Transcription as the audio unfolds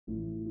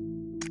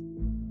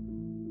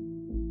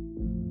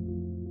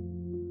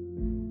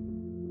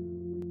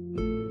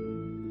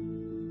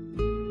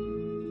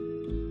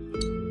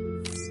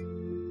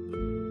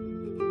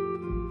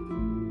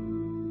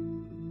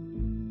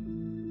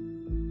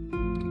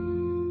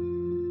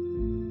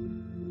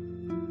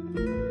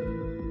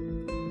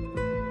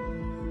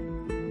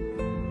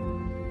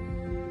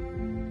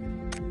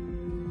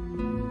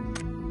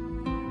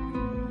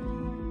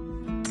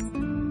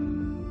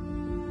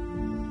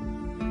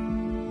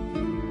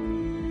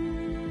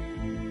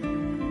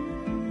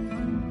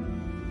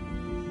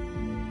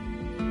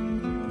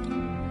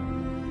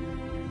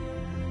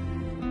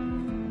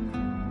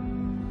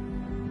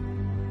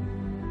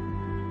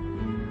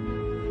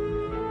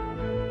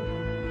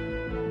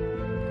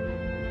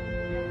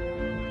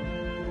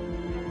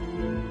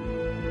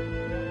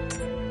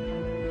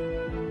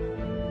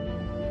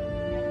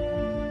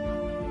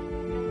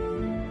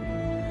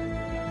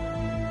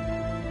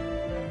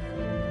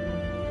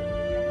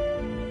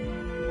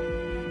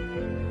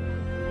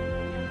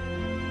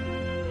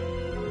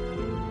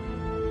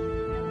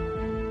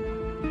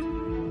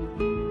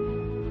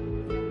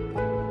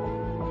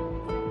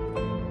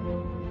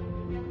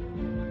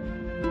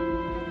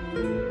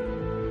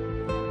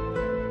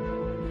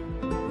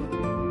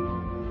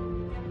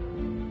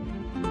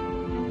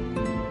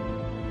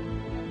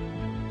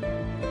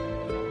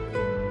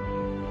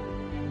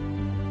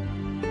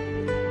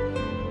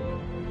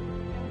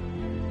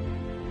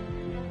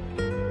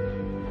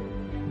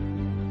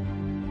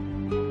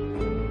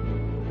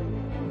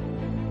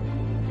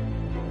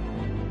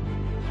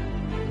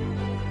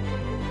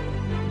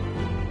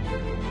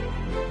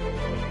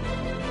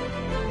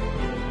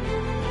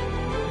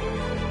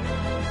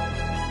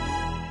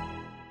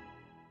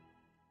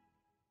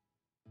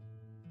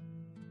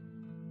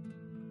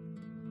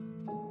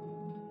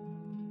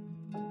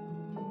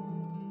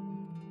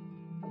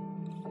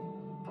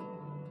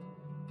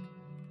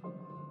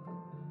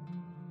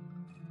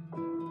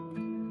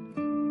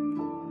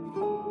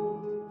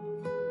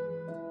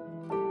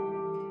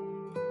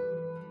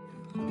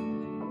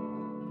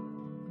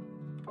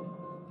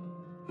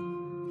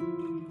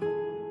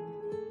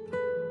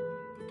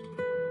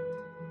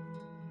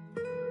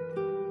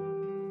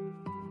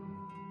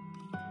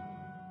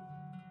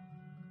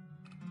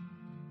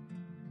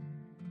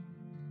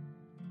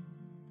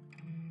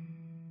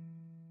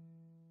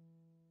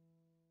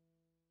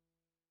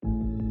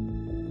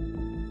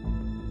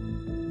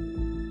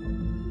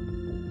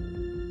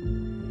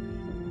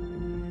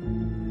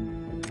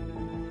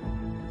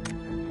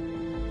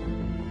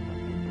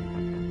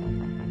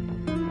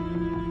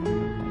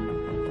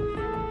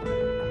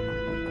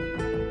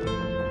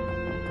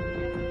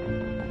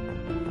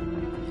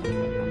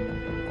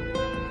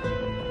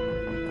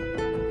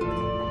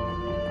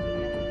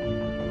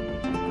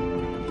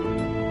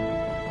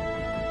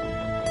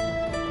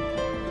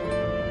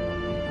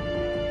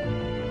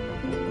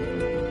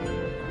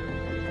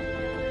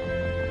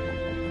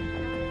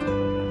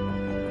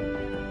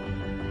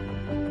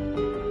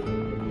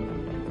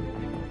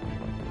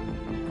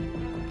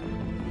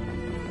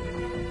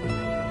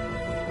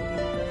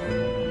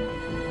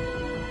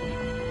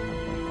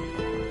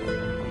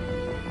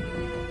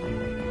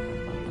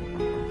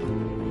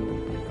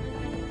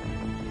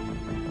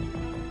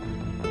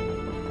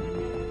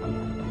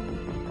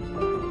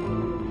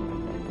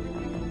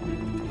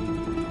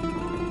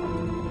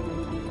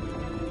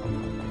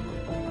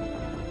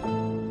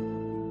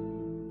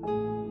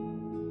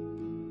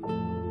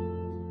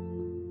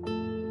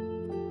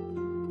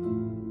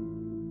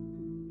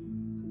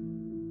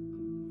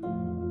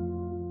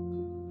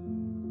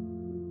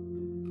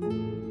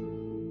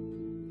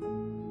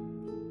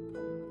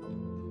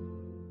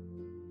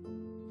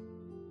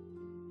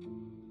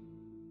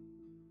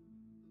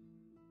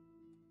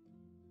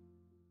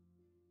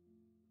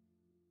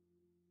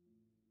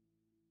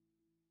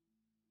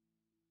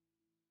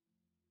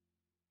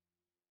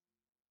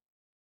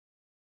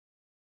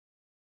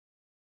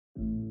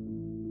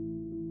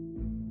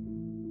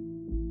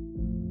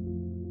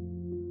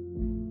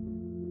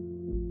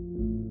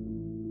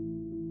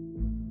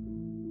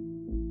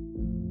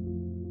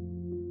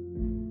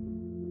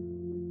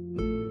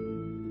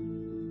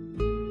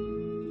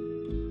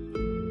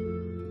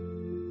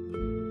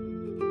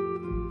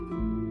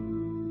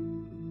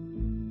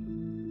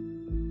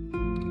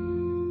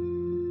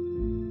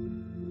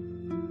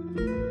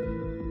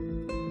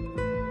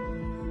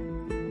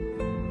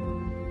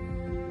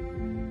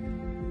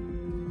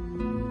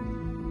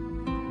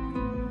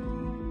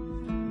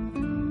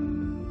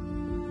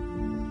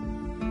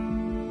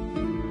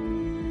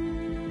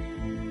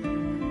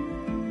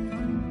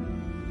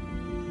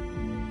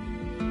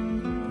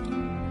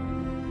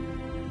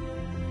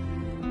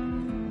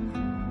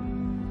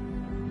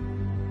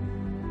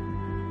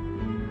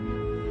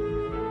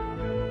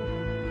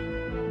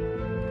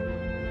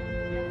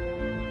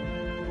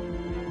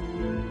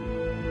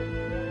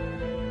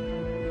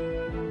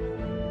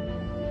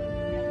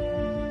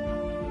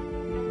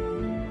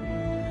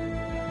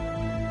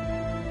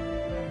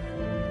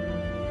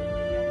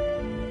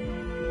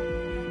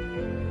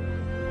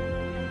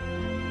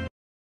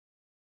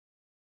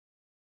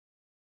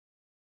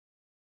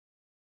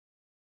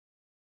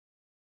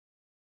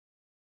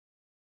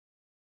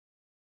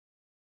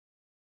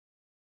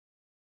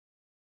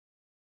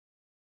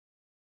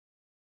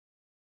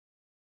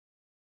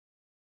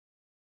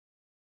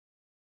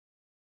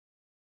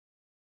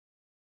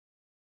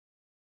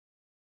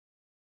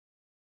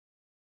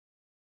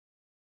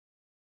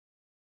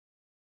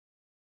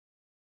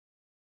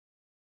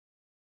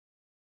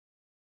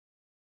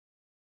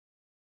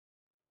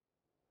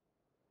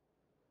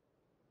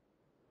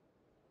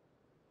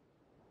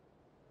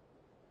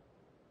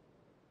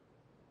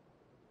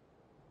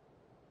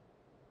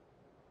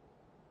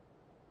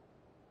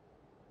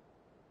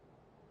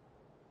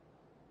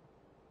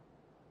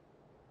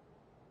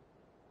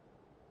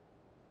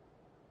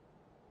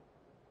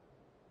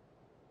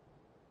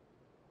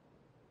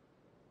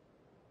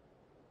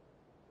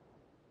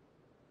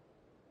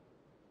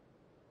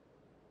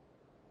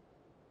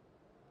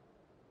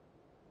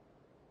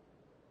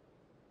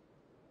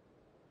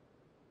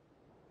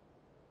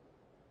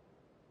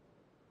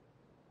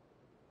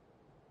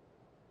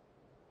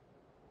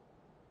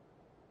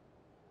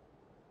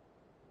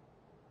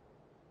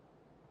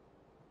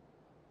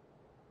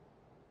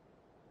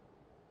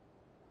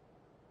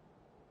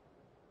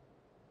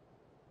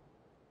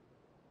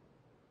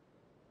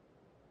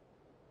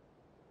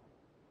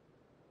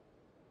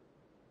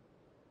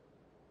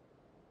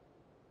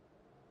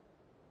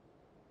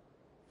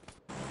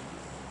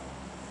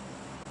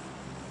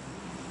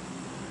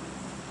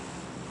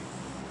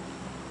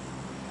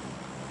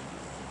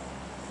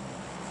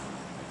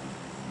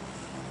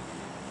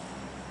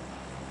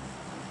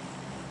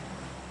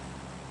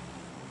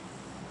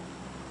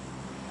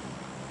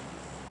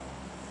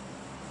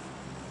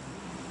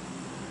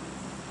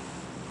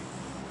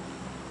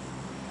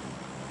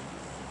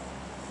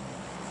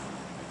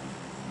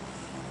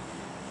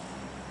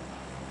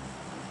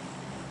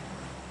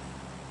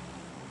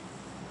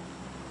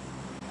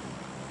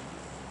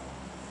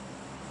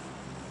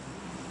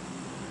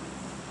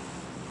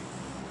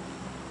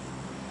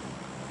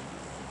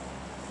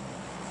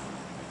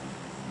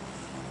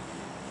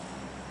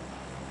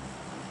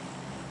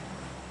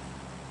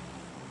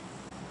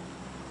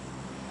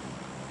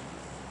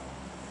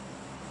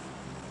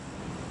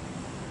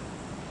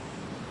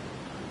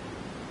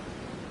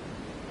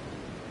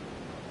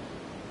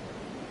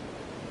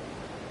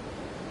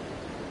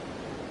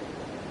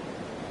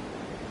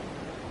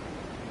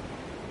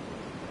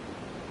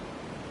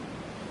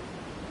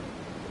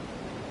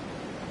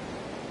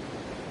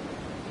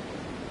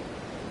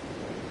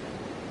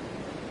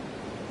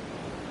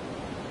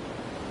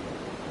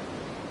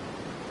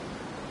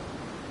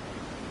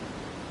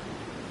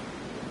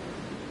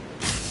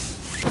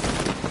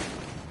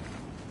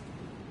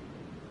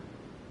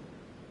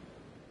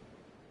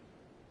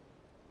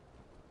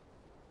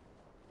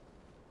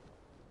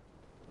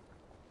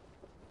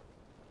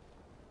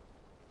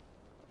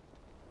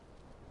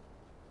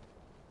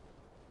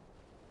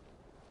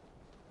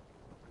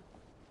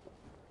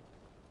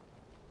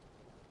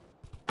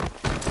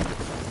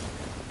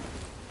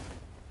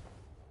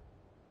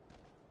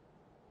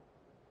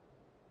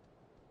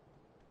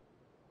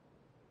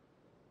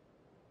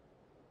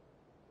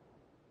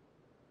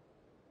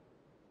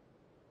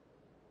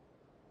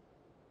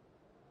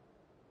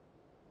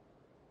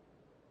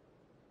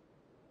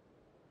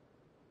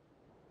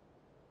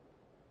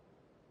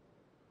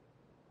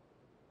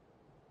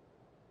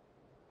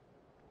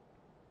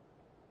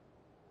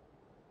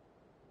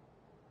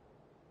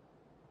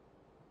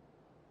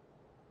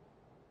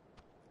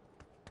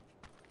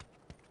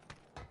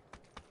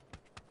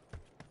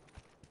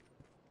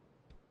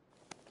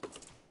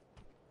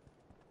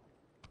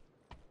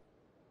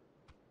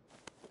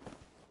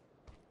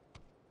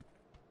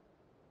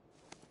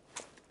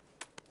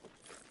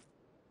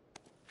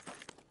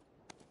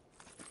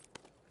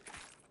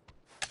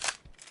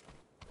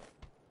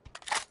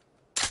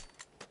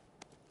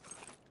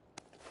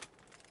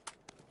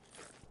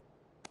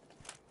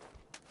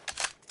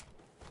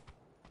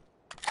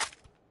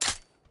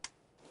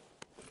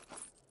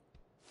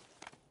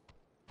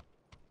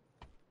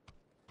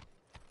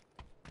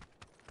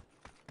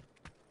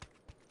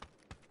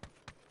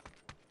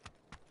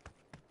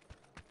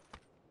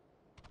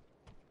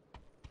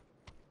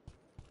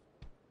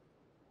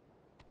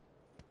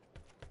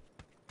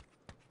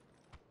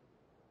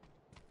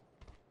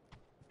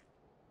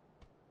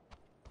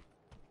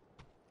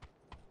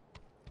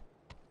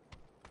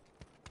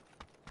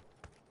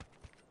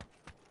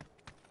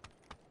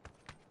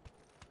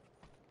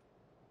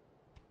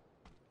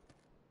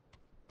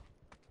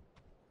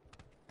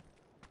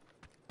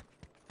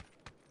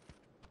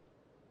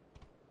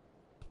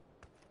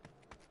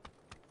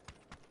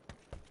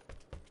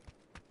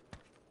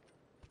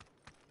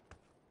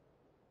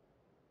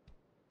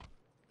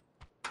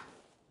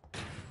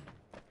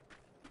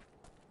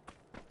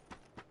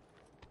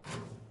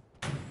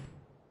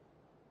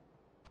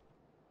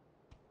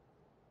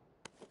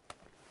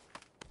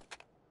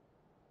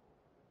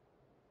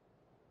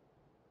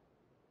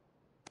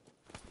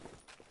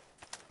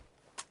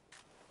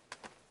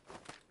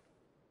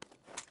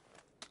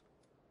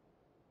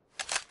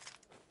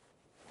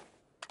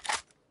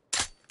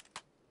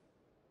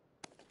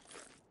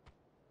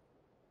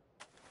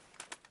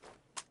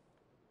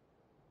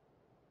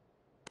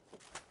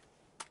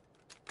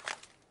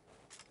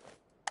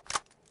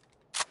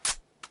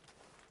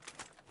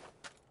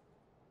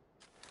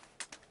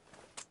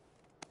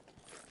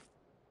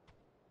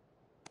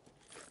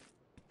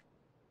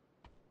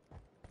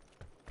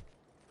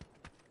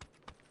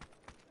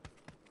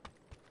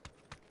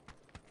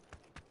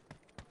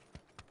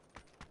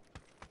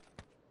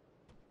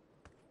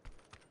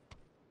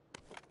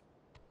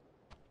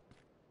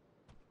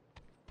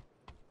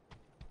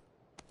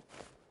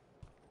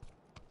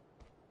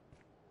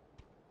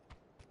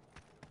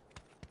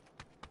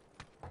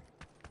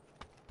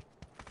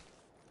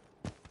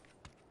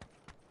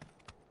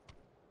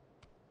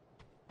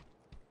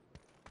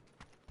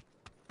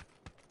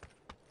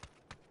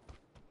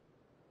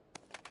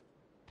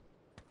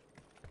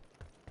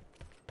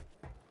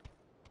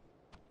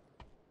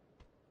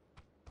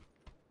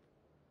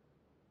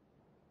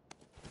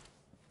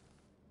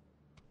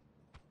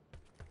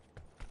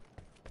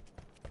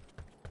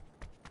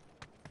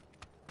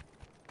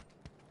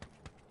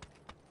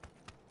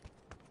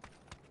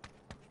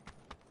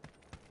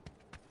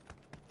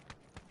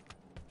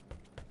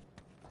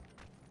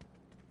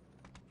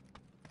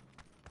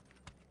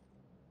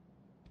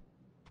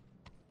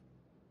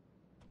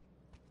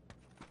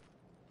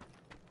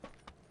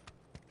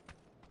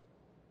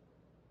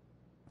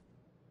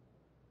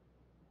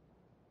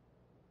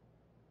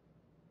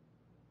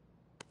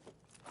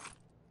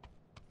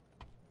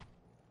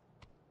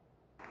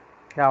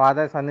क्या बात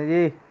है सनी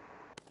जी।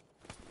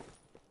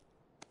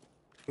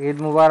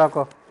 ईद मुबारक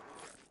हो।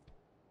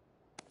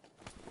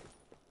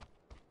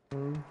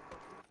 हम्म,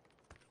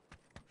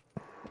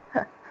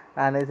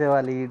 आने से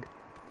वाली ईद।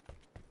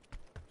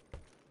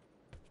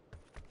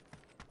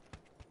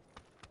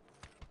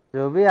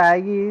 जो भी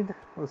आएगी ईद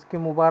उसकी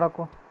मुबारक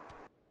हो।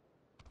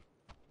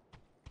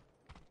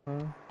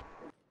 हम्म,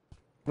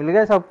 मिल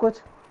गया सब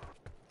कुछ।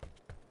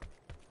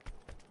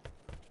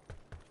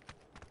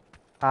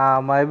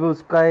 हाँ मैं भी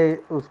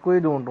उसको ही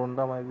ढूंढ ढूंढ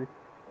था मैं भी।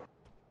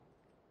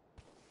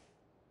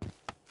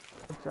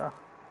 अच्छा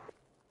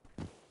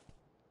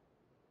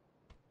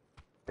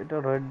ये तो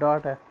रेड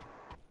डॉट है।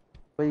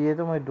 भाई ये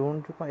तो मैं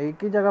ढूंढ चुका हूँ,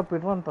 एक ही जगह फिर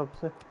रहा हूँ तब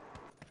से।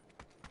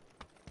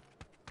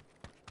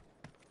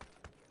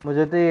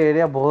 मुझे तो ये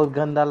एरिया बहुत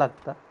गंदा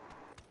लगता।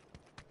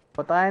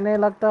 पता ही नहीं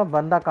लगता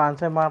बंदा कहाँ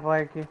से मार रहा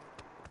है कि।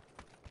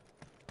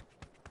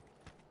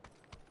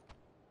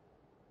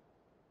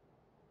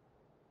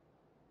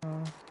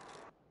 हम्म,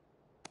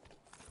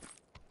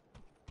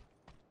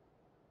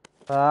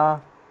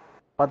 हाँ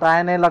पता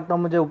ही नहीं लगता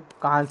मुझे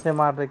कहाँ से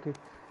मार रहे कि।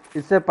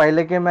 इससे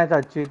पहले की मैच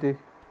अच्छी थी।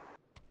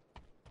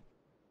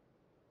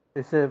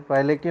 इससे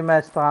पहले की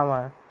मैच था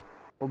मैं,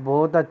 वो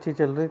बहुत अच्छी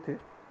चल रही थी।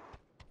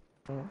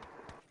 हम्म,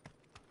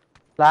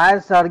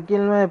 लास्ट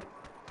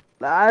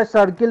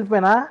सर्किल पे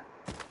ना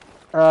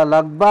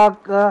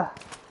लगभग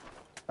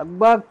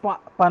लगभग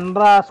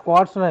 15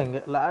 स्क्वाड्स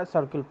रहेंगे लास्ट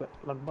सर्किल पे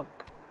लगभग।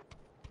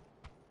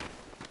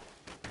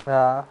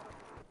 हाँ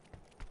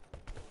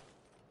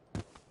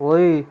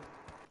वही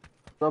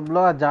सब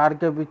लोग जार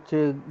के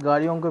पीछे,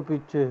 गाड़ियों के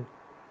पीछे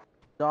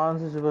जान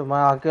से सुबह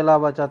मैं अकेला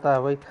बचा था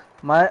भाई।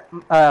 मैं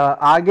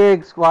आगे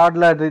एक स्क्वाड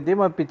लड़ रही थी,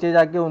 मैं पीछे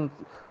जाके उन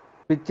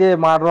पीछे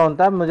मार रहा हूँ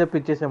था, मुझे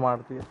पीछे से मार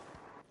दिया।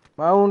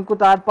 मैं उनको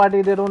थर्ड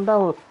पार्टी दे रहा हूँ था,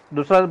 वो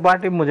दूसरा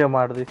पार्टी मुझे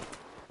मार दी।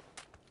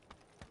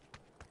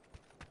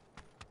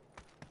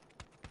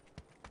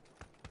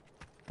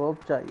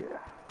 स्कोप चाहिए।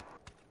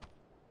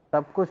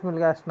 सब कुछ मिल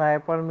गया,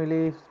 स्नाइपर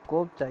मिली,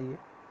 स्कोप चाहिए।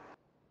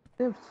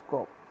 सिर्फ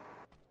स्कोप।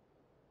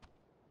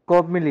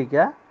 स्कोप मिली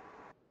क्या?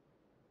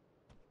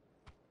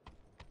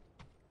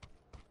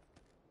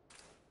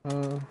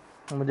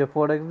 मुझे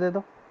 4x दे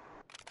दो।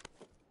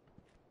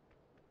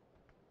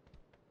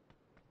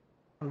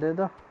 दे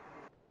दो।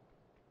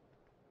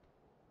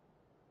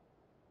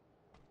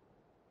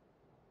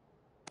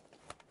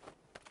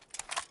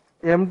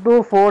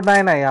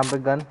 M249 है यहाँ पे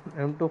गन।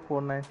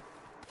 M249।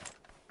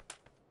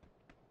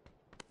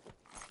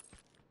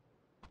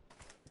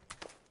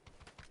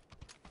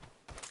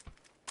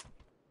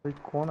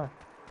 कौन है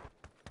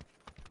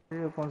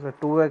ये? कौन सा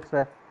 2x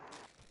है?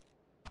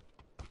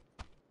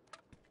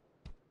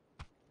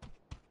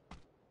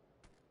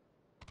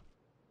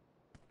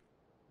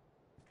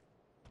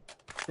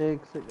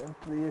 एक सेकंड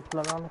 3x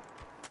लगा लो।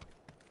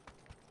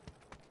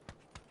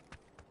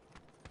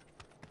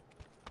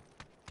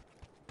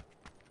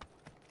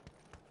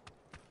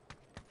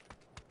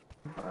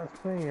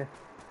 बस में ही है।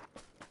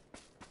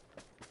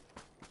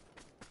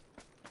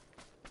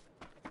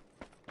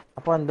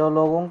 अपन दो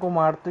लोगों को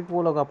मारते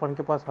वो लोग अपन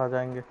के पास आ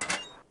जाएंगे।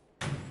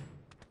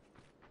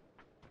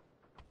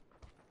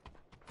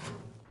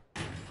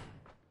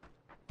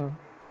 हम्म,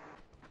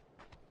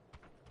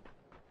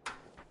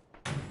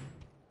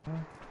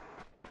 हम्म,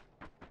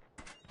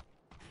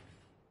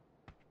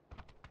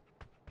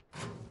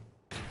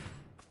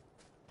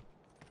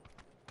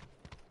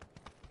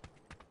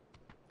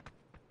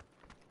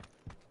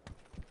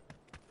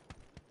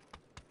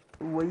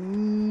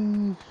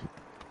 वही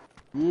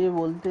ये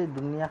बोलते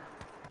दुनिया।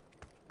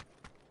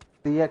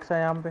 3x है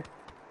यहाँ पे।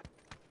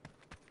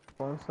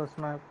 कौन सा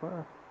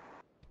स्नाइपर?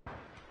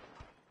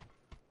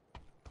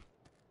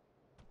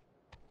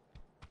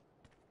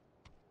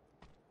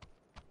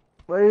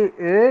 भाई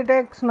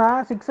 8x ना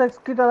 6x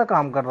की तरह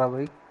काम कर रहा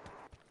भाई।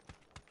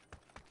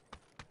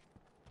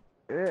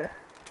 ए,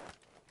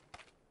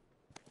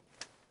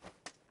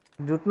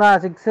 जितना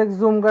 6x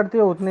जूम करती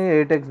है उतनी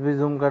 8x भी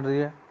जूम कर रही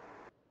है।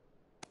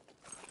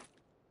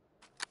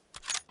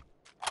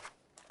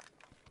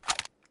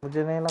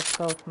 मुझे नहीं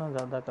लगता उतना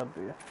ज्यादा कर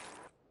रही है।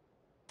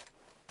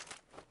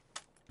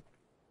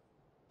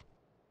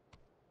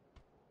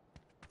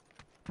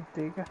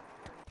 ठीक है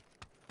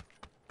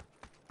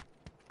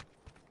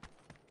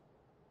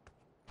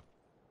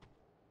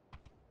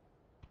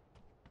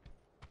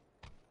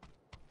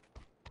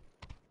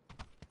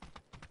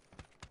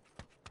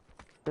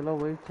चलो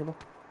भाई चलो।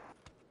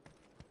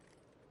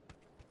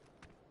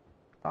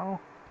 आओ।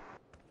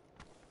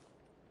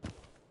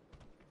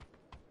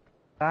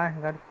 कहाँ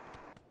है गाड़ी?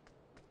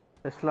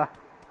 टेस्ला।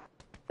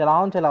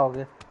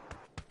 चलाओगे?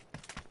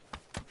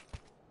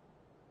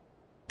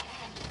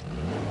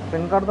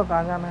 पिन कर दो,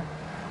 कहाँ जाना है?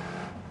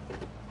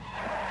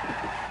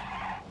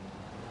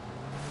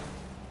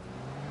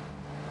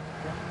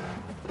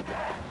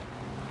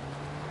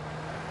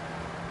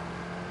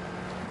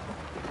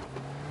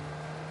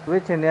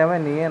 स्विच इंडिया में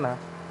नहीं है ना?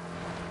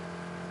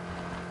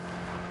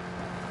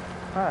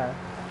 हाँ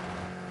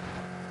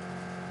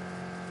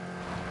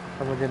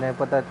तो मुझे नहीं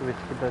पता स्विच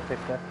की तो चेक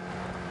कर।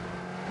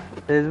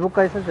 फेसबुक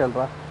कैसे चल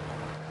रहा?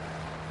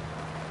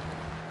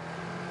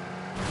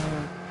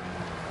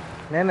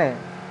 नहीं नहीं,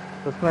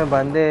 उसमें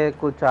बंदे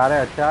कुछ आ रहे,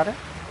 अच्छे आ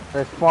रहे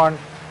रिस्पॉन्ड।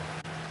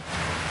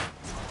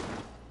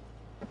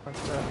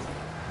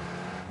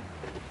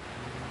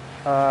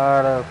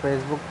 और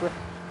फेसबुक पे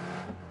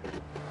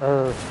अ,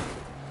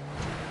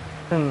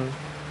 हम्म,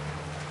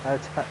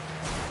 अच्छा।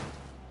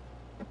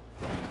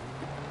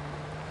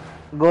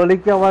 गोली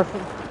की आवाज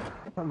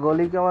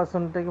गोली की आवाज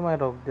सुनते कि मैं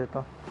रोक देता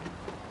हूँ।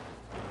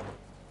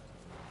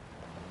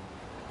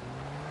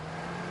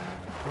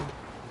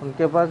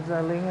 उनके पास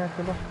चलेंगे,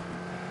 चलो।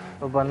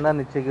 तो बंदा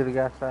नीचे गिर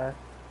गया शायद,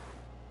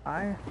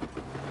 आए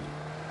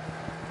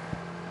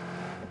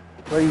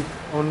वही।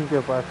 उनके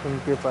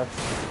पास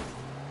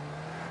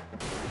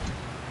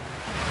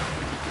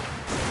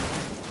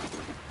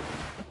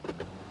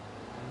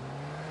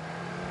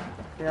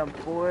या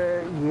वो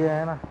ये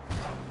है ना।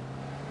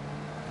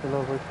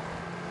 चलो भाई।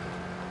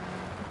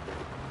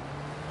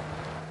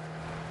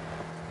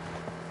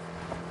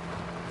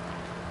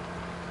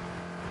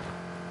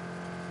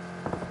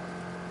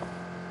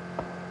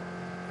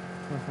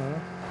 हम्म,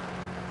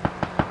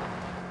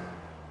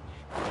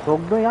 रोक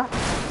दो यहाँ।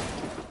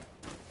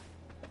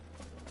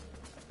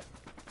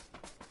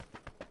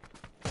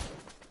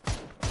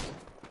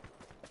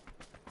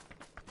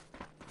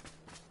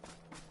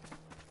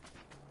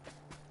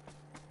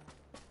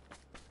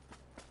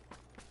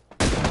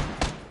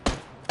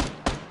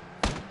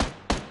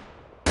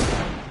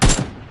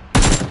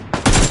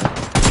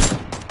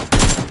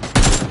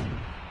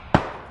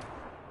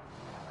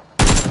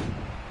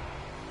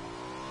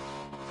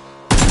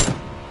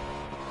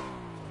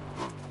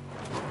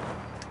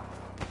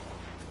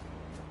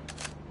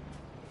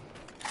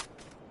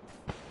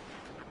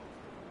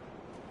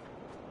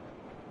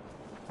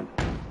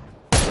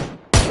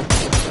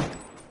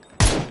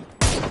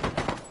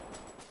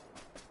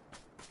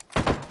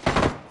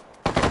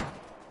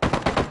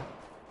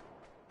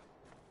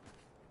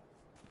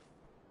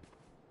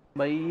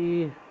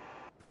 भाई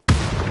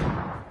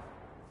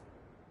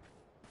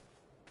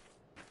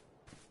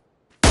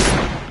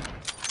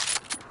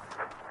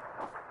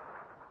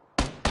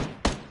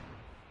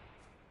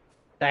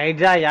टाइट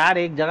जा यार,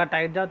 एक जगह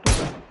टाइट जा तू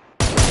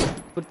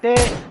कुत्ते।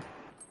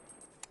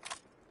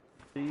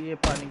 ये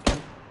पानी क्या,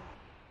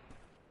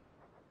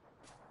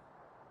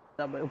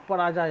 ऊपर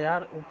आ जा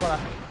यार, ऊपर आ।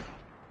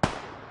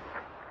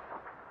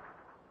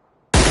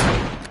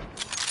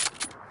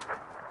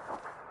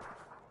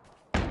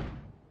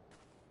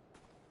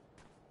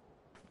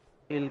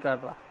 हील कर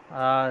रहा,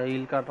 हाँ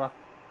हील कर रहा,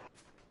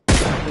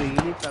 तो हील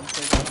ही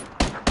करते।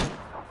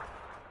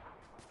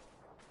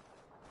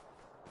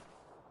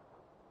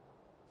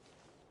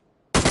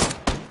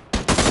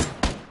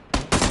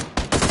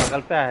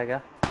 बगल पे आया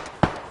क्या?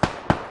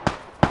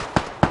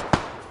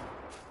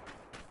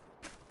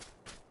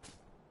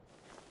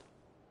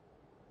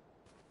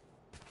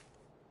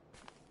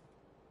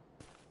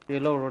 ये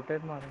लोग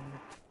रोटेट मारेंगे।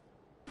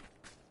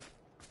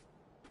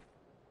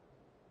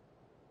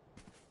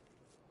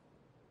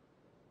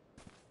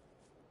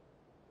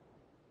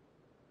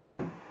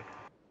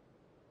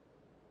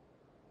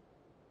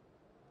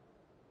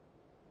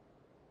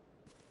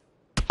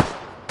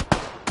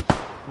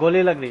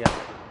 गोली लग रही है।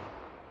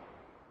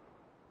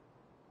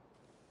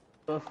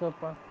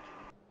 205।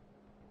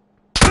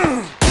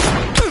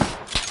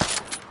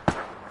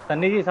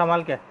 सन्नी जी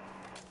संभाल के,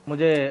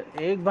 मुझे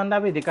एक बंदा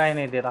भी दिखाई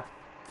नहीं दे रहा,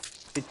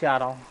 पीछे आ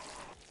रहा हूँ।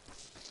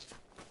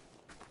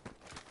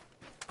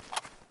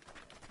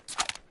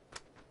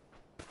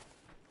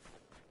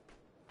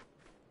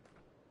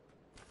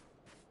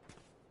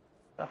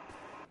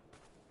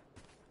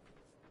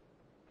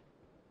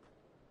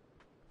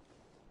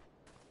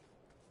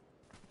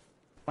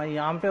 मैं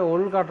यहाँ पे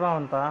होल्ड कर रहा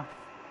हूँ था।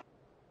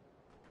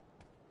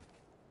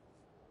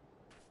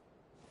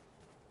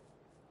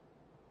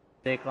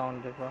 देख रहा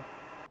हूँ, देख रहा हूँ।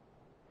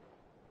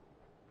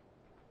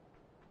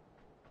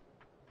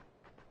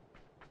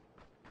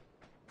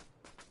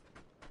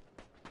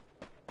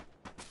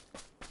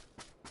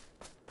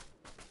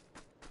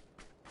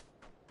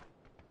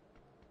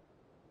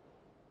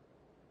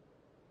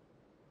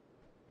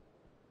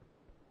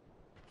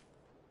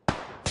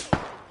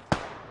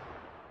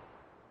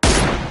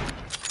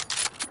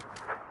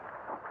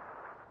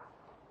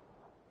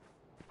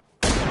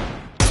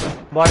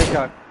 Body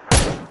shot.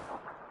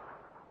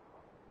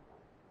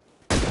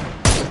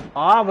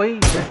 हाँ भाई,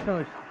 विष्णु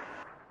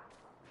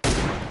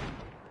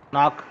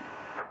नॉक।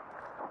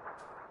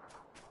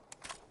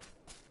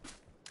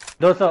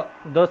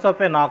 200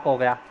 पे नॉक हो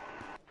गया।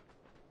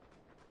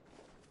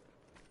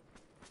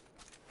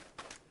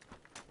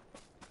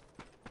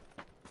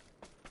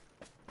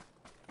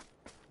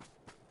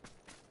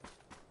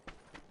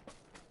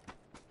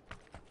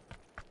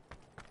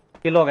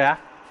 किल हो गया।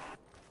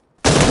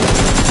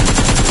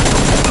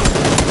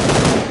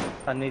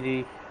 सन्नी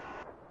जी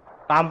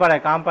काम पर है,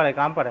 काम पर है,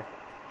 काम पर है।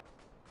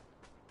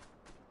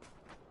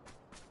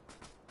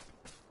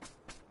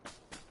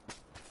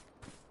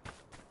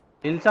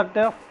 हिल सकते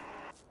हो।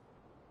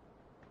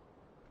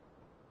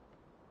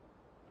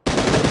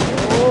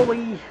 ओ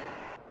भाई,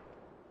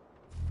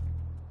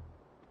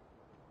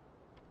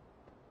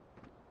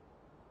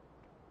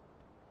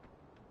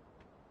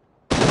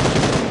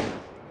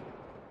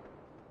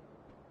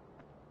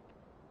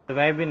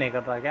 रिवाइव भी नहीं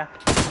कर रहा क्या?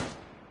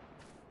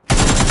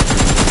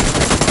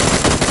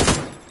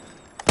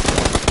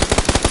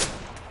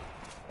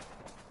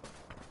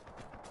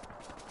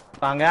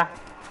 कहाँ गया?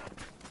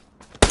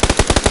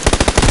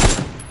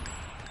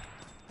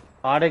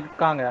 और एक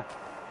कहाँ गया?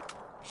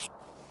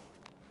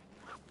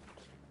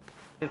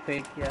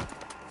 फेक किया।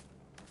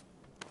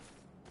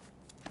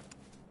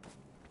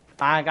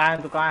 कहाँ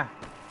है तू कहाँ है?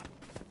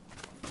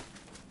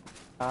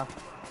 हाँ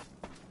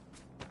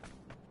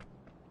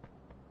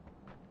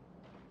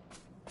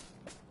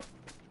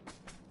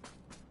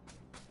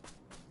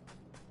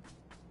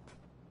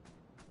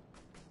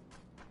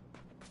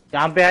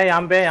यहाँ पे है,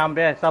 यहाँ पे है, यहाँ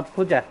पे है, सब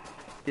कुछ है।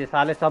 ये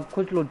साले सब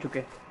कुछ लूट चुके।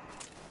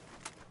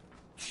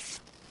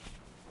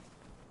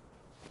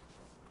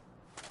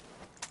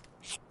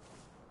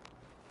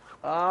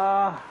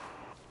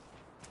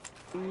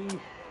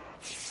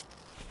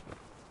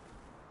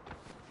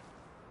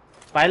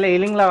 पहले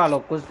हीलिंग लगा लो,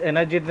 कुछ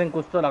एनर्जी ड्रिंक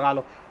कुछ तो लगा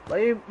लो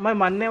भाई, मैं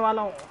मरने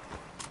वाला हूँ।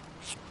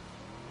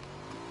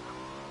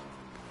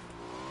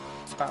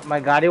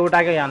 मैं गाड़ी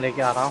उठा के यहाँ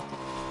लेके आ रहा हूँ।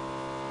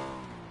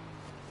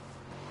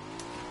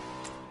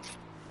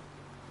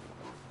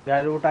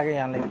 गाड़ी उठा के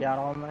यहाँ लेके आ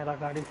रहा हूँ, मेरा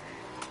गाड़ी।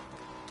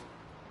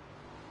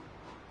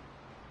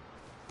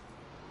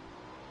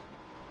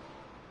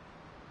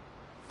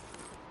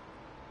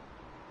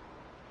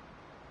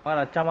 और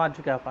अच्छा मार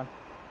चुके अपन,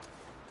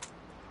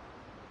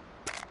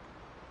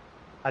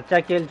 अच्छा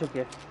खेल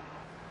चुके।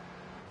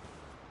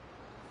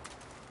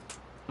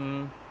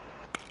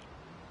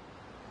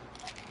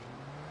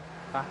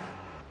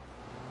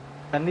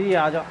 सन्नी जी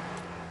आ जाओ।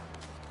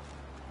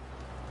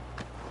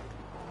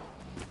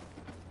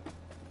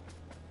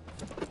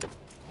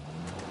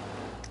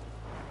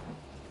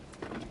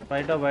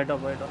 बैठो बैठो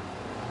बैठो।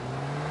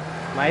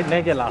 मैं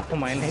नहीं चला रहा हूँ,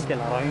 मैं नहीं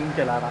चला रहा हूँ, इन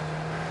चला रहा।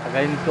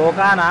 अगर इन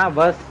टोका ना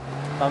बस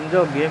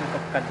समझो गेम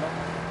कब कर लो।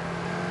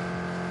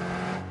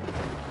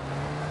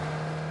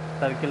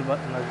 सर्किल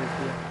नजदीक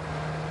है।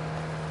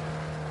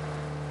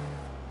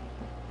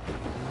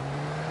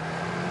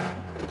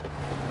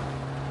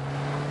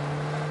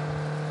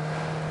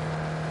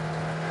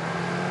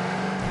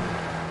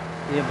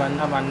 ये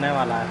बंदा मरने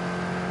वाला है,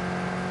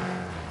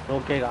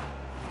 रोकेगा।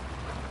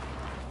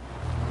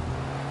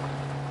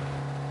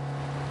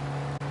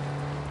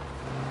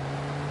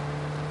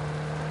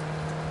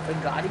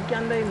 गाड़ी के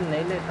अंदर ही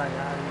नहीं लेता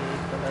यार, ये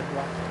गलत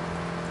बात।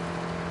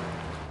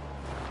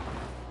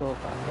 तो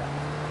क्या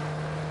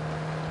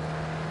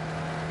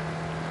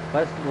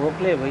बस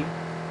रोक ले भाई।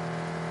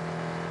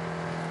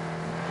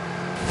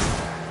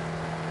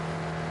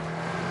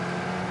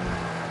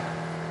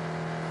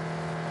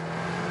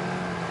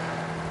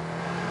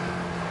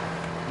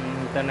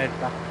 इंटरनेट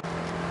का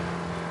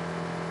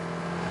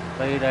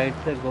भाई,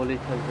 राइट से गोली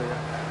चल रही है।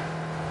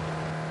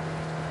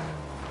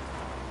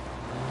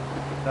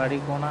 गाड़ी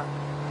कौन है?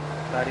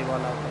 गाड़ी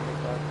वाला अपने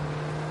पास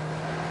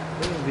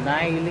बिना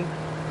हीलिंग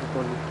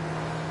गोली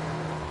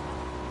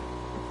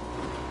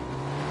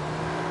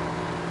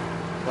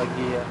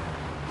बगी है,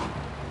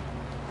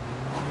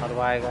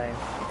 मरवाएगा ये।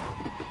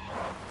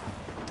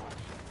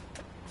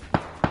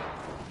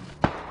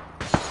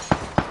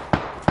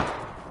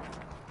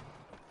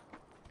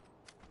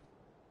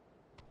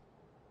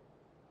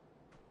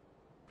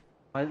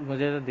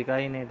 मुझे तो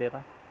दिखाई नहीं दे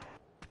रहा।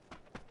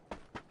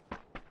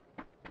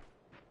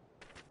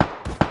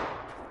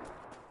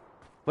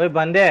 वही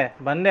बंदे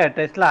है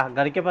टेस्ला,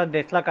 घर के पास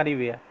टेस्ला करी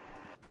हुई है।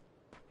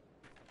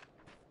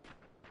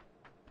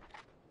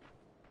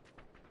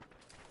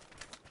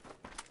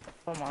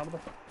 तो मार दो।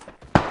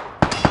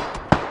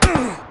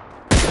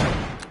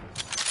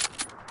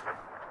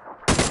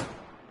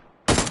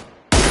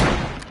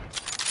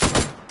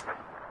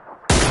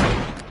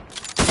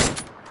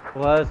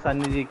 वह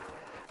सन्नी जी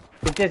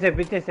पीछे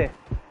से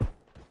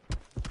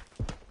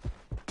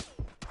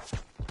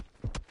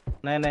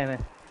नहीं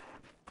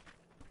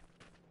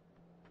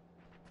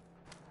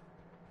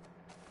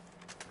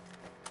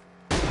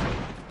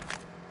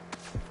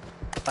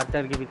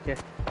पत्थर के पीछे।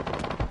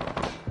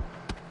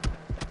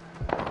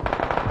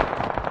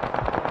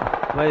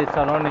 भाई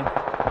सराउंडिंग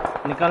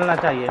निकलना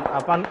चाहिए,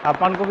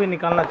 अपन को भी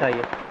निकलना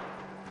चाहिए।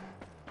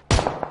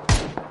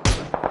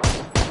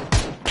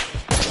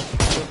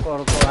 रुको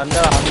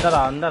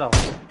अंदर आओ।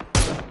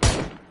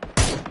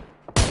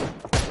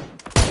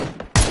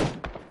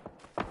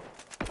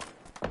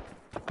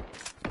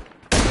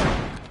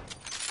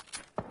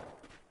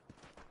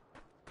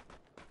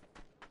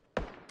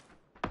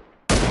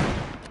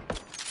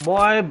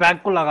 बॉय बैग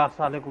को लगा,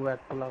 साले को बैग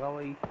को लगा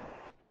भाई।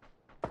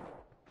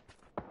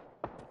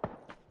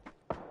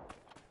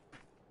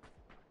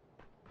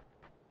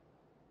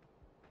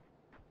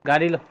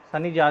 गाड़ी लो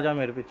सनी जी, आ जाओ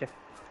मेरे पीछे।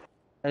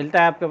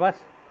 हिलता है आपके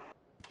पास?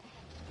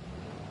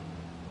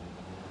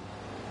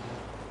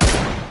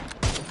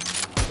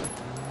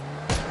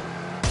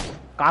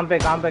 काम पे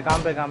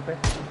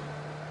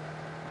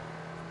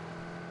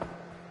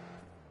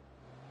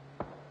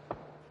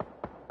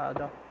आ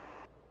जाओ।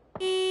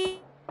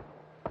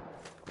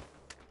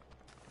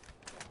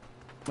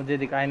 मुझे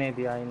दिखाई नहीं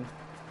दिया इन।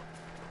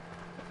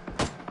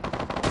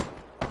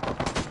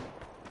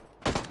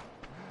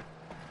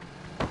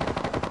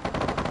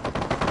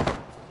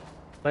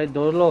 भाई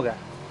 2 लोग हैं।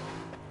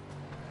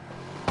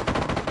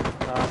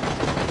 हाँ,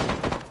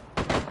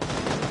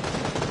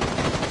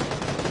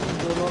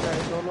 2 लोग हैं,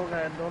 2 लोग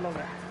हैं, 2 लोग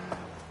हैं।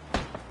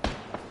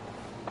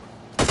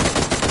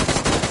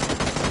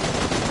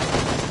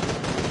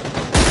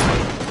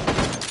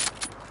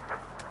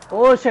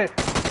 Oh shit.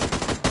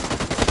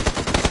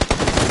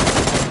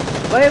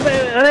 भाई भाई,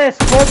 अरे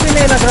स्कोप ही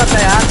नहीं लग रहा था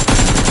यार।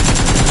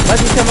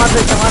 बस इसे मार दे,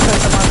 इसे मार दे,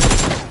 इसे मार दे।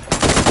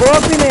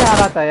 स्कोप ही नहीं आ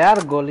रहा था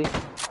यार गोली।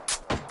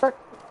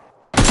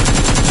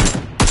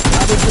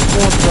 अरे तू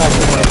कौन सा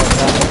नहीं लग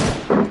रहा।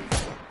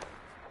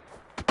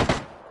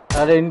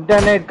 अरे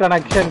इंटरनेट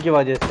कनेक्शन की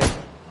वजह से।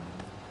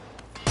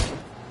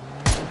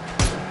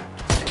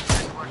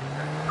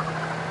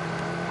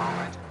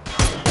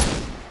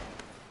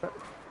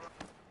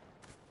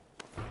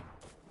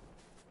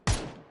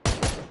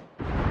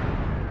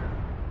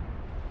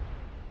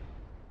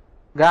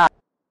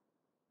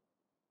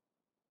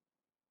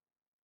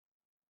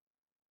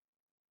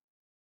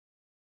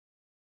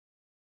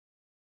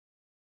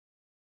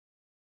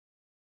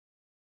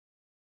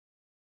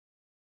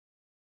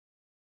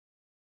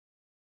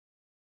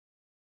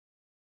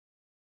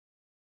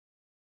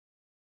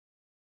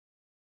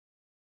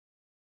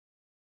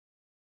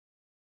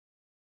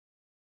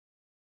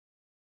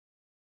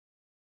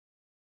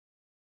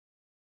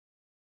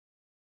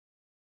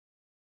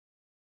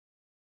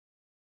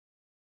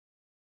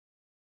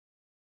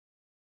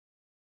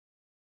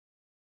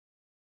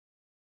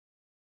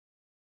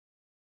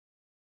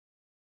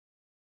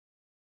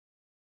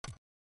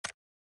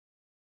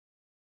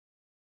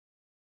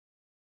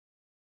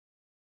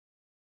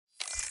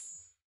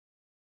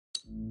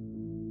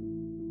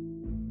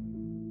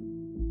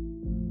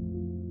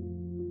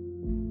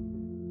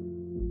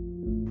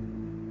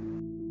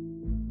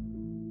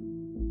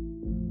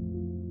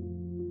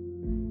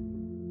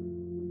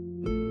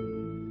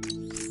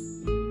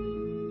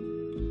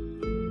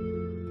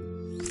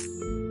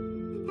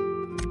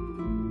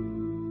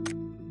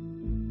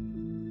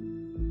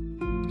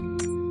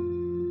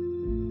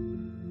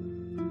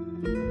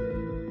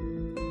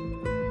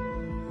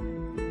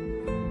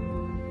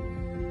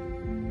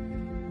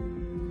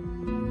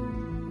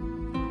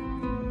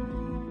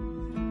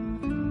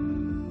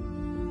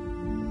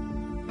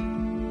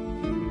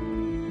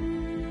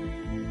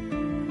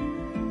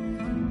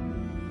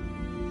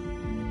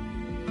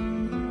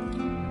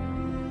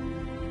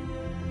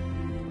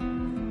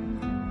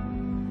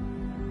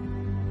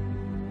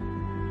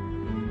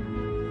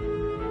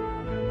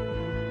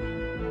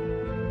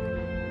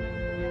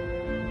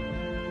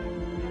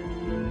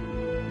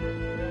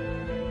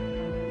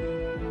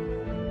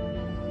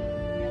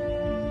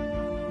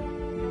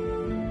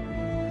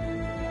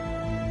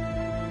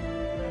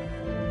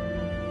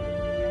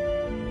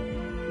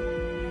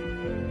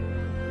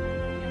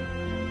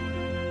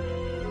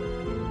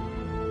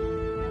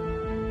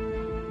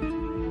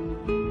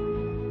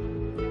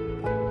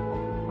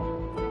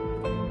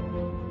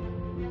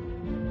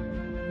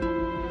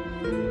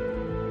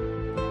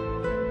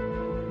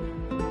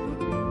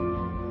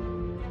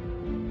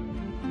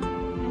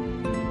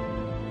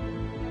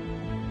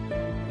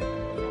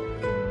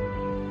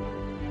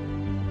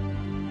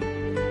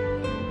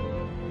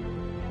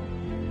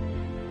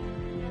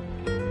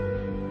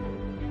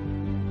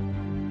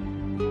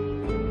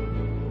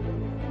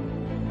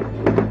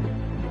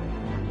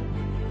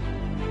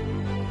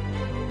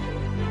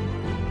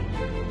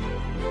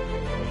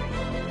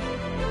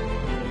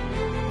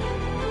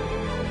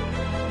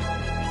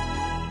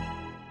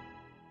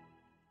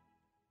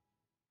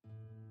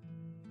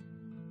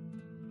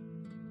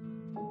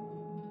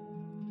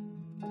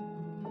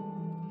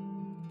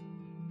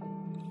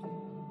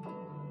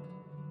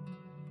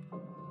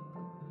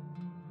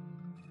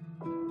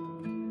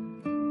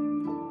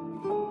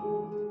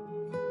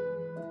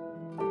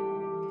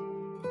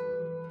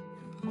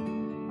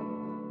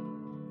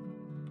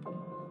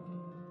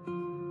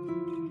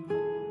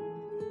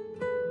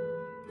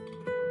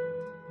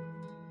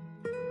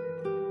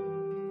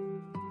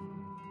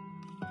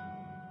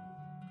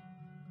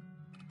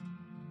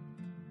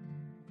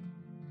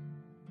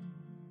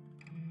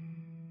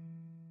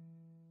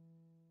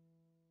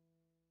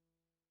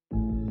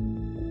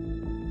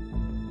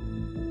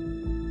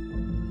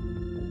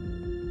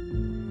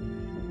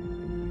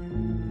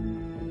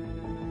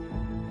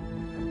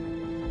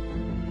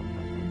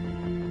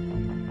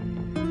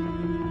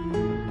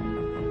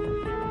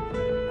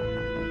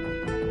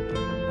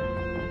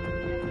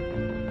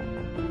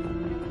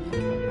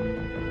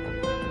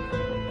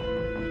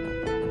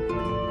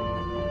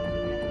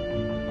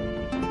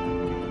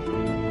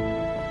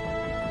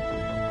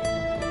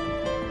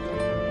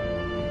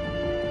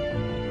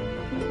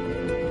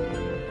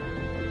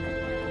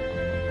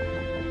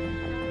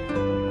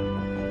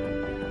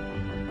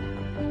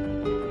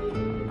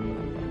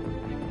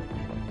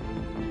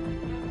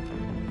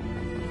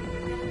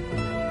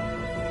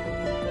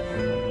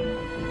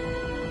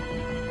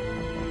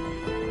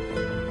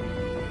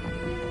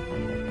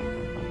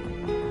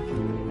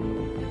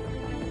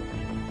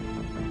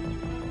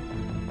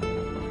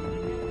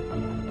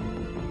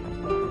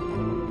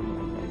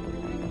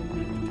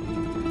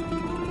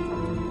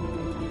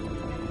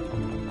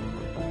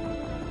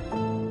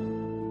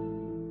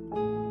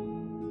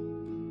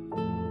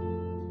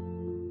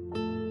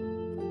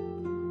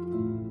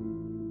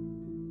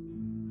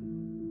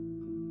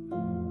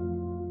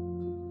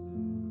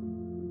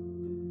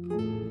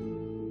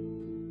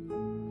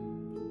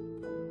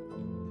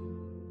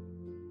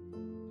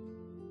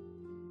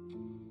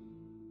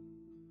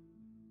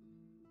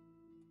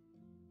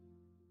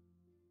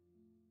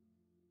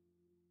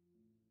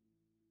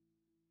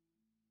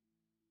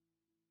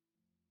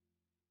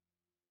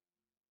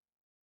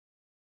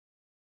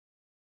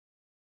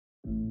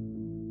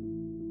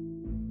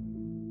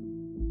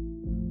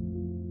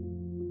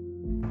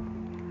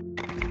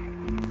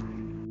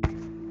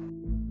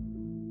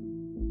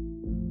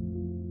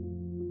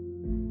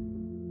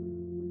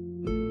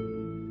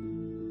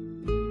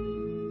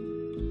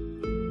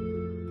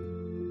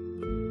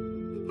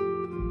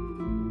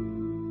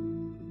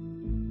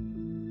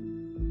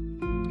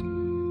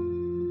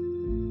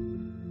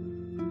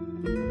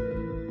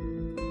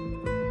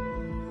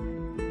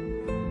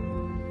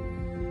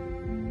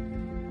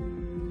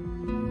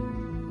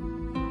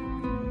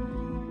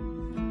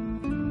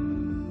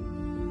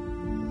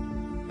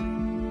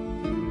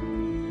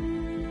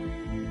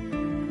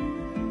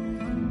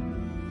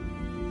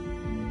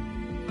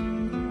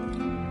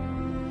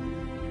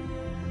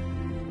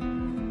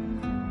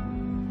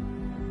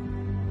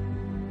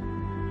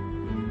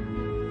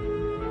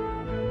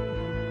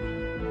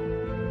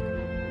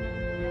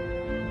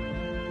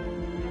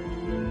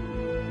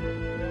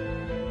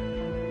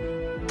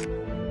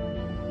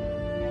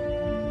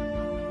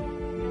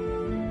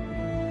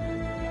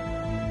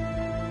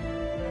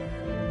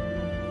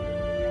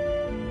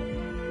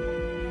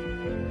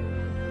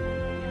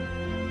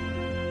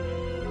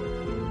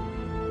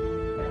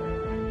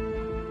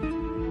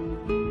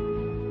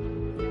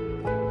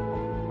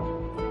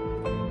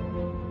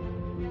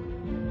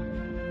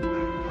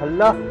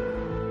 अल्लाह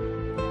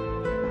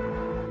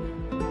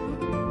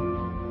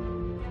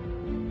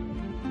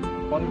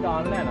फोन का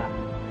ऑनलाइन है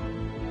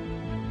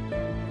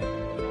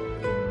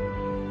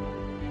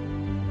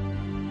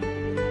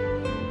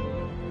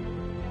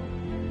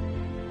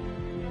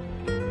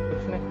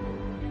कुछ नहीं।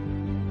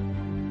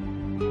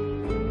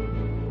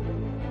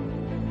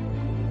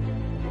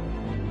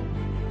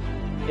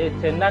 ये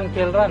चंदन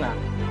खेल रहा ना,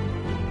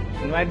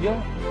 इनवाइट दो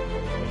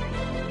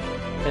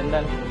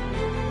चंदन।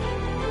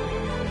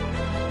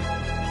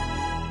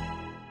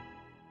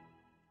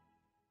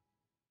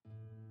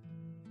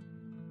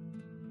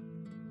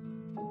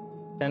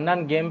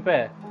 चंदन गेम पे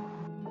है।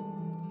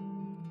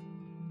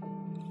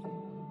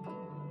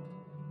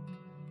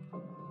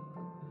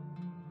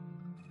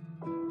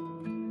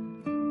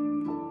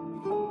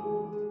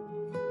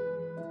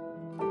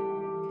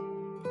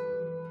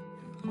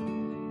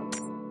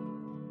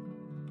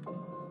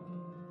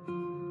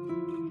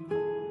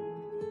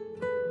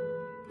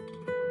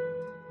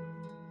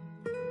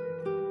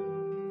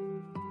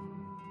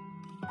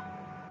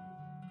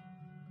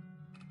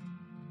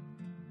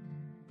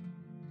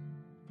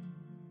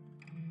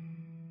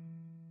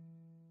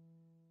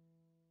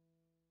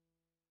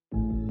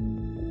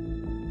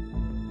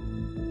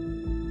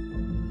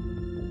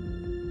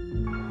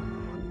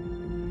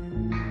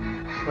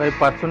 भाई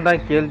परसों टाइम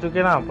खेल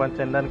चुके ना अपन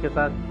चंदन के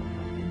साथ,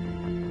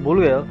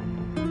 भूल गए हो?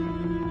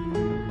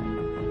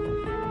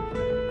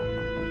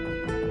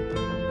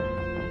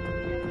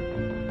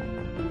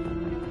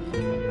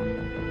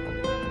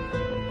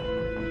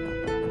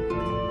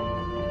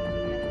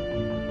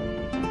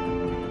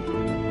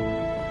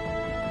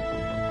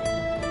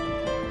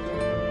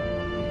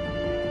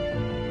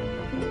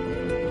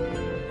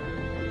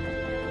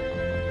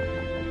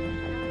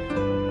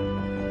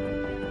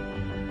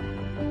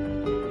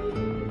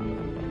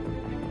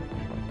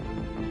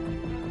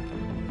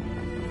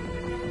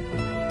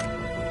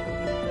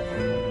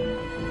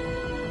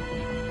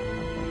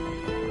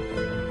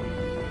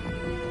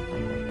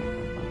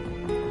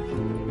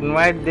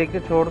 इनवाइट दे के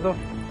छोड़ दो,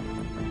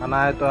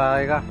 आना है तो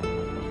आएगा।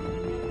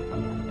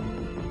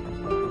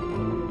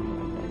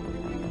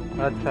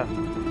 अच्छा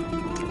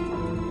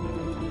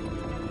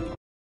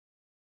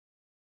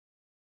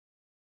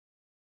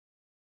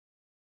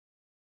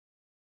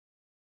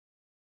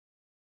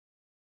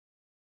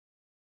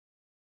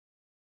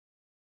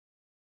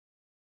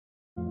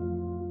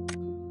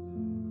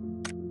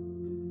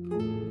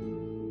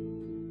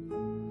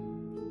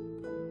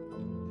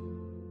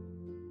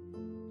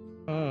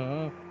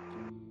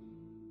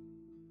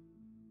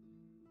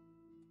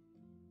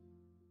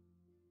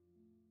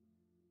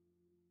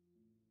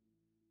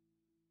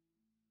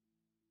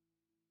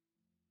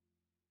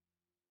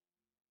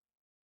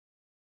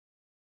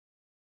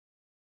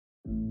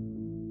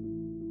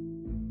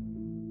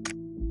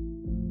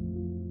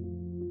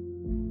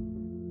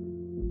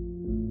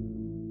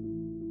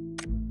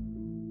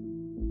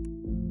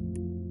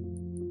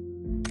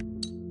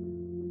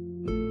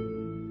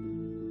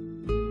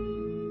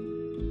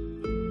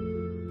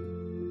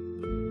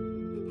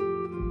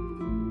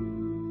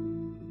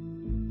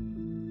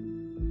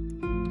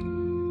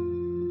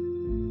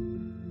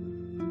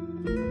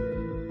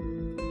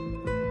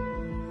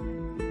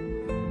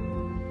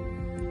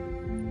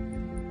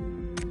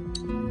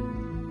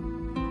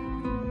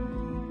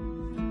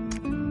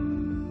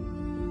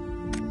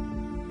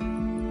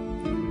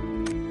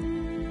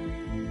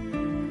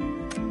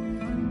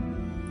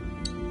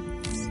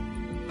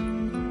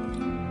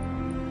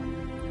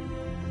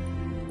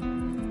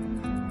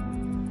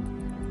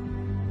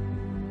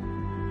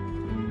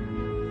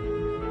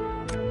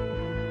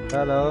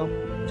हेलो,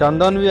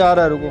 चंदन भी आ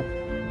रहा है, रुको।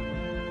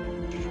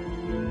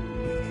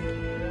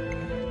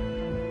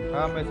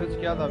 हाँ मैसेज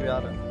किया था, अभी आ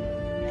रहा है।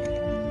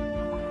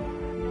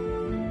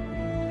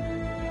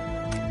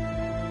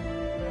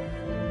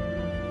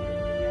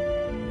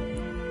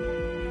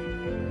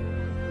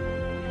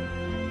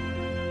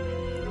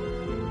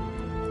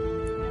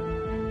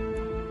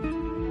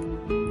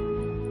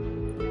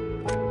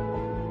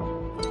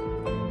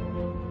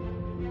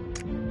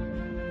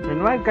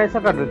 इनवाइट कैसा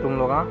कर रहे तुम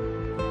लोग?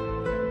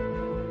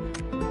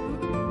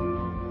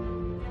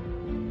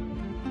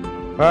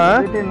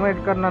 हाँ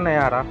इनवाइट करना नहीं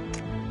आ रहा।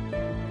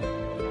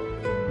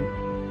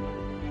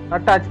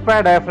 टच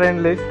पैड है फ्रेंड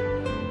लिस्ट।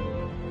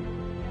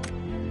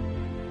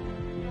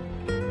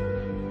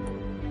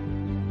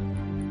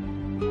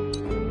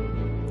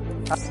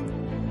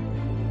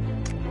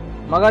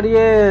 मगर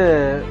ये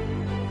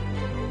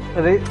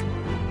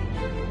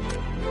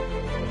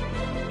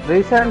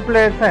रिसेंट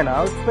प्लेयर्स है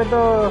ना उस पे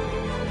तो।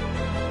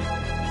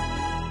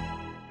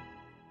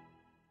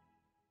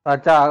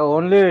 अच्छा,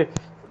 ओनली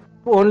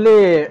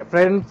ओनली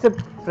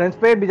फ्रेंड्स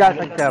पे भी जा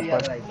सकते हैं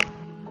अपन।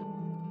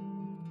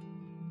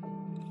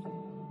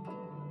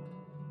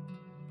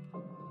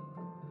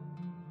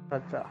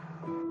 अच्छा,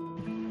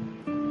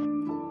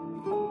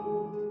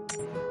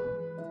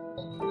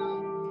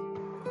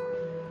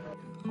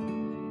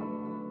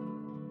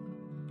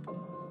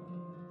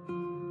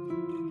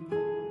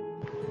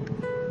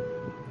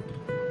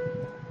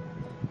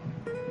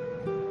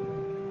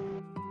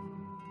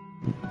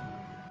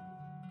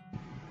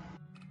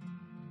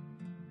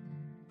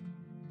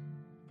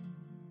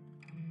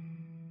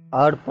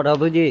 और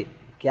प्रभु जी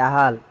क्या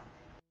हाल?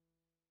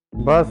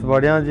 बस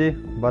बढ़िया जी,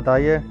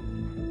 बताइए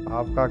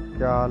आपका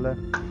क्या हाल है?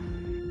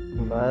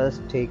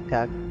 बस ठीक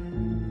ठाक।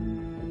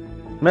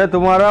 मैं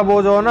तुम्हारा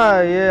वो जो है ना,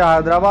 ये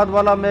हैदराबाद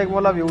वाला, मैं एक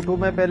मतलब यूट्यूब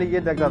में पहले ये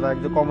देखता था, एक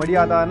जो कॉमेडी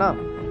आता है ना,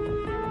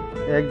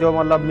 एक जो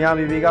मतलब मियाँ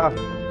बीवी का,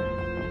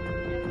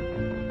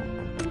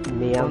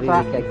 मियाँ कौन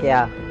सा? बीवी का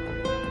क्या?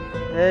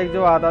 एक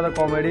जो आता था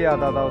कॉमेडी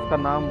आता था, उसका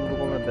नाम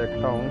रुको मैं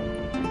देखता हूँ।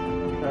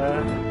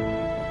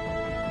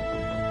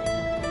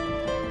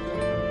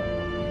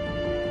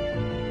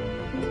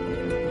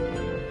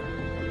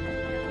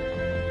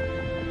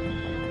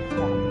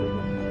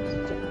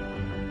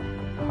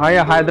 हाँ,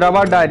 ये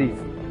हैदराबाद डायरी।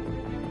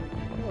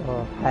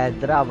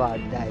 हैदराबाद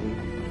डायरी।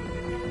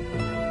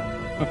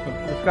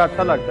 इसका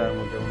अच्छा लगता है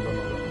मुझे उन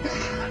दोनों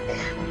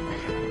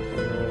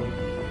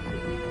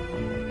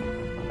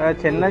का।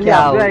 चेन्नई जी, क्या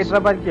आप भी उस-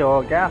 हैदराबाद के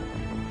हो क्या?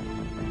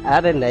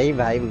 अरे नहीं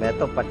भाई, मैं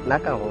तो पटना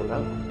का हूँ ना।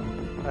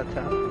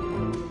 अच्छा,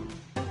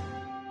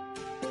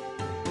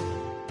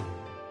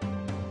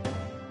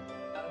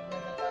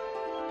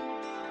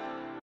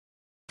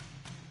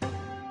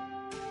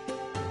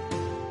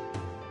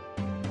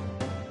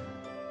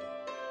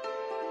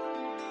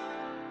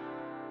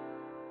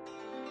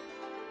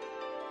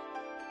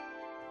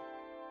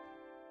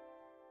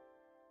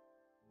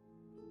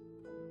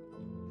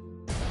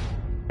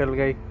 चल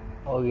गई।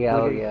 हो गया चल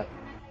हो गई। गया।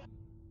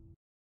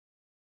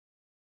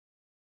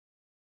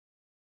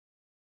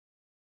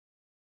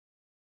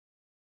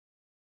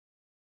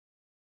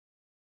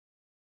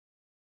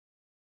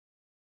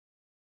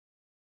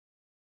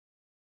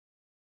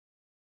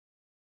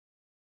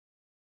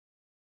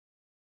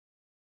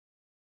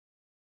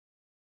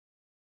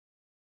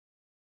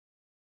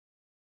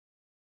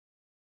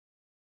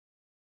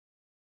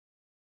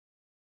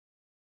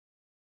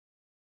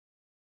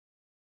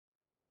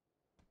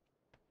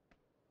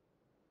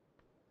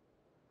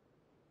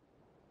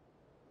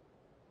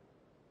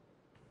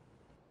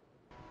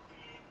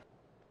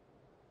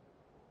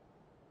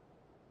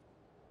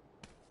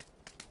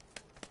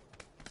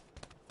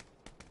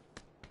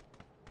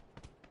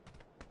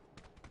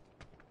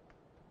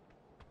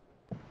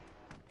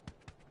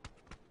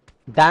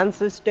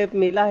 डांस स्टेप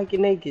मिला है कि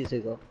नहीं किसी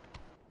को?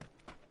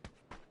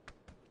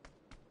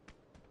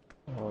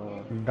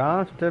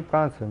 डांस स्टेप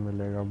कहाँ से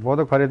मिलेगा, वो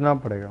तो खरीदना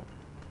पड़ेगा।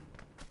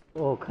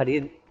 वो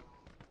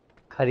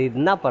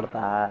खरीदना पड़ता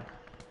है।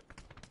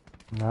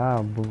 हाँ,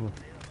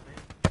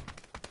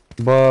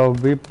 वो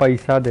भी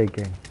पैसा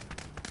देके,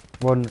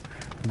 वो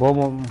वो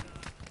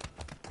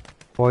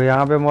वो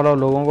यहाँ पे मतलब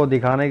लोगों को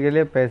दिखाने के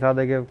लिए पैसा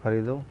देके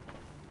खरीदो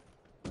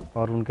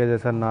और उनके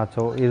जैसा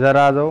नाचो। इधर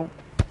आ जाओ,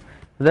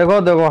 देखो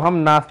देखो, हम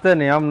नाचते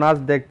नहीं, हम नाच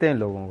देखते हैं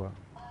लोगों का,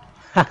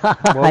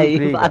 वो भी ये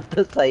फ्री का, बात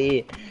तो सही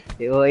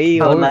है, वही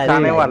हम वो भी होना फ्री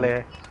दिखाने का। वाले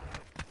चाहिए।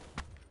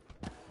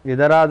 हैं।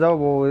 इधर आ जाओ,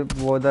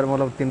 वो इधर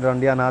मतलब 3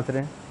 रंडिया नाच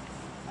रहे हैं।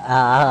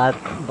 हाँ,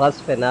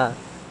 बस पे ना।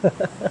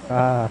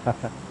 हाँ।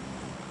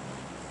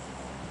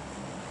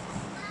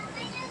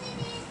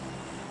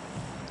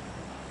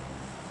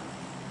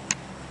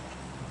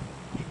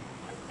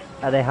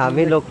 अरे हम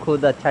ही लोग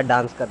खुद अच्छा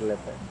डांस कर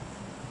लेते हैं।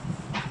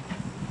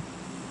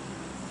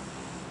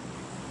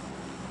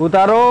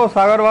 उतारो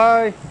सागर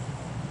भाई।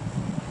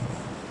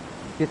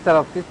 किस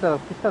तरफ, किस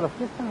तरफ, किस तरफ,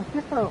 किस तरफ,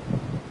 किस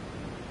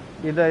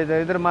तरफ? इधर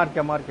इधर इधर, मार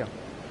क्या मार क्या।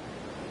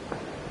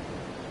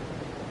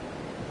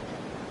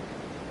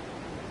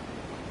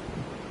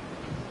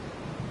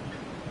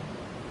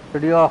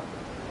 स्टूडियो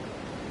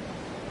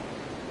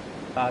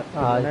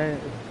हाँ, नहीं,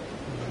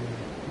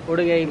 उड़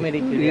गई मेरी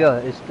चिड़िया।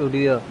 Studio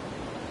studio.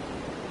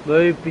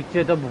 वही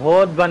पीछे तो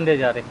बहुत बंदे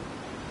जा रहे।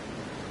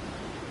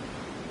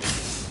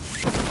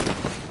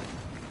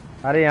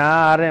 अरे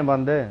यहाँ आ रहे हैं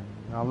बंदे,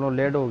 हम लोग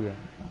लेट हो गए।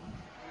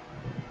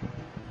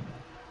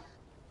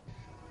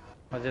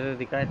 मुझे तो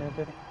दिखाई नहीं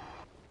दे रहे।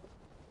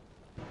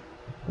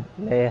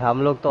 नहीं,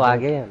 हम लोग तो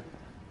आगे हैं।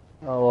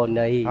 ओ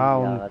नहीं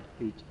हाँ, यार,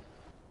 पीछे।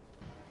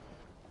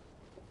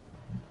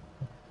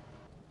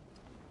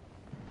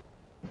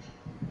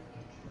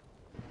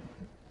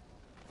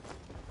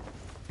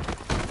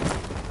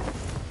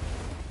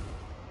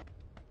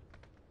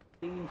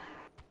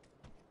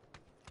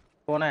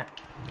 कौन है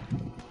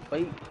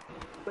भाई?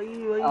 भाई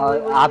भाई भाई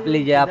और आप भाई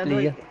लीजिए, आप किधर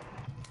लीजिए,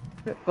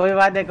 भाई? कोई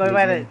बात नहीं, कोई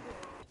बात लीजिए। नहीं।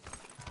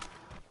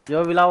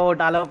 जो मिला वो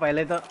उठा लो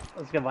पहले तो,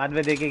 उसके बाद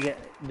में देखेंगे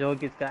जो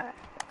किसका है।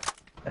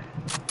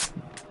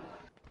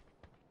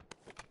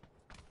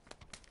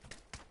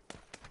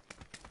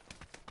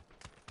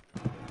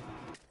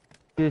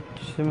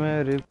 खिंच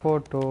मेरी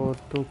फोटो,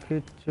 तू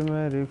खिंच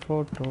मेरी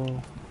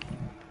फोटो।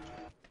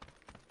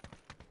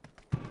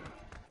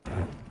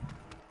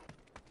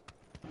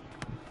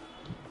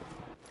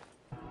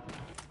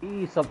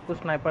 सबको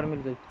स्नाइपर मिल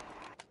गई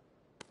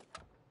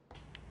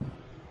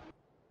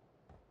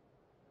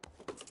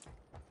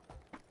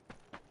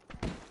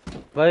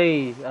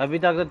भाई। अभी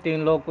तक तो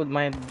 3 लोग को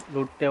मैं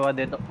लूटते हुआ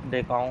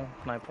देखा हूँ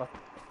स्नाइपर।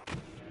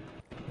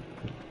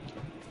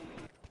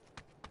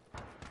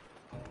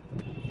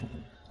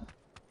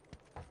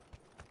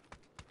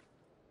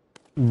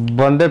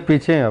 बंदे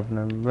पीछे हैं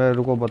अपने, मैं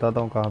रुको बताता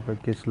हूँ कहाँ पे,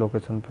 किस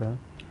लोकेशन पे है।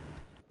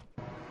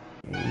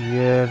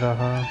 ये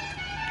रहा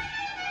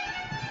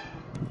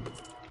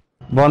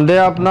बंदे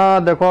अपना,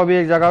 देखो अभी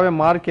एक जगह पे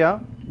मार किया,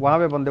 वहाँ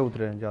पे बंदे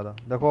उतरे हैं ज़्यादा।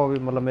 देखो अभी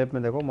मतलब मैप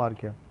में देखो, मार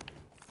किया।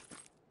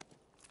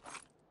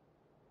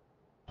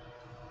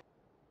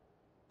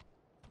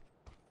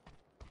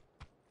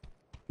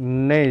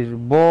 नहीं,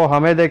 वो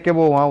हमें देख के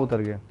वो वहाँ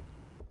उतर गए।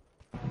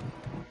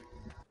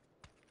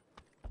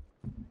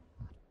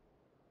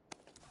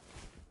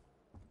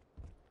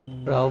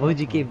 प्रभु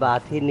जी की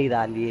बात ही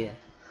निराली है।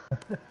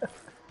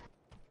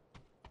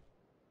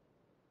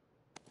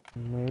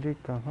 मेरी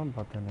कहाँ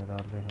बातें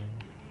निराले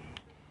हैं।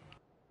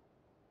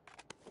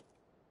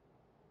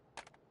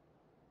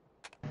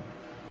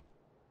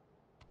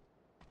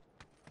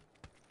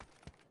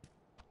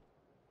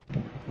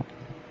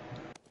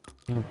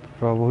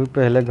 प्रभु ही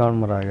पहले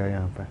गांड मराएगा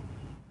यहाँ पे।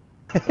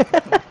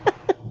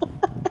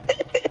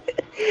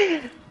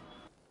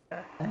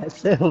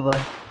 ऐसे हुआ।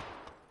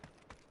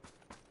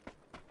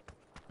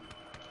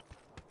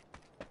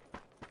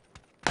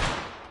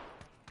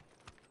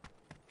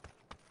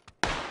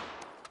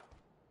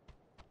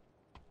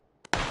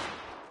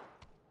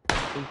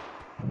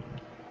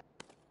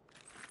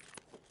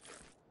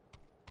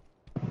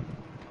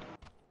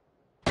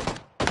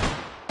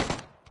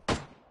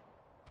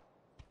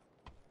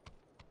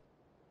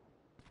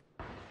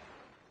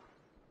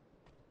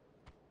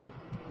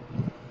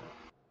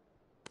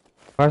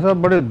 ऐसा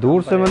बड़े कहाँ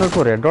दूर पर से है? मैंने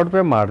उसको रेड डॉट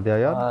पे मार दिया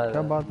यार, और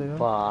क्या बात है यार।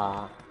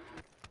 वाह।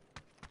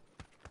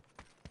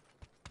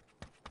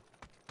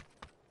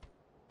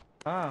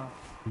 हाँ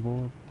वो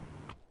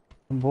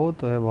वो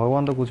तो है,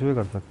 भगवान तो कुछ भी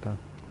कर सकता है।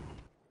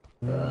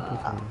 ये तो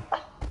सही है।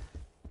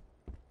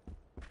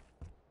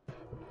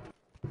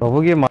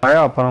 प्रभु की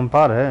माया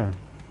अपरंपार है।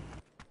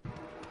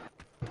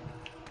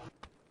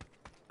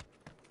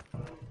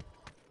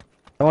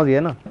 समझ गए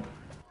ना।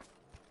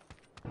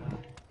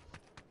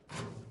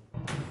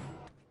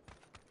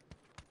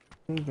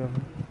 ठीक है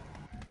भाई।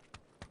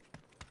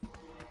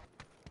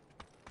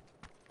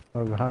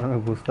 और घर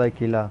में घुसता है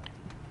किला।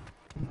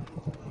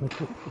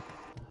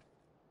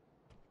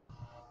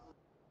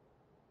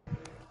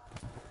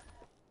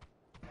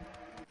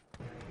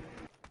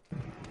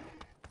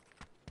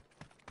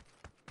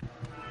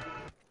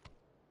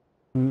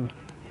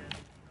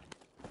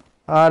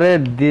 अरे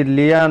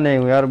लिया नहीं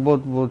हूँ यार,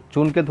 वो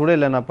चुन के थोड़े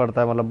लेना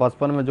पड़ता है, मतलब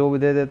बचपन में जो भी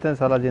दे देते हैं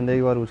सारा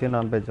जिंदगी भर उसी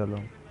नाम पे चलो।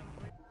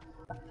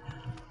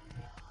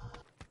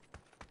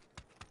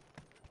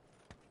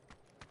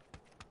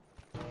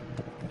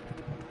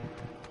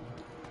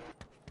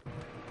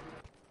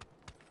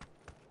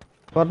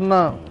 वरना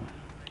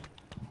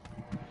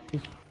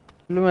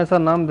फिल्म में ऐसा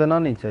नाम देना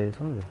नहीं चाहिए,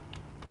 समझे।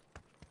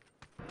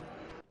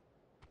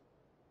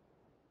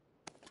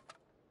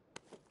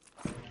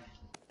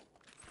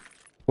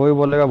 कोई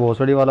बोलेगा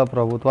भोसड़ी वाला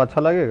प्रभु, तो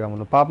अच्छा लगेगा,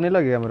 मतलब पाप नहीं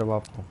लगेगा मेरे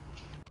बाप को।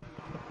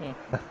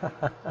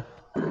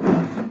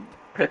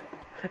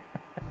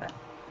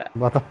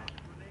 बता।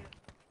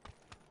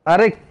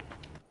 अरे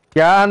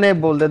क्या नहीं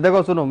बोलते,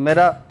 देखो सुनो,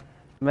 मेरा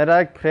मेरा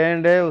एक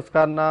फ्रेंड है,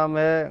 उसका नाम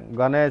है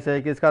गणेश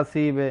है, किसका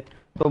शिव है।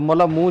 तो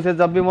मतलब मुंह से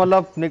जब भी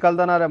मतलब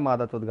निकलता ना, अरे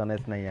मादा तो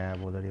गणेश नहीं आया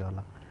भोसड़ी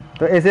वाला,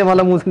 तो ऐसे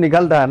मतलब मुंह से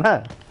निकलता है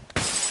ना,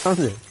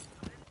 समझे।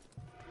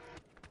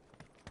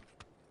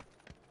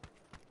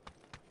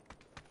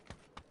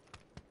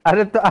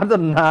 अरे तो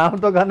नाम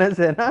तो गणेश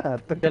है ना,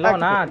 तो क्या चलो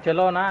ना, करे।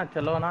 चलो ना,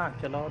 चलो ना,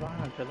 चलो ना,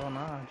 चलो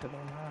ना,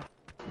 चलो ना,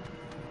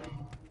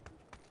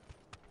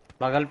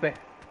 बगल पे।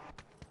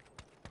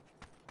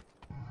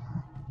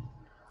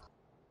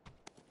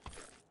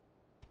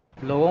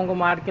 लोगों को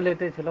मार के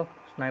लेते चलो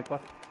स्नाइपर।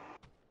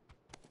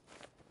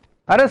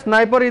 अरे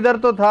स्नाइपर इधर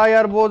तो था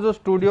यार, वो जो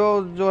स्टूडियो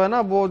जो है ना,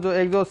 वो जो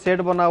एक जो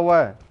सेट बना हुआ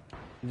है,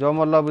 जो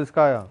मतलब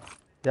इसका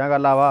यहाँ का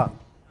लावा।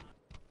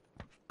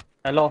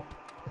 Hello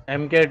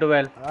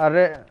MK12।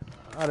 अरे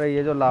अरे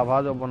ये जो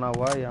लाभा जो बना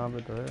हुआ है यहाँ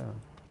पे तो है।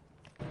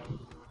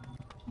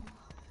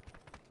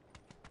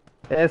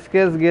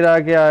 एसकेस गिरा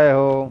के आए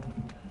हो।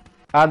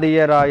 आदि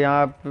ये रहा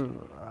यहाँ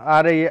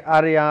अरे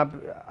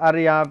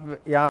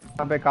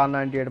यहाँ पे कार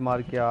 98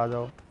 मार के आ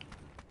जाओ।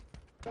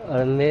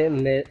 और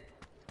मैं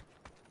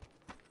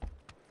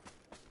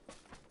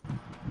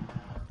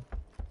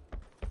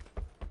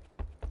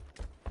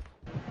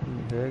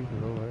देख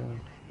लो भाई,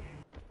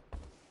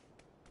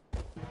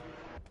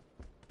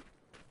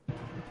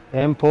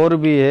 M4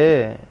 भी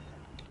है।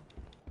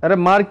 अरे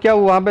मार्क क्या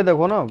हुआ वहां पे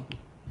देखो ना।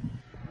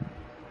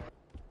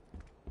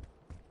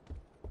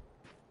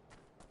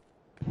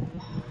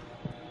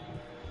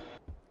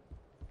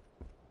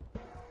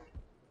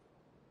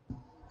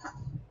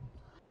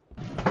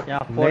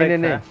 यहाँ नहीं नहीं 4x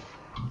नहीं, है।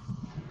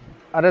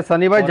 अरे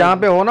सनी भाई जहाँ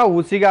 4x। पे हो ना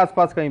उसी के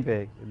आसपास कहीं पे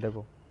है,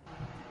 देखो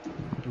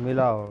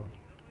मिला हो।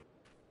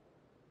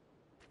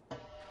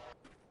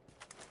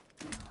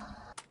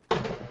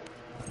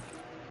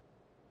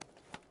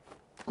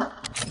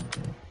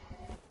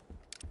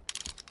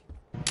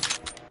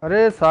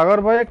 अरे सागर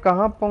भाई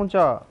कहाँ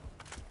पहुंचा?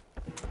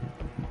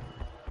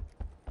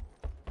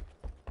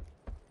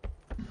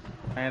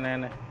 नहीं नहीं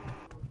नहीं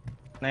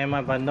नहीं,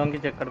 मैं बंदों के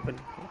चक्कर पे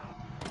नहीं।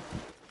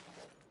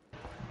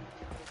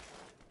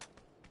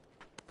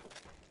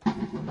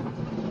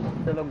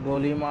 चलो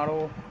गोली मारो।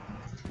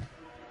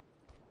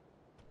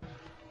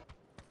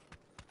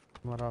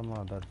 हमारा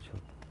मादर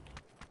चोद।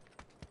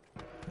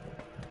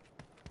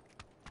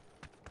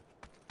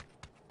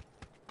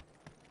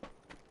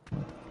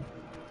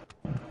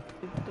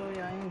 तो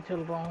यहीं चल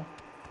रहा हूँ,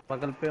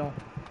 बगल पे हूँ।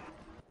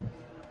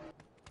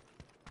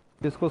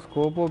 किसको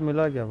स्कोप वो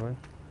मिला क्या भाई?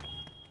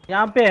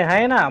 यहाँ पे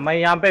है ना, मैं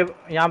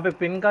यहाँ पे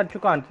पिन कर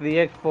चुका हूँ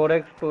 3x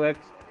 4x 2x।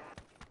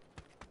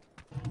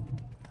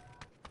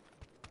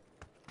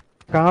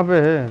 कहाँ पे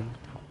है?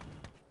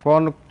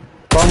 कौन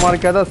कौन मार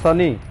किया था?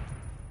 सनी?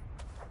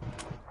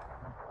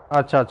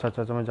 अच्छा अच्छा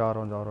अच्छा अच्छा, मैं जा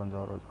रहा हूँ जा रहा हूँ जा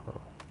रहा हूँ जा रहा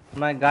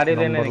हूँ। मैं गाड़ी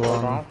लेने नंबर निकल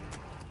रहा 1।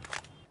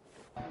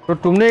 हूँ। तो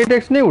तुमने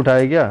 8x नहीं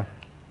उठाया क्या?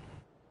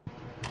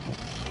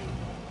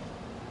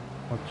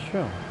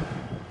 अच्छा,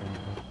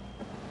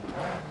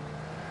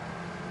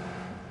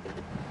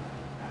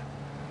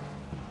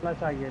 ना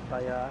चाहिए था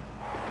यार।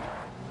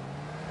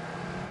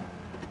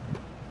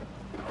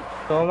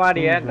 तो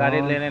हमारी तुम है, गाड़ी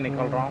जान लेने निकल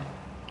तो। रहा हूँ।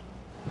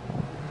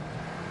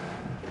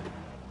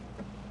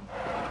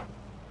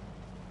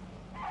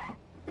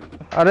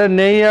 अरे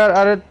नहीं यार,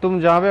 अरे तुम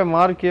जहाँ पे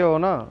मार किए हो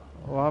ना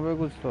वहाँ पे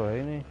कुछ तो है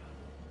ही नहीं।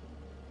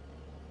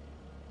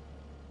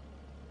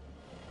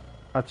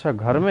 अच्छा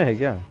घर में है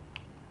क्या?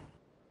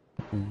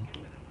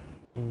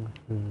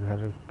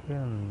 घर के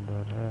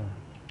अंदर है।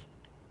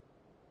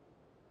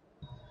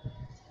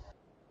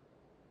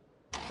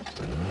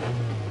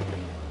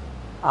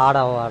 आ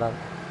रहा हूँ आ रहा हूँ।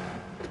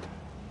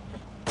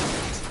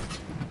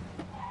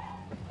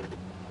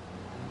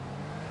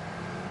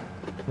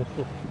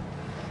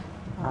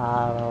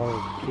 आ रहा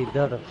हूँ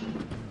किधर?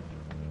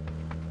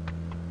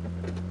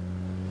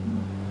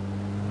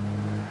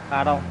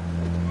 आ रहा हूँ।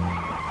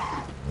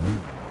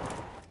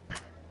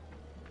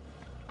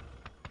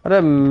 अरे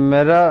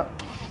मेरा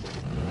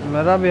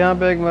मेरा भी यहाँ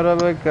पे एक मेरा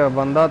भी एक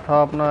बंदा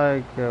था अपना,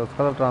 एक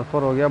उसका तो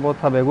ट्रांसफ़र हो गया, वो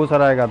था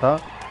बेगूसराय का था।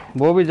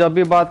 वो भी जब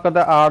भी बात करता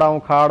है आ रहा हूँ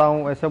खा रहा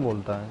हूँ ऐसे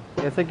बोलता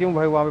है। ऐसे क्यों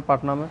भाई वहाँ पे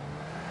पटना में,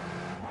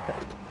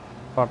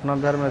 पटना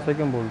बिहार में ऐसे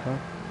क्यों बोलते हैं?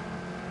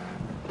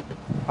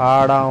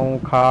 आ रहा हूँ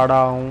खा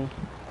रहा हूँ।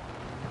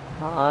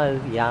 हाँ,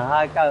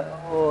 यहाँ का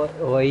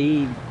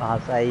वही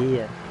भाषा ही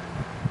है।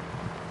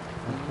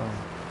 अच्छा,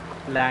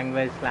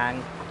 लैंग्वेज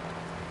स्लैंग।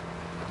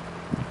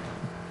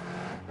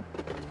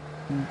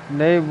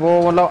 नहीं वो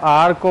मतलब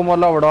आर को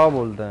मतलब उड़ाव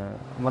बोलते हैं,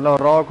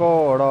 मतलब रॉ को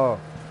उड़ाव।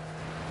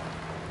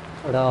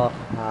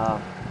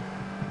 हाँ।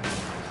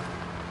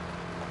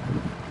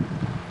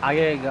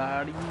 आगे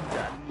गाड़ी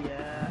जा रही है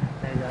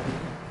जा रही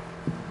है।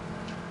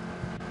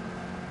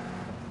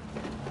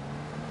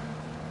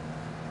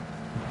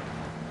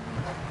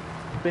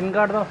 पिन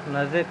काट दो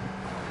नजदीक।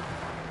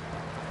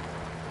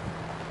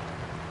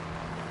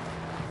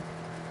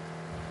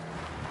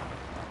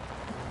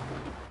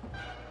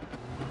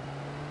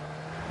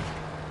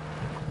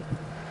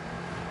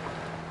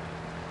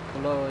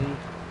 बोलो वही।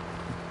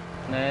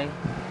 नहीं,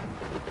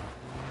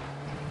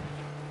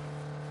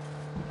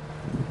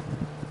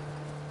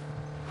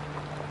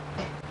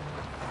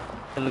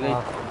 चल गई।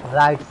 हाँ,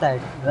 right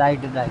side,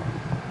 right right.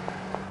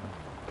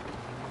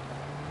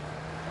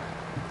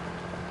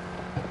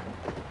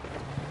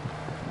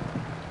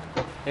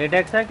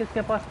 8x है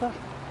किसके पास तो?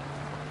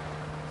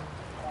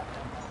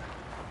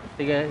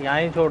 ठीक है, यहाँ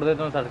ही छोड़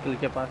देता हूँ सर्किल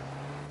के पास।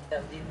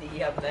 सब्जी दी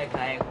अब मैं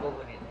खाए को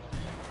बोले।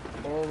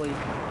 ओ भाई,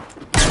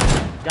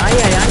 यहाँ ही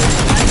है यहाँ ही है,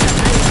 यहाँ ही है,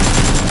 यहाँ ही है।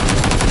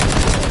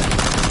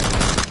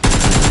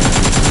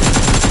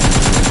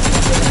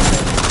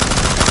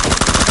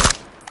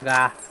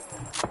 गा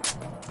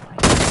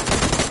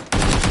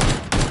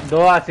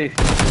 2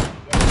 असिस्ट,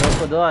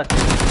 2 असिस्ट।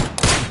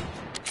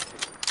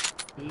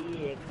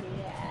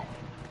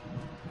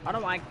 मारो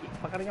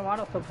पकड़ के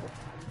मारो सबको।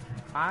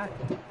 हाँ,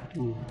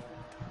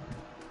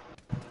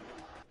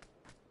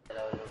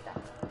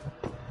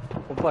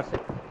 ऊपर से।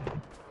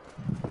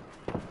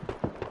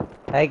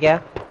 है क्या?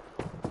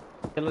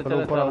 चलो चलो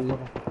चलो ऊपर आओ चलो।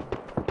 ऊपर।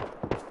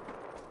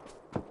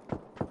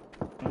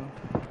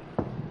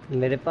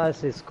 मेरे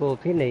पास स्कोप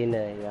ही नहीं ना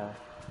है यार।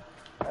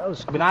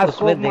 बिना उसमें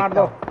स्कोप मार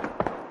देखता दो। हूँ।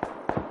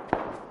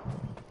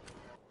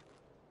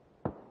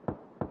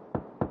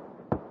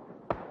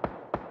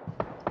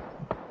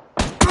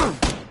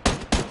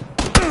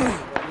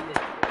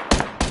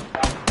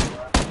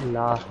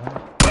 हाँ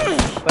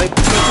भाई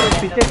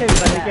पीछे से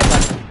गली के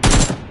पास।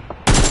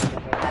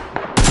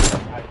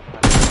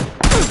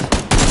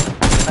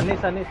 सनी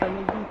सनी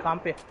सनी जी कहाँ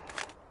पे?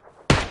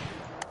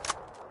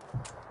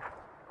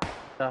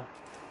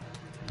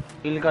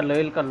 हील कर लो,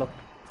 हील कर लो।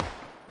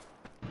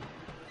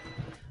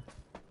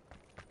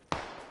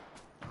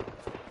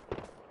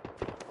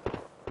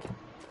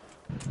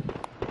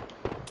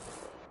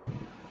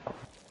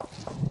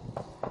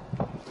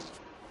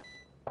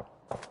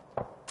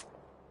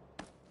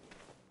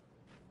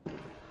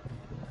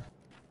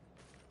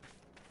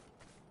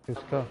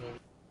 किसका?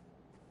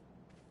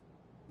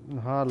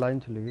 हाँ लाइन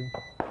चली गई।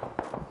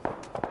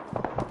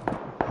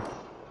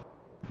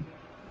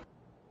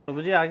 तो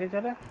मुझे आगे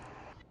चले।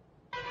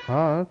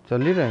 हाँ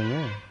चल ही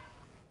रहेंगे।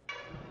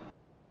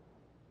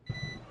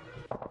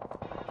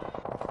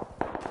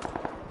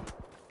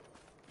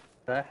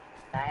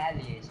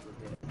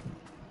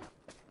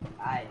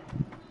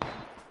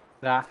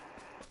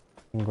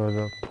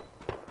 गजब।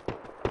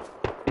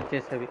 पीछे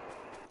से भी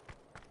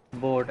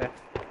बोट है,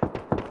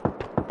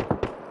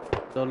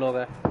 2 लोग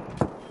है।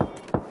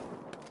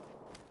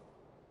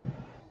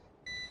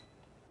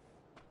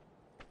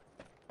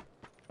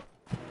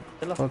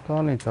 चलो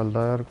पता नहीं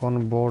चलता यार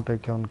कौन बोट है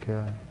कौन क्या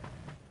है।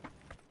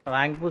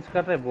 रैंक पुश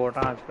कर रहे बोट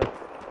आजकल।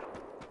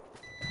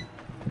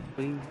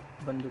 कोई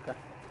बंदूक है।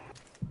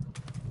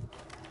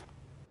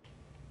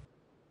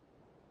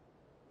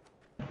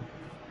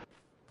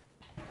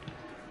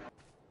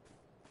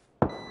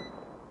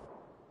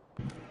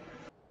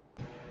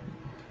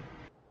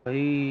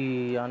 भाई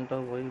यहाँ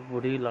तो वही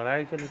बुरी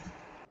लड़ाई चली।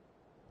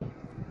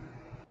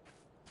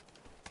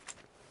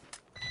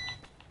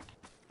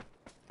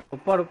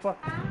 ऊपर ऊपर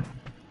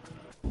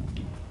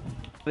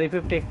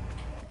 350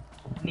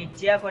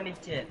 नीचे को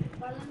नीचे।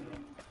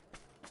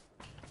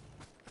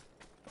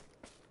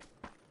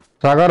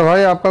 सागर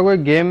भाई आपका कोई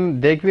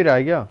गेम देख भी रहा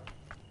है क्या?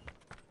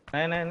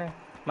 नहीं नहीं नहीं,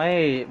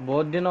 मैं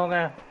बहुत दिन हो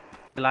गए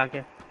चला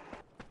के।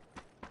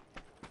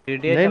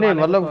 GTA नहीं नहीं चलाने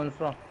को मतलब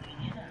सोच रहा हूँ।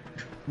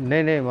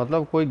 नहीं नहीं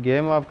मतलब कोई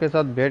गेम आपके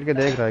साथ बैठ के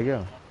देख रहा है क्या?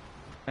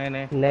 नहीं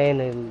नहीं नहीं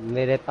नहीं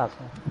मेरे पास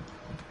है।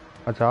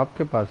 अच्छा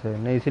आपके पास है।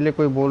 नहीं इसीलिए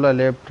कोई बोल रहा है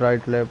लेफ्ट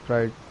राइट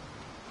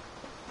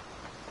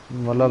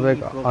मतलब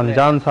एक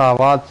अनजान सा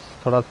आवाज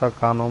थोड़ा सा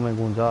कानों में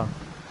गूंजा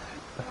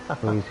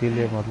तो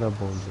इसीलिए मतलब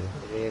बोल दिया।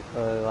 ये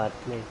कोई बात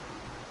नहीं।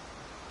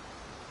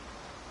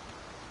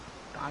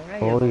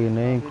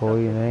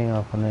 कोई नहीं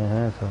अपने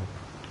हैं सब।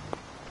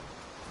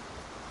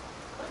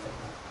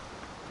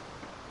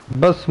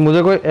 बस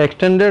मुझे कोई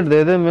एक्सटेंडेड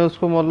दे दे मैं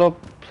उसको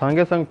मतलब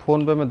संगे संग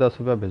फोन पे मैं 10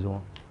 रुपया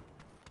भेजूंगा।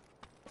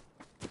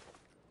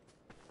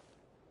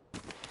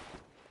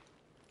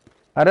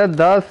 अरे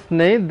 10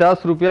 नहीं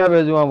 10 रुपया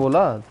भेजूंगा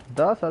बोला।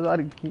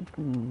 10,000 की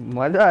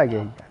मजा आ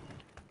गया।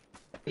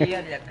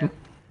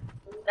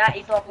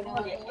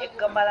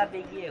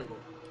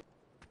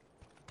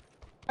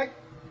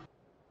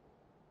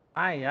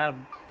 हाँ यार,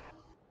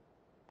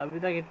 अभी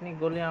तक इतनी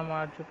गोलियां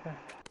मार चुके हैं।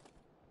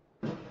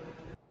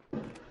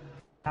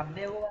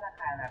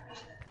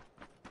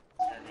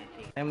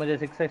 नहीं मुझे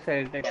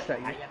 6x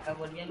चाहिए।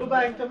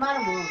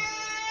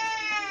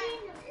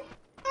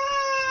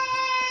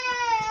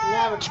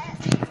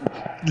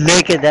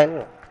 लेके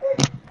जाएंगे।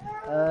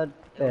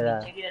 तेरा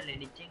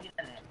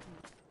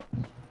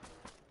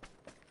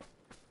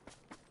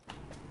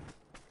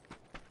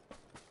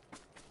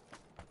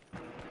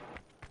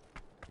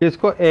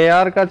इसको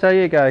AR का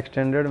चाहिए क्या?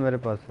 एक्सटेंडेड मेरे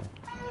पास है।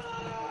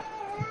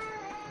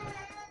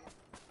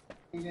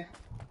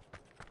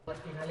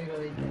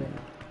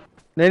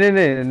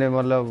 नहीं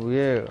मतलब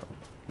ये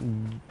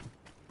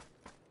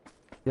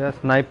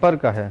स्नाइपर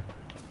का है।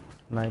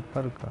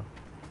 स्नाइपर का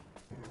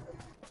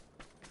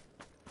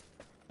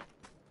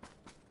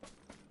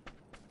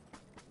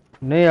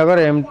नहीं अगर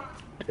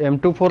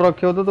M24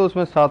 रखे होते तो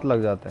उसमें 7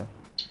 लग जाते हैं।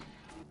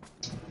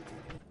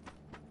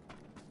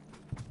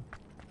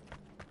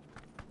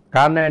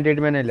 कार 98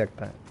 में नहीं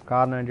लगता है।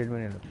 कार 98 में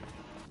नहीं लगता।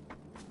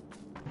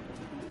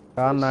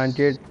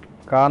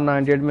 कार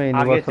 98 में आगे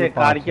यूनिवर्सल से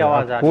कार 5 की है।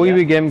 आवाज आप आ रही कोई है।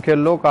 भी गेम खेल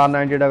लो कार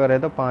 98 अगर है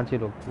तो 5 ही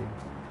लगती है।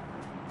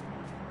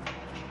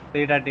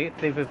 330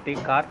 350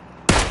 कार।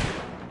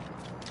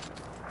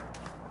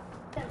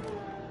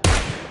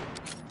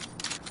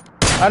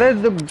 अरे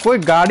कोई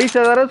गाड़ी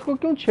चला रहा है उसको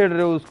क्यों छेड़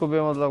रहे हो उसको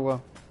बेमतलब का?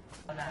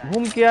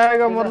 घूम के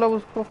आएगा मतलब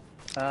उसको।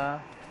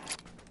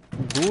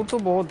 दूर तो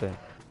बहुत है।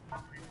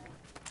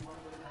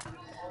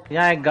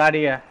 यहाँ एक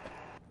गाड़ी है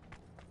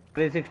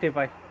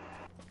 365।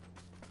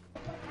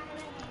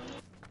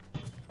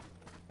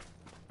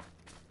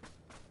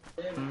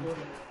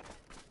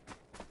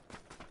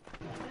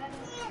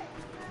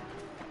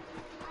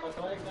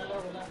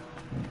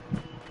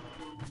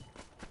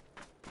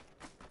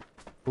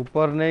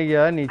 ऊपर नहीं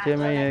गया नीचे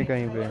में ही है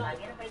कहीं पे।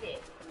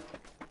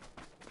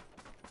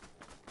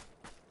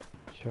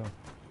 अच्छा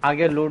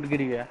आगे लूट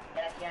गिरी है।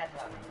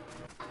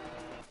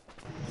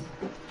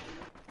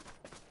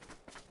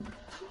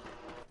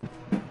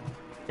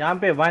 यहाँ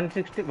पे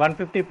 160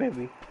 150 पे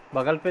भी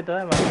बगल पे तो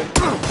है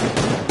 150।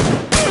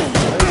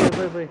 भाई,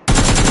 भाई, भाई।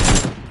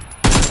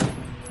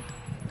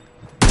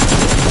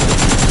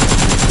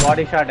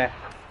 बॉडी शॉट है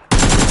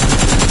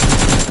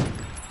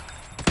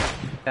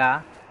क्या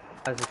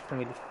असिस्ट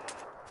मिली।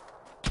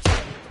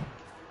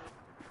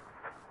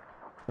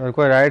 मेरे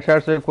को राइट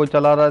साइड से कोई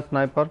चला रहा है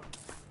स्नाइपर।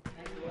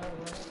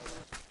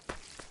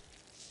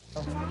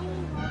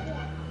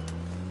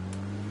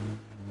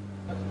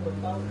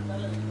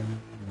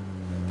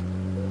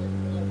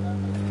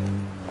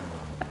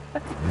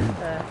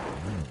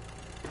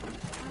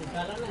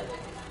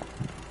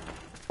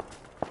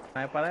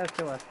 स्नाइपर है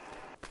उसके पास।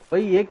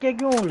 भाई ये क्या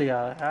क्यों लिया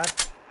यार।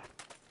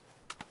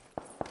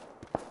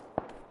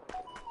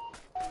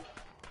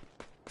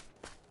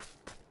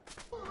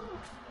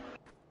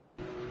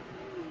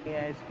 ये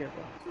है इसके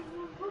पास।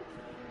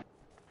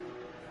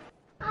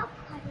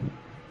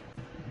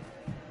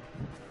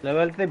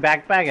 लेवल 3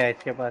 बैकपैक है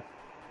इसके पास।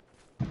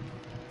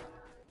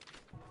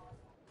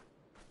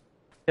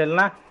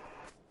 चलना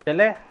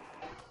चले।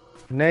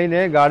 नहीं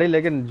नहीं गाड़ी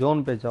लेकिन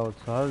जोन पे जाओ,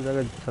 हर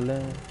जगह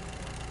चले।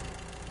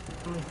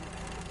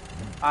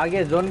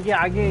 आगे जोन के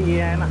आगे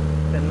ये है ना,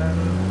 चलना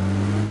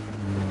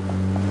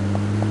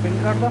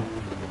पिन कर दो।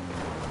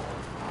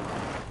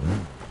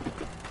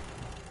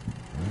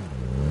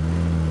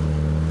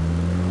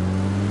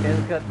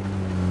 चेंज कर,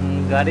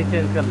 गाड़ी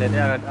चेंज कर लेते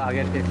हैं अगर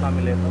आगे टेस्ला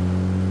मिले तो।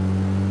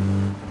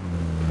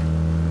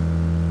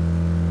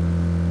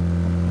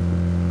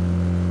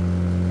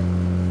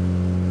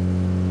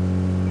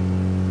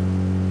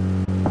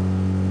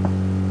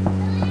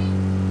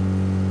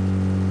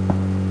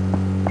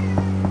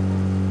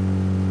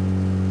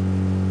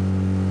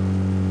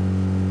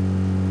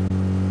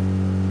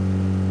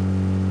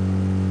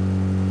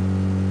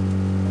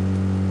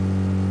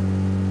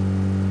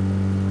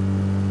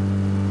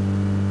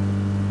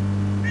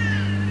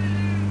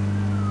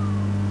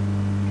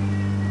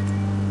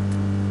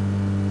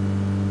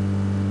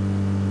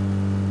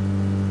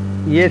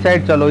 ये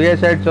साइड चलो, ये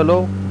साइड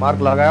चलो, मार्क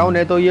लगाया हूँ।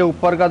 नहीं तो ये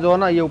ऊपर का जो है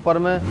ना, ये ऊपर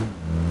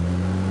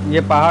में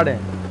ये पहाड़ है,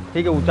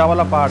 ठीक है, ऊंचा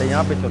वाला पहाड़ है,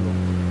 यहाँ पे चलो।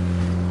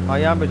 हाँ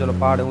यहाँ पे चलो,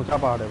 पहाड़ है, ऊंचा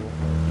पहाड़ है वो।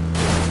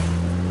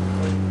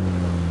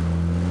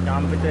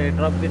 यहाँ पे तो एयर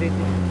ड्रॉप गिरी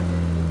थी।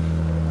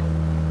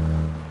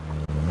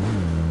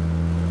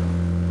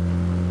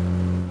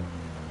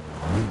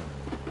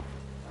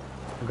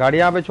 गाड़ी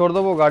यहाँ पे छोड़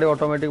दो, वो गाड़ी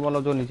ऑटोमेटिक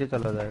मतलब जो नीचे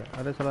चला जाएगा।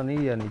 अरे चला नहीं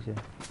गया नीचे।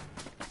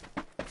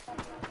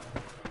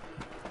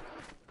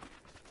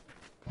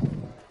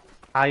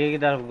 आगे की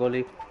तरफ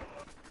गोली।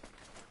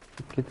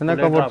 कितना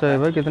कवर चाहिए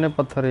भाई, कितने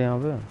पत्थर है यहाँ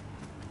पे।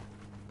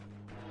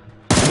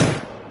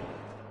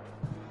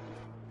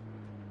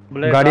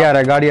 गाड़ी आ रहा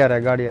है, गाड़ी आ रहा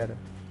है, गाड़ी आ रहा है।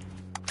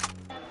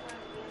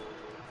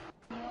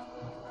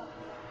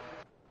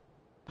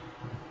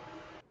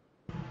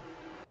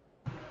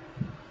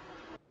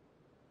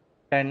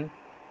 टेन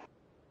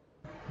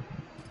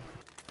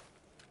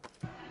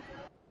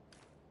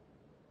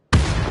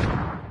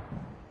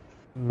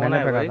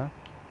मैंने फेंका था,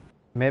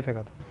 मैं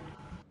फेंका था।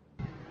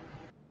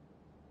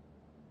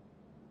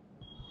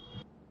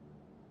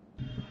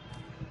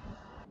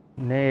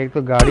 नहीं एक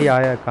तो गाड़ी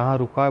आया, कहाँ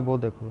रुका है वो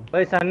देखो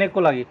भाई। सामने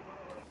को लगी।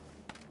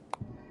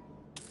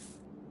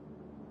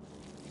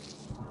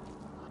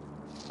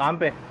 कहाँ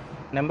पे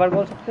नंबर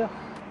बोल सकते हो।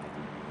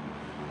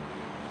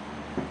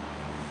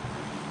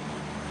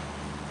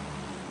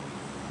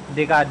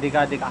 दिखा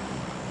दिखा दिखा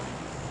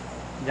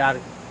जार।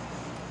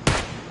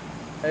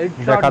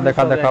 देखा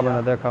देखा देखा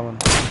बना, देखा बना।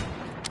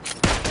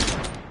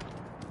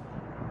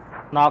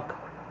 नॉक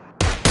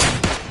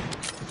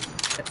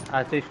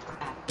असिस्ट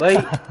भाई।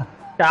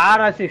 4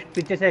 असिस्ट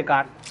पीछे से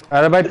कार।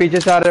 अरे भाई पीछे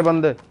से आ रहे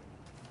बंदे।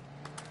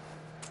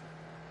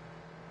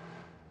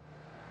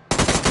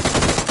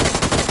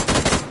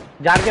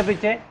 जार के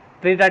पीछे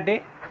 330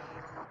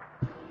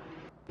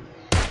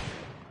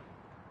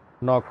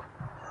 knock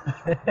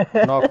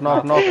knock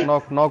knock knock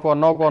knock knock हुआ,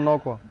 नॉक हुआ,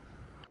 नॉक हुआ।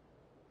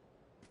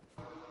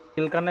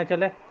 किल करने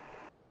चले।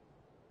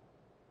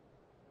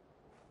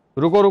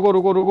 रुको रुको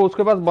रुको रुको,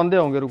 उसके पास बंदे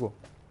होंगे, रुको।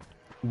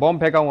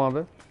 बॉम्ब फेंका हूं वहां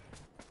पे।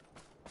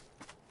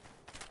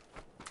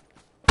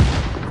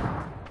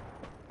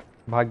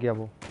 भाग गया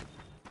वो,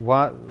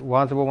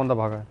 वहां से वो बंदा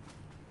भागा है।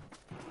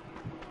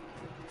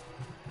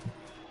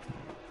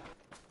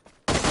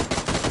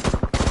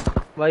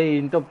 भाई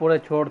इन तो पूरे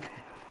छोड़ते।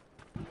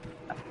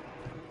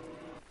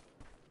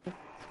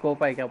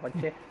 स्कोप है क्या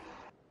बच्चे।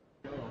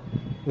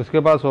 उसके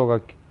पास होगा,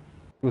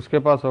 उसके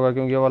पास होगा,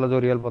 क्योंकि ये वाला जो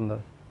रियल बंदा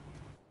है।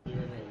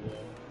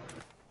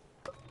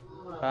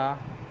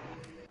 हाँ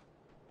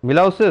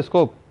मिला उससे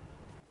स्कोप।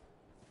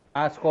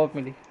 हाँ स्कोप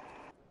मिली।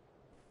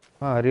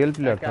 हाँ रियल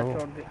प्लेयर था क्या वो।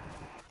 छोड़ दिया।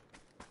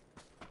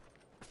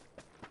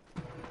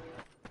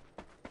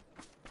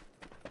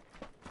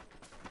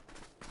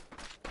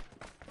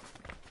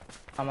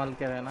 संभाल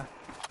के रहना।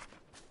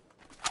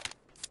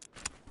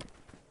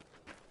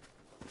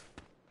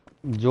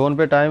 जोन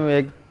पे time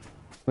 1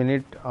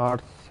 minute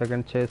 8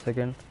 second 6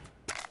 second.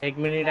 1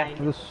 minute है।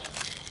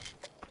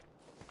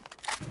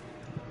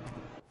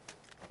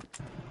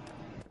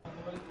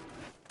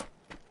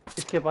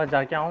 इसके पास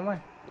जाके आऊं मैं।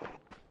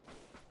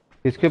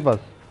 किसके पास।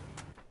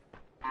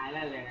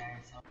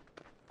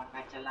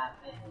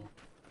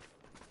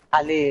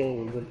 खाली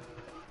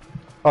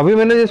अभी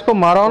मैंने जिसको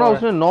मारा हो ना और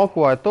उसने नॉक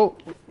हुआ है, तो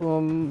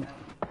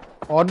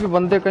और भी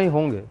बंदे कहीं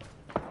होंगे।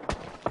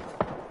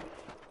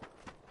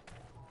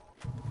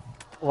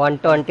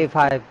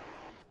 125।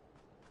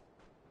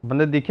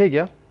 बंदे दिखे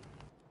क्या?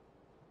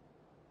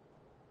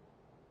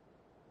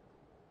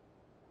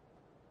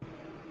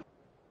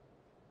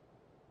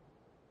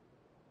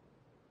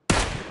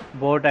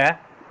 बोट है,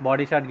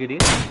 बॉडी शॉट गिरी।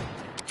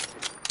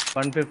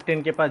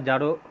 115 के पास जा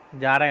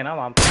रहा है ना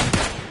वहाँ पे।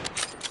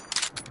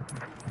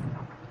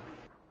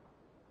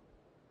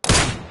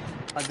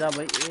 आजा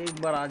भाई,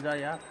 एक बार आजा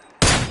यार,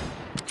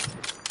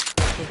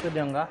 कुछ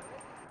दूंगा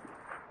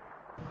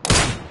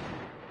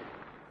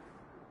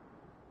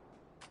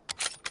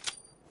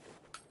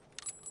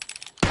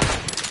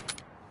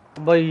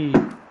भाई,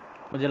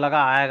 मुझे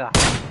लगा आएगा।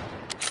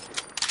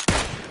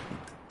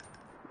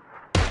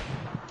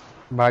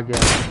 भाग गया।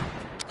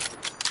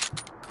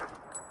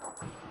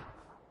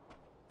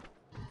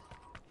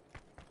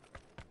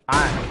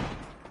 हाँ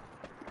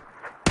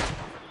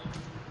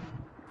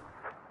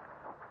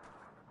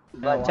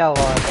बचा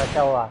हुआ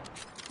बचा हुआ।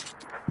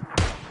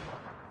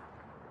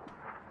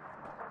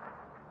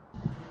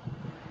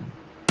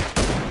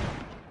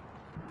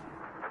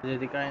 मुझे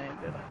दिखाई नहीं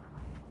दे रहा।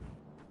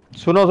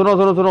 सुनो सुनो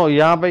सुनो सुनो,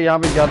 यहाँ पे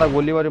ज्यादा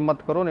गोलीबारी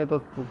मत करो, नहीं तो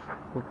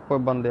कोई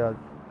बंदे आ।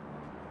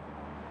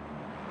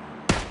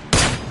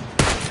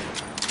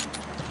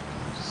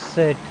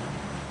 सेट।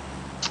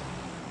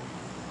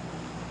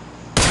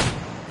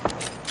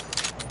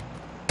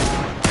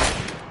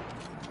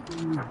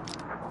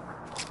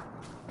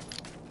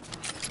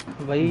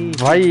 भाई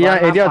भाई इस यहाँ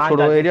बार ना एरिया 5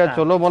 छोड़ो, एरिया असिस्ट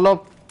है। चलो,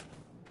 मतलब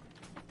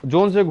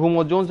जोन से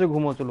घूमो, जोन से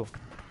घूमो, चलो।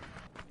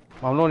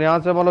 हम लोग यहाँ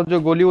से मतलब जो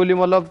गोली वोली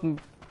मतलब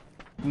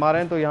मारे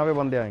हैं, तो यहाँ पे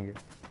बंदे आएंगे।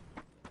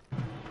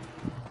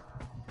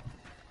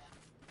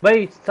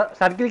 भाई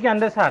सर्किल के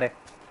अंदर से आ रहे।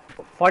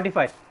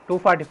 45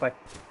 245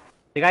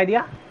 दिखाई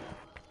दिया।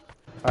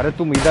 अरे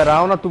तुम इधर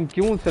आओ ना, तुम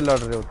क्यों से लड़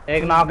रहे हो?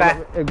 एक तुम नॉक है,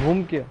 मतलब एक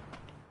घूम के।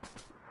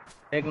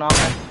 एक नॉक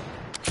है।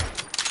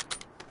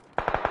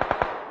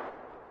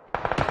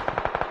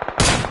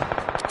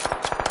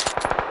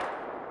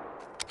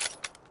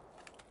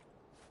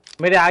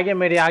 मेरे आगे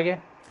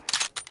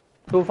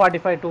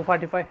 245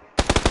 245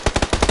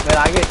 मेरे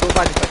आगे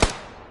 245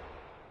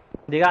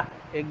 देखा,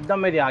 एकदम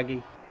मेरे आगे।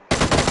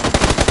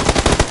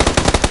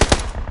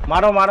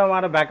 मारो मारो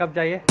मारो, बैकअप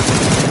चाहिए।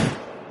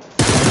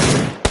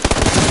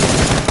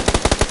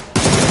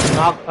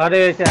 नॉक।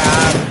 अरे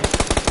यार,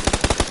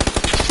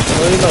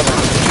 दो ही लोग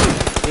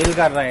हिल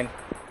कर रहे हैं।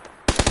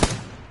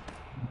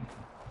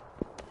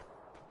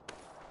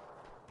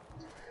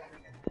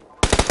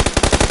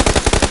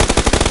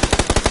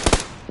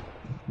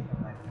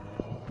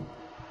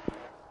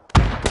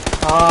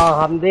 हाँ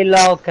हम भी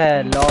लॉक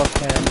है, लॉक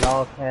है,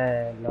 लॉक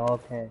है,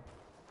 लॉक है।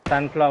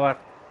 सनफ्लावर।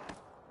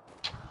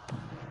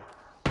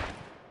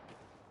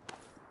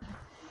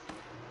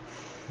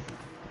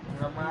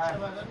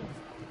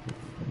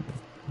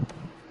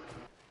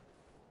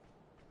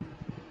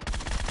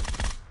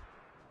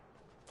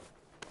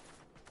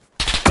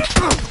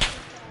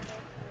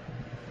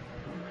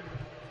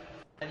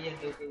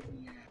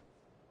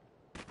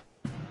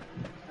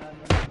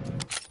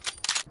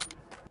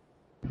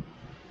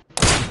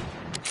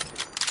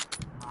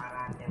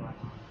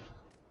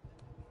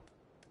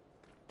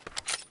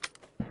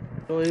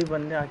 तो ही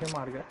बंदे आके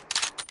मार गए।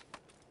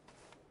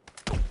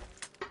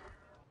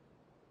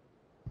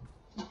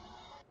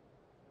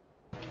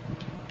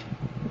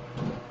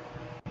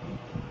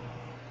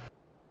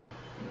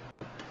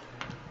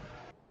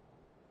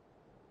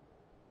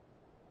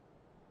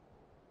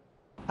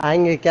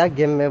 आएंगे क्या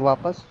गेम में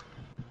वापस?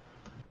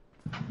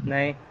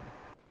 नहीं,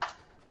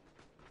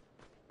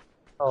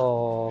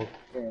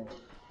 ओके।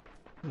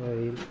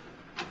 वही।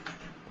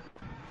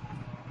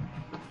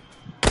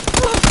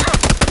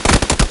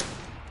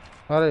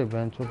 अरे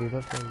बेंचो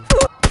किधर से?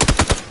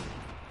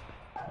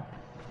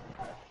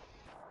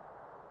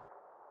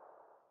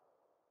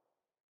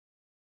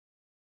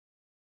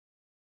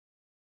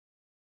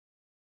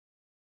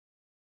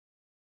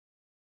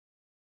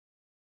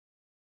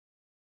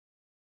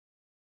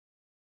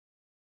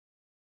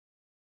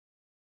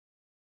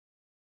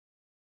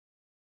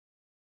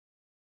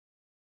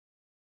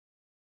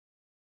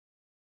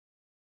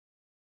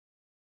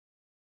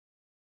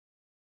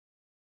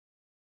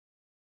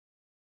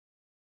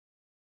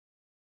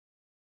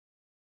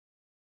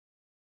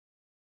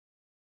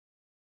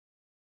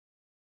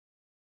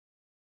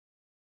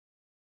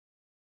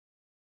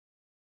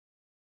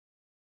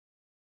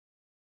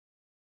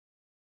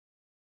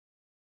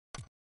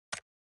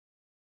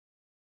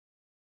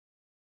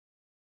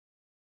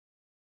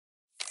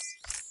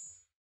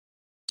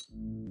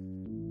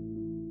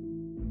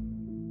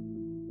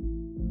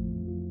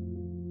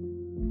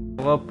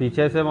 वो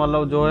पीछे से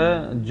मतलब जो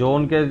है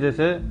जोन के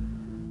जैसे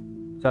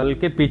चल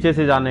के पीछे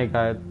से जाने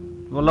का है,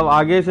 मतलब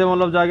आगे से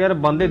मतलब जाके यार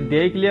बंदे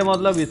देख लिए,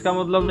 मतलब इसका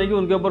मतलब नहीं कि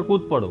उनके ऊपर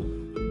कूद पड़ो,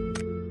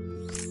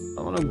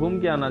 तो मतलब घूम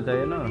के आना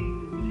चाहिए ना।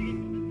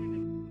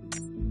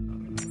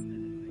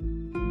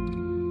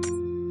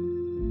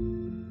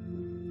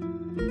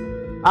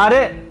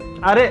 अरे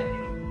अरे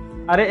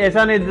अरे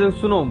ऐसा नहीं,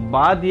 सुनो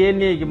बात ये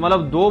नहीं है कि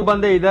मतलब दो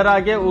बंदे इधर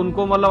आके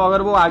उनको मतलब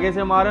अगर वो आगे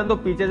से मारे तो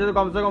पीछे से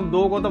कम से कम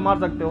दो को तो मार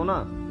सकते हो ना।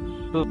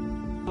 तो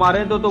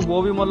मारे तो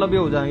वो भी मतलब ये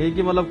हो जाएंगे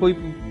कि मतलब कोई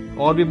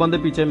और भी बंदे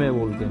पीछे में है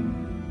बोल के।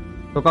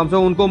 तो कम से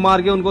कम उनको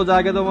मार के उनको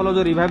जाके तो मतलब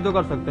जो रिवाइव तो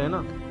कर सकते हैं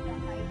ना।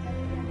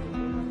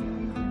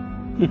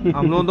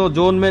 हम लोग तो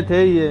जोन में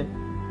थे ही ये।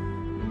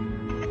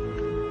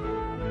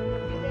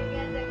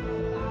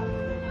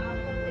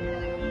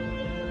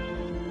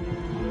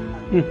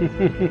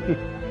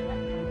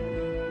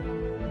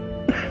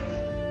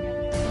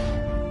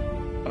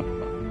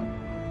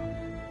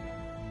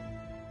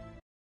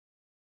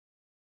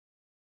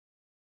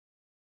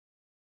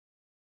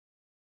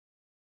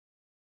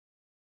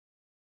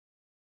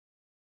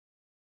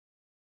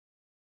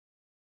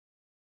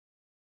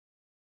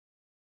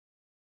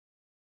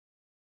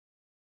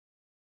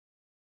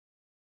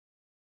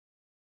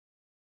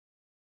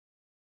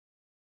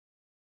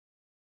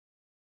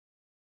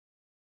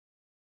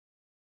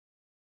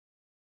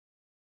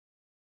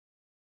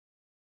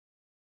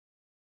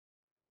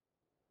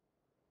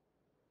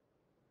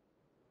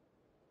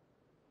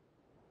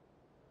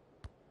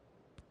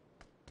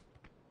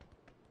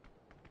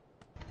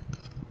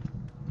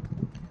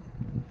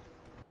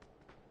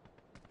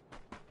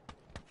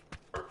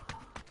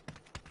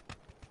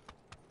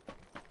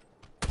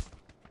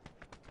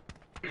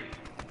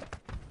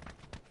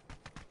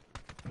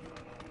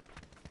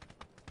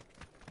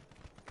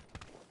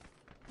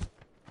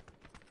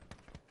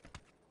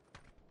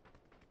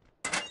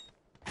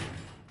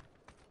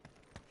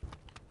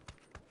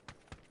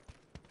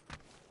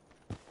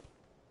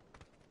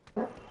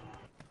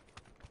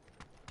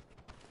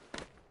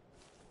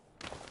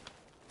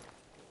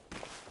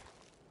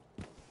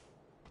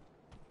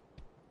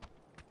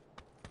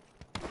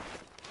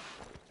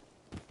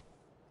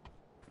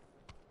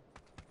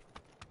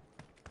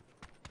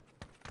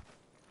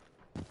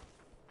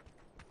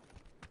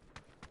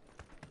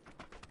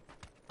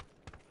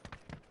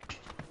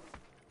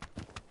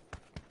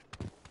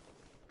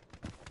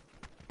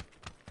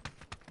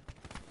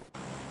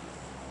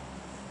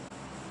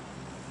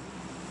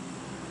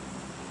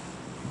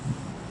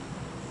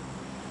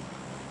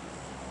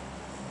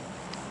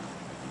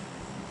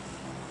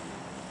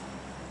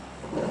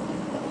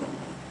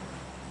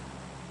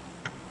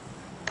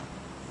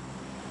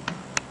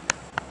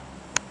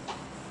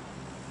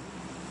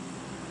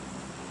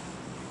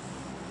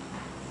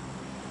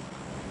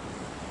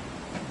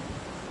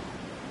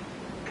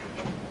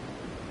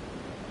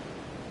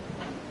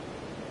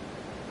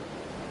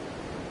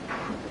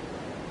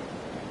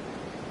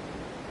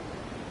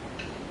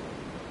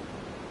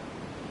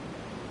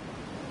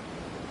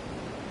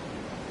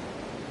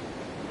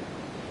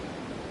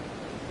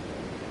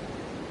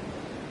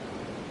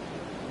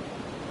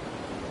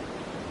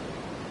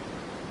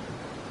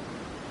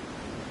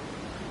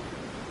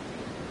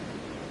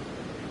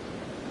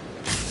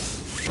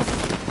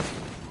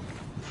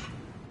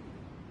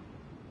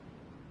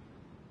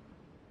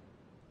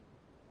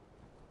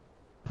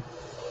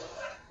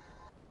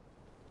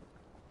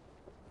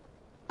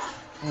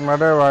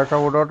 अरे वैसा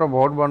उठा तो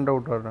बहुत बंदे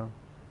उठा रहे हैं।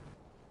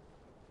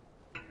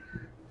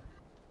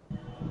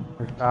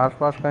 आस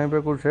पास कहीं पे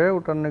कुछ है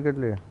उतरने के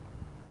लिए?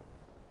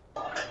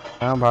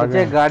 हाँ भागे।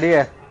 पीछे गाड़ी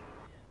है,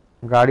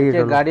 गाड़ी है, पीछे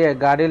चलो। गाड़ी है,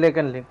 गाड़ी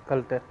लेकर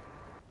निकलते।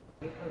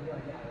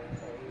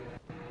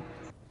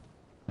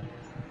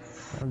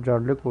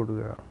 जल्दी कूद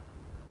गया।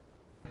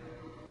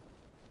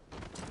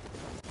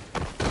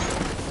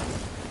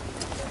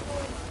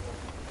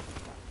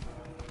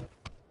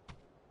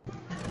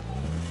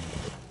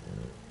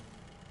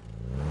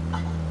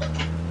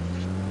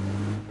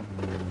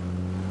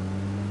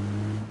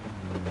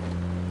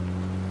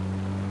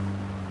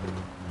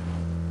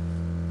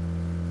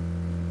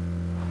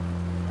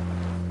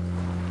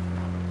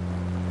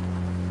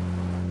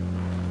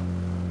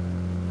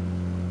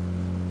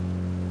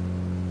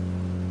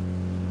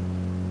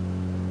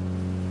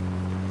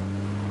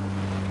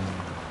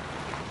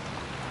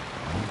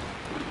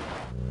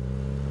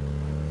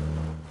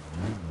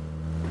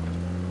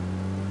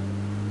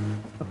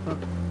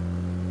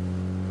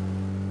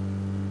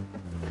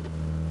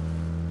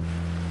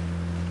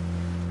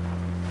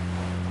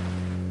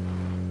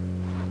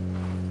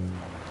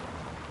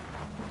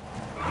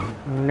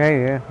 नहीं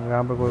है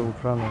यहाँ पे कोई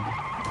उतरा नहीं।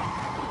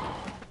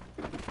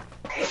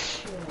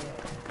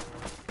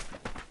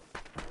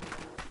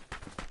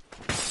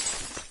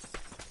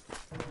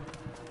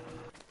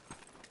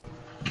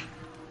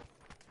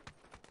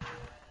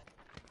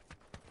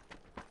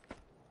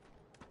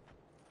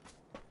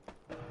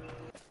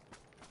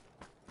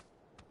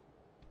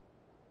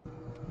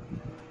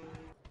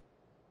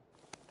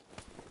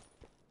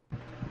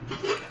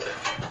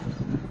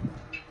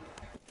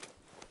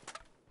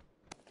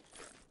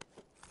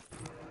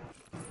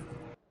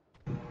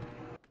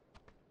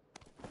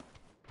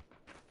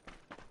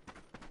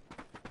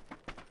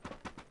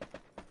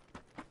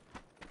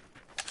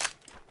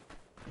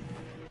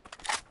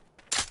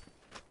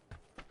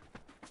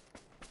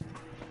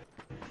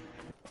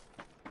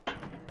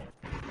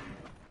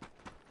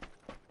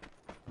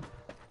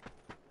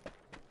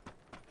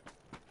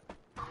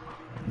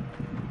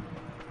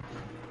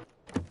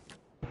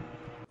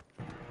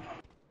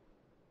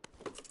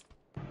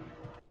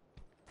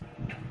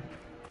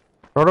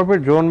 छोड़ो फिर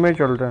जोन में ही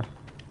चलते हैं,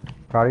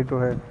 गाड़ी तो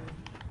है,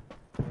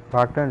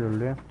 भागते हैं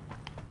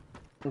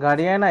जल्दी।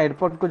 गाड़ियाँ है ना,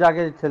 एयरपोर्ट को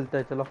जाके चलते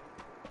हैं, चलो।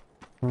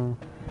 हम्म।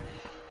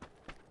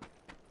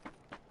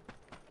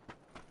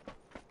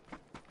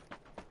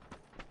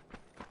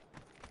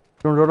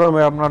 तुम चलो,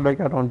 मैं अपना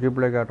लेके आता हूँ, जीप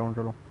लेके आता हूँ,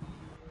 चलो।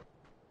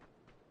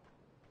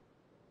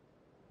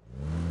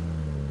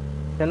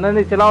 चंदन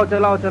जी चलाओ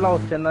चलाओ चलाओ,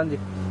 चंदन जी।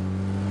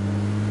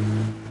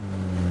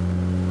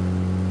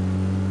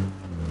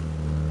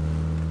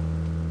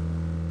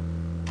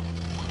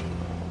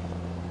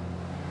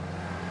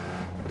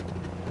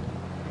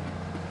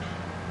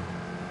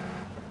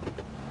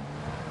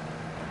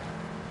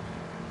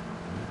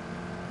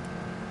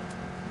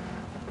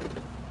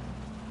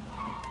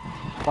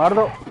 मार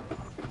दो।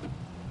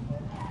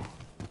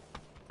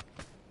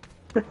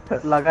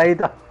 लगा ही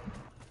था।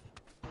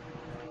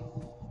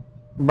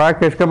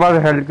 बाइक इसके बाद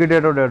हेल्थ की दे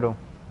दो। ड्रॉप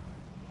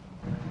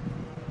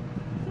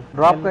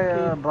का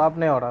हल्की ड्रॉप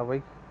नहीं हो रहा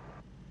भाई।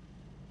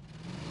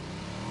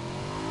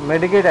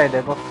 मेडिकेट है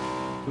देखो,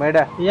 मेड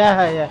है। यह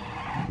है,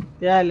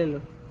 यह ले लो।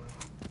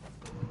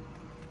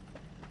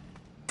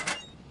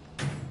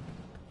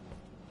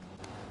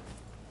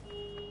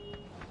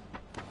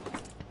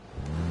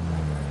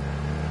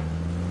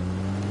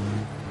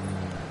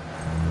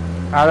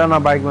 आ जाना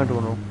बाइक में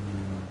दोनों,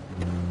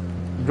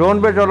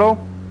 जोन पे चलो।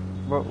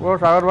 वो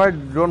सागर भाई,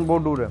 जोन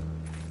बहुत दूर है।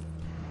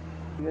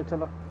 ये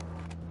चलो।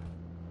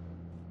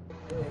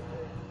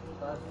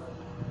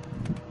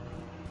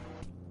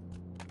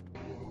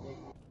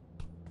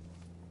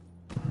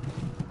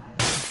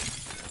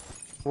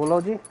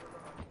 बोलो जी।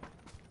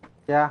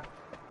 क्या?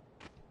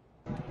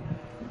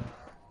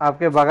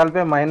 आपके बगल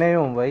पे महीने ही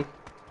हूँ भाई।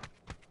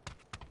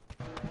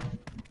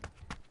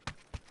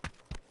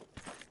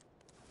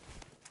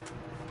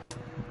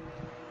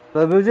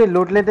 रघु जी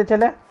लूट लेते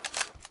चले।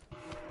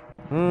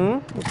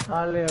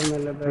 उठा लिया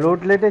मैंने बैग।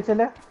 लूट लेते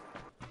चले,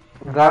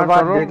 घर हाँ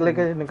बार चलो। देख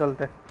लेके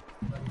निकलते।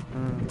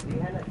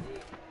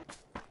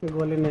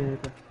 गोली नहीं है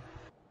तो।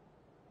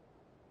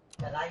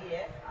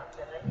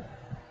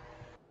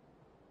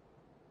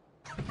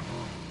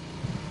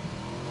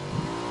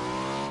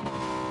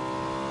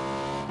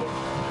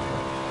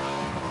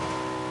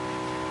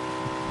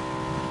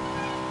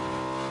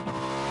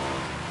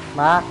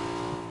 माँ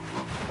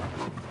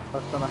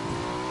बस सुना।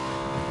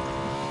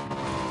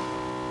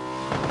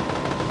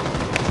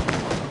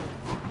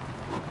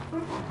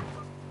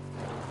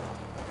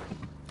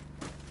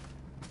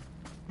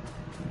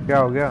 क्या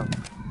हो गया?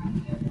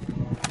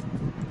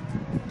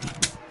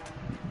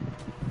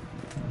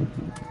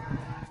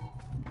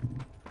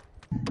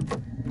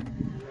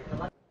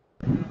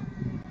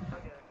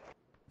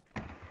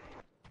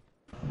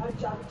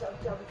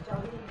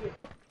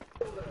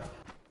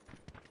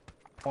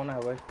 कौन है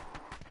भाई?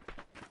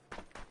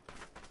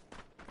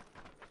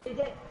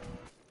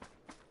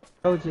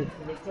 कौची?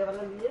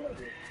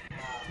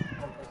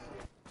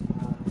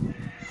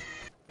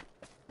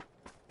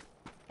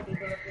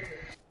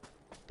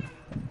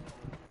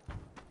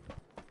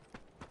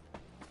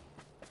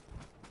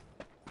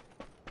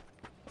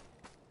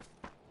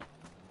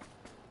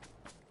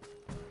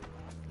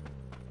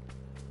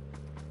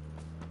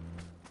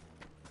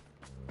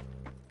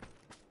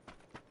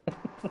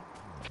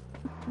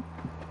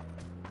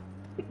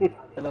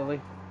 चलो भाई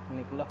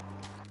निकलो।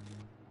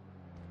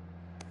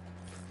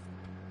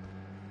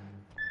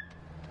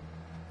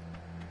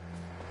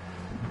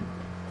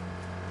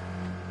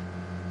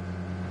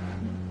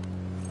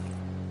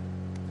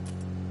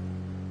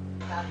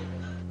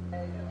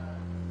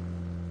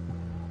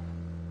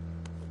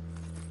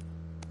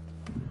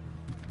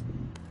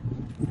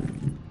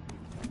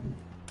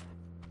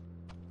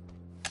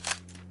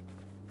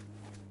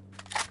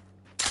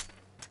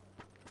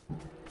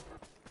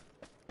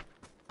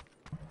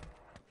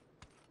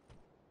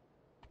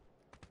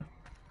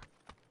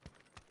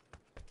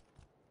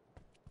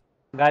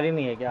 गाड़ी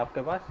नहीं है क्या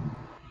आपके पास?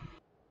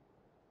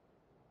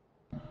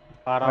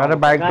 आ रहा हूँ अरे रुको।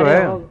 बाइक तो गाड़ी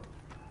है। हो,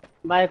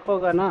 बाइक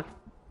होगा ना?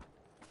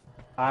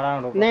 आ रहा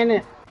हूँ रुको। नहीं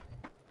नहीं,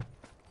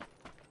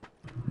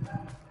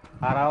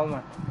 आ रहा हूँ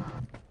मैं।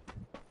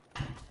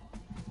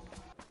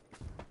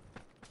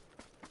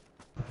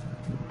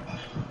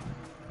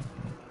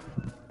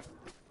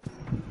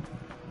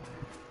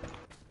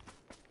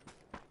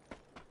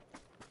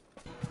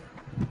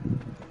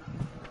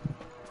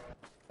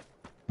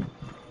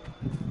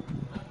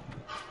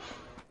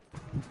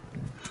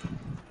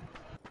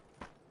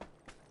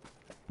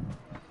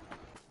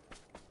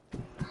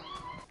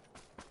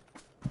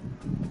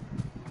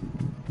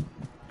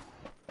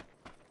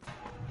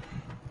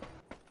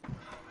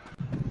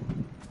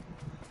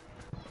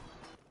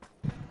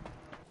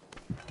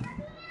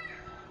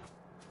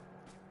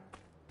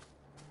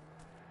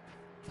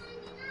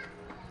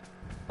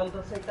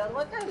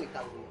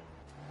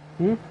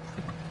 हम्म।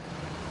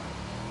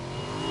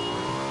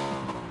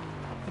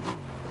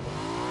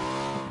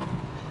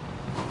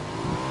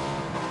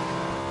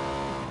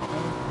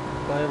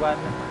 कोई बात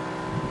नहीं।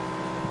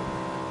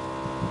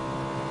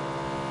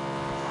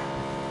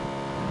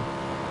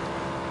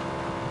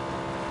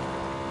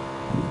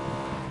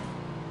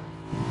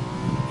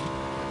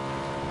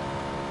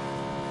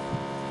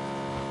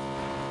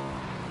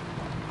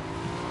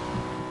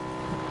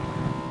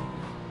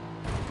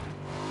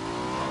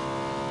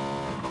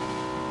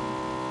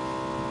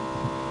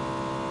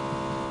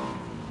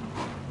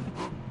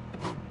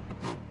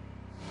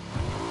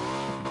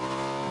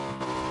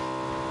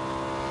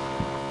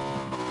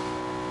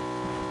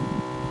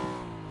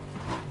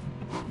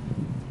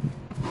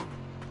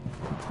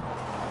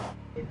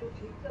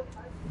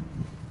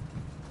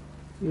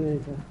 नहीं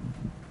सर।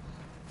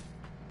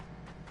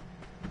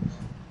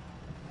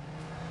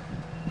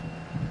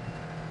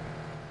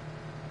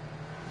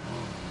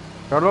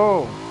 चलो।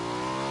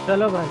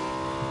 चलो भाई।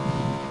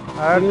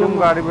 अरे तुम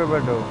गाड़ी पे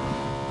बैठो,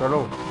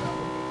 चलो।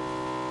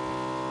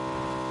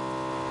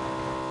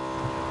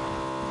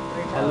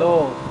 चलो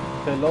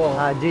चलो।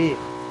 हाँ जी।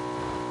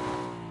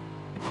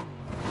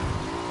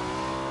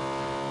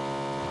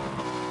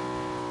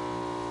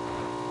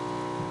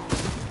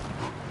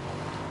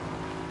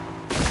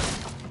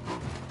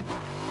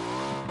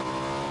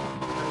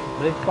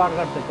 ब्रिज पार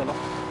करते चलो।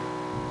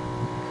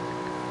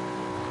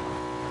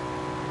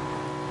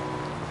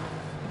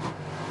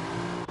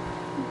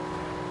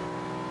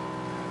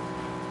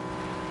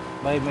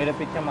 भाई मेरे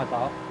पीछे मत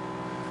आओ।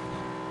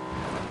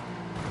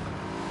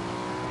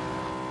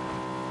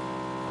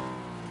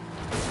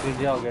 गिर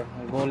जाओगे,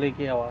 गोली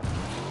की आवाज।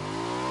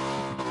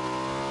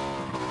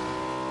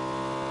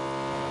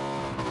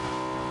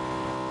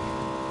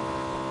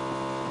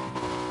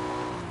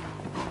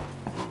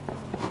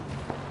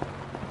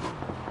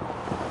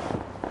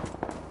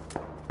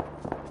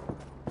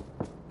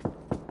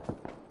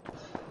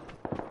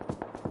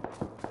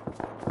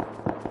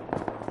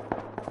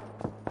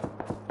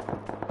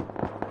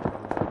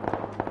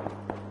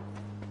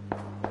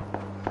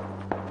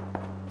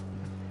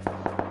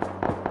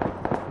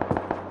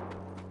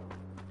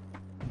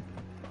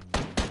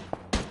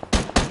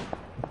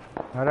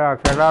 अरे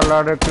अकेला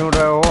लड़ क्यों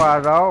रहे हो, आ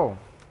जाओ।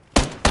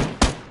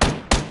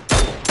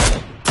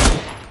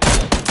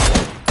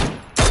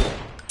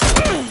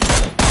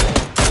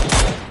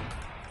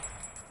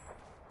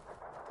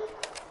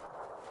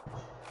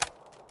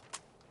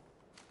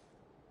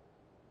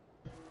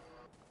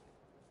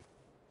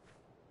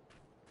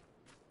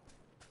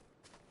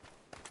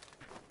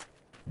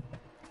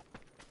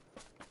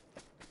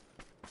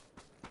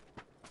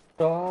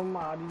 स्टॉर्म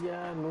आ रही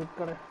है, लूट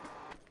करे।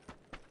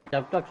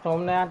 जब तक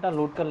स्टॉर्म नहीं आता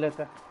लूट कर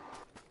लेते हैं।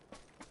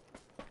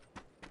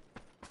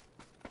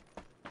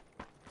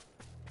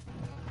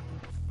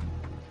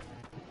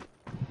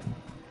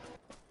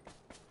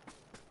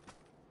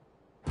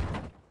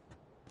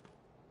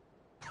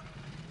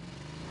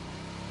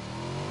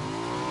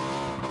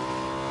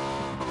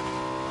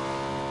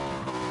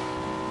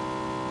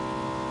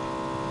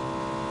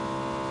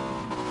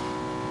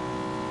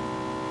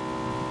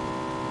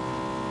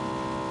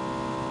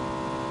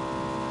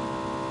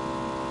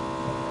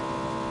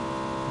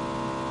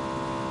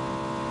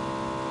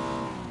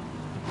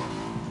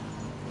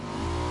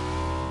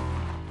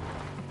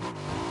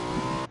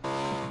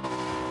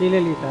 ये ले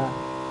ली था।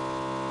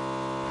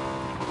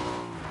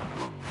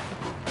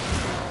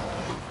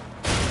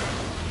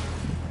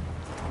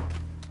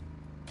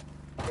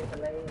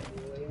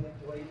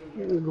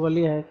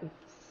 गोली है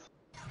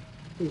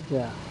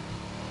क्या?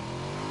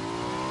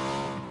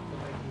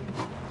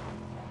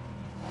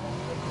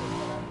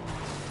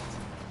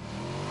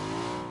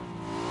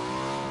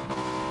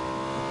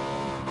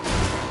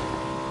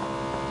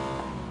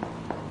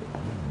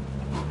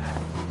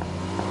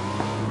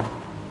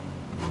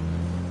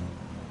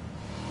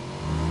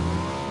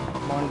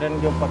 माउंटेन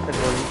के ऊपर से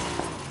गोली।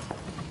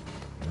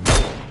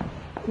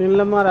 इन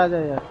लम्हा आ जा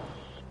यार।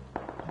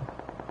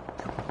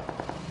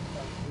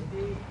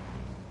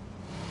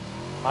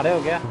 अरे हो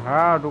गया।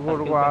 हाँ रुको सर्किल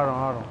रुको, पे आ रहा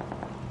हूँ आ रहा हूँ।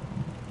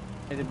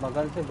 मेरे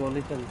बगल से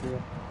गोली चलती है।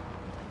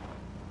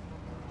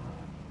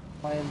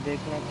 मैं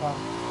देखने का।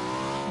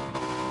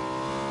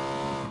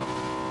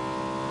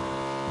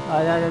 आ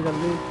जा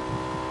जल्दी।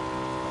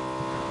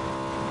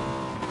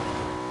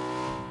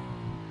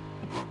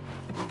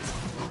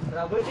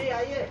 रघु जी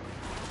आइए।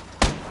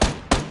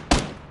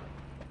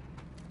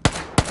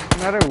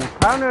 अरे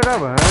उठा नहीं रहा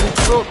बहन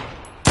तो।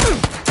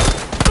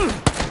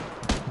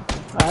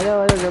 आ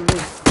जाओ जल्दी।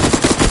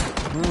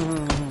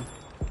 हम्म।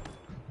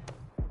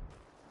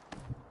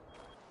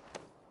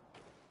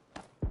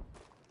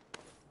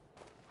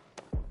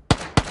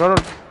 चलो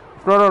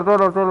चलो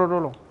चलो चलो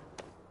चलो।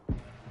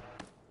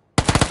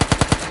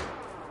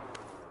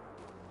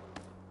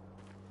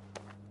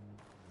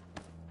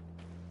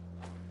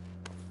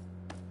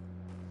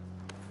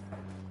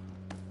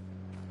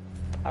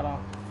 आ रहा हूँ।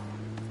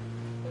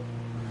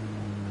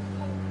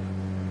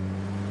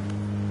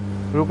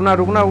 रुकना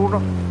रुकना उठो।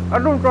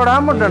 अरे तुम चढ़ा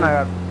मत देना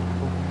यार।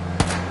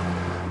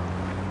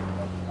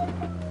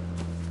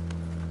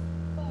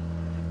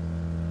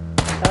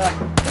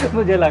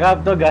 मुझे लगा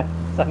अब तो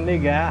सन्नी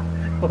गया,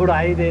 उड़ा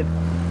ही दे।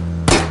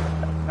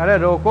 अरे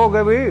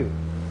रोकोगे भी।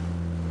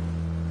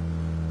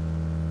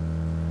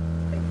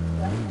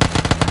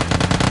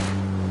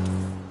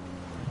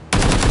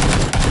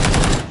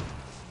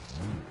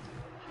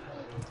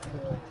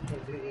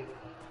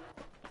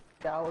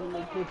 क्या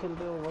लेके चल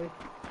रहे हो भाई?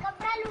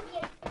 कपड़ा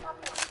लूटिए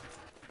कपड़ा।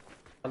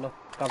 चलो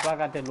कपड़ा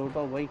काटे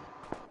लूटो भाई।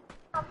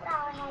 कपड़ा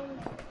और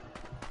हेलमेट।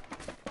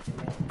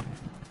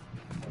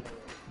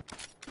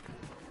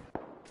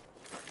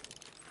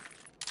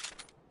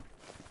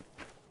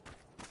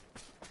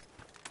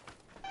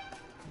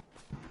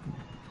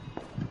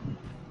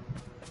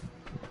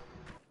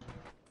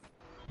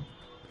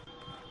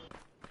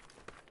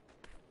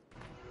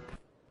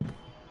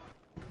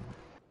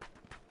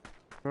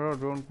 चलो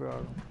ड्रोन पे आ रहा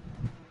हूँ।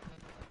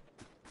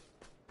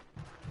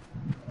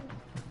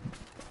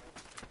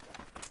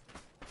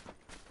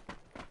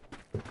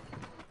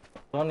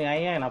 ड्रोन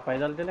यहीं है ना,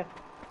 पैदल चले।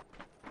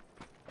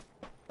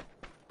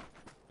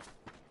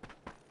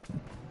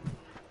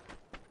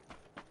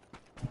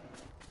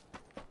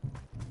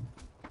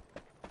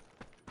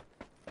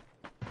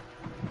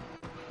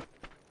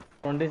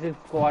 ट्वेंटी सिक्स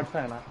स्क्वाड्स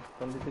है ना,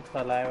 26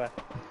 का लाइव है।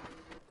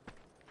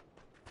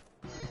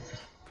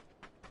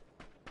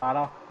 आ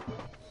रहा हूँ,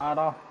 आ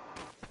रहा हूँ,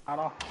 आ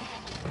रहा हूँ।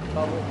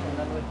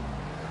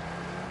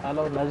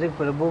 हेलो नजीक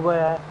प्रभु भाई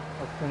है,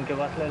 उनके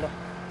पास ले लो।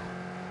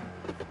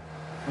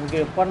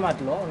 उनके ऊपर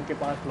मत लो, उनके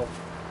पास लो।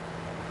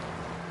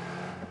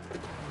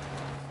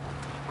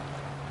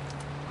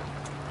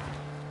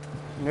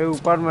 नहीं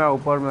ऊपर में आओ,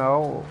 ऊपर में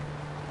आओ।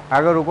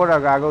 आगे रुको,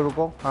 आगे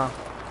रुको। हाँ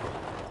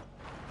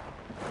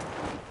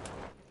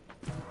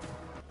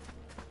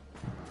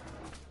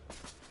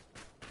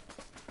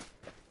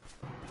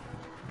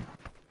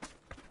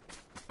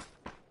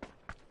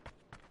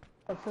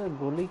अच्छा,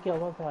 गोली की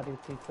आवाज आ रही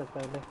थी इससे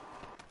पहले।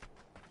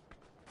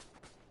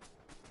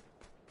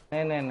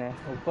 नहीं नहीं नहीं,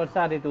 ऊपर से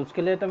आ रही थी,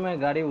 उसके लिए तो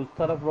मैं गाड़ी उस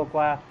तरफ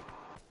रोकवाया।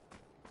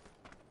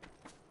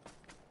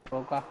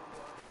 रोका।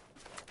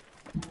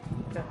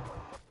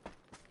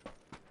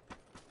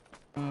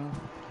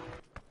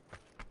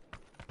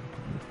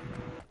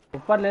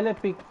 ऊपर ले ले,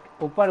 पिक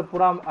ऊपर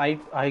पूरा हाई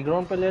हाई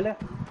ग्राउंड पे ले ले।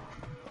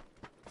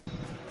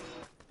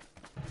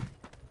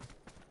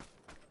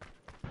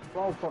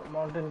 ऊपर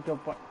माउंटेन के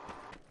ऊपर।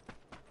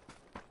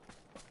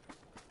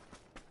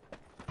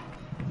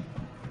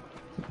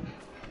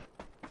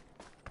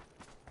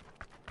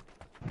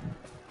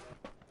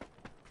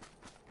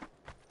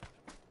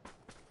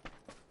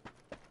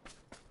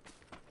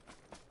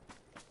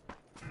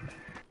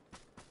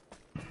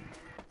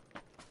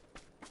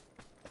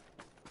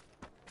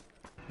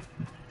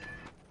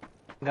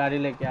 गाड़ी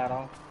लेके आ रहा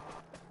हूँ।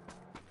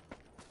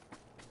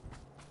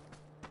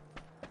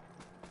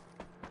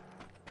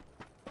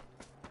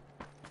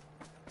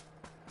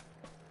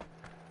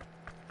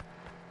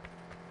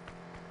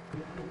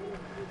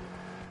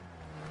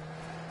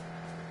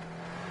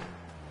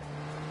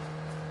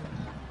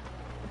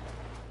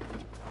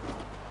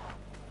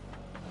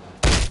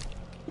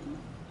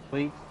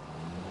 वही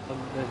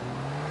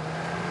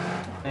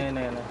नहीं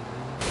नहीं नहीं,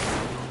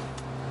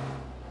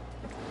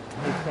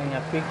 इससे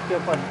यहाँ पिक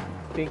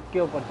के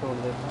ऊपर छोड़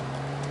देता हूँ।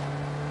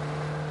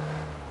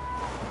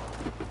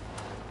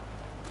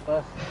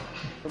 बस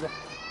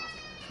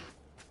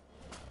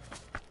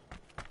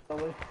तो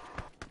वही।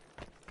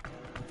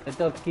 ये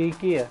तो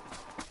की है।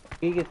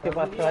 की किसके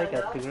पास तो है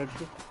क्या, सिगरेट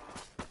की?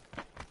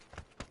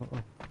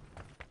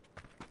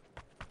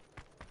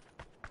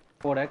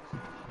 4x।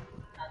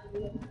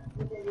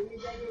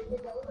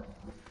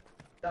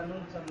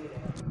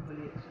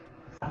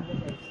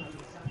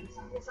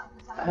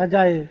 आ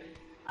जाए।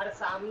 अरे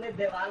सामने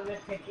दीवार में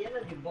फेंकिए ना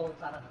जी, बहुत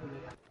सारा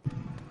खुलेगा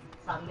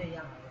सामने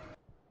यहाँ।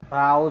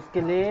 हाँ,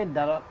 उसके लिए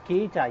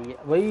की चाहिए।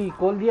 वही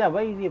खोल दिया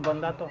भाई, ये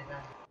बंदा तो।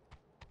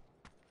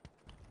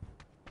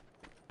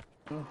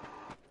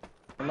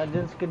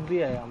 इमरजेंसी किट भी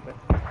है यहाँ पे।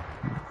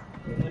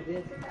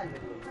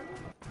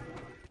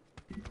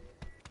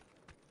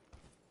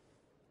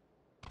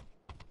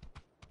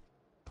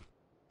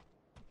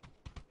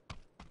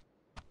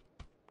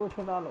 कुछ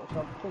उठा लो,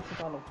 सब कुछ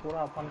उठा लो,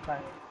 पूरा अपन का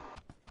है।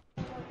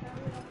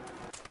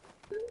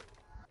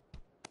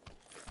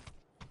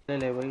 ले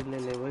ले भाई, ले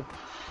ले भाई।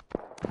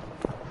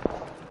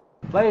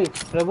 भाई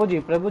प्रभु जी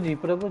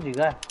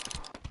गए।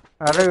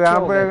 अरे यहाँ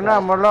पे एक ना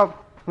मतलब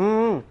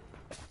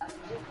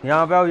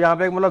यहाँ पे आओ, यहाँ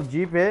पे एक मतलब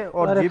जीप है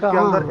और जीप के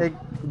अंदर एक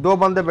दो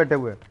बंदे बैठे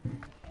हुए हैं।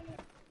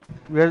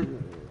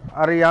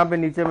 अरे यहाँ पे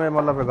नीचे में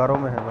मतलब घरों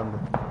में है बंदे,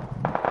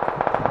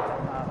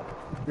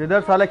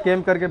 इधर साले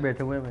कैंप करके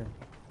बैठे हुए हैं।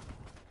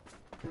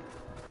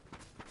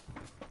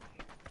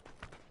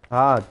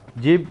 हाँ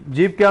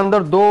जीप के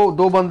अंदर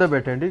दो बंदे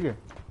बैठे हैं, ठीक है।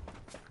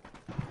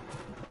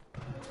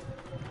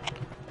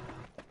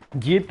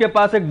 जीप के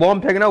पास एक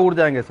बॉम्ब फेंकना, उड़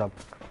जाएंगे सब।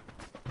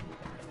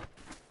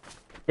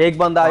 एक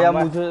बंदा आया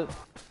मुझे,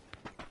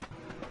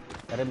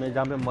 अरे मैं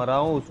जहां पे मरा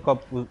हूं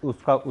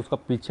उसका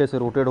पीछे से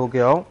रोटेट होके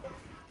आओ।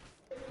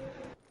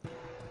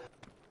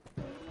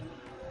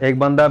 एक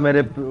बंदा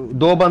मेरे,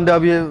 दो बंदे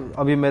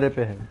अभी मेरे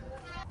पे है।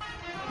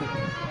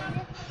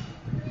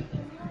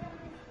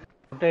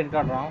 रोटेट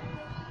कर रहा हूँ।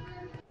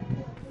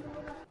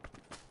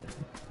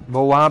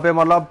 वो वहां पे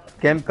मतलब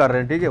कैंप कर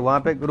रहे हैं, ठीक है।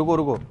 वहां पे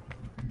रुको,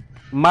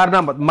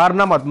 मारना मत।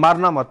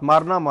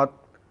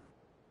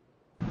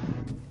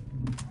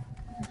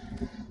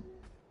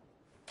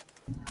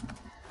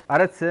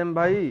 अरे सेम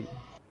भाई,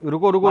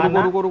 रुको।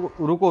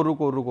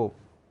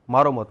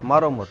 मारो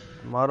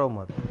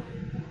मत।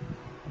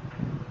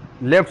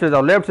 लेफ्ट से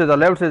जाओ। लेफ्ट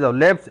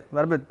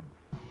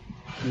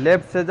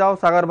से जाओ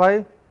सागर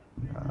भाई।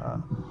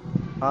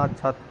 हाँ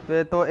छत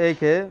पे तो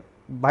एक है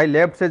भाई,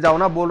 लेफ्ट से जाओ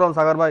ना, बोल रहा हूँ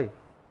सागर भाई।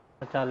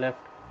 अच्छा लेफ्ट।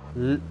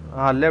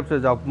 हाँ लेफ्ट से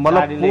जाओ,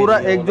 मतलब पूरा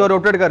एक जो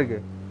रोटेट करके।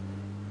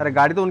 अरे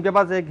गाड़ी तो उनके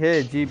पास एक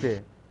है, जीप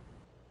है।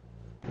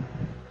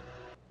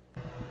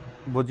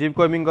 वो जीप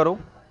को एमिंग करो।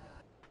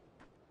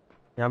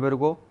 यहाँ पे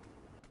रुको।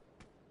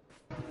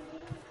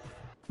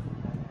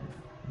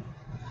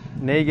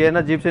 नहीं गए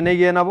ना, जीप से नहीं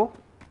गए ना वो।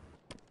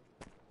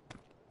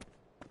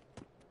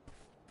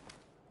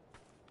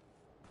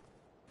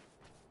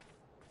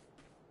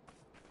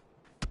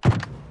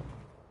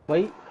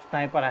 भाई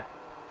स्नाइपर है।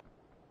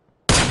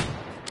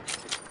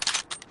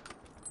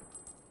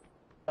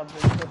 सब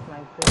इसको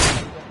स्नाइपर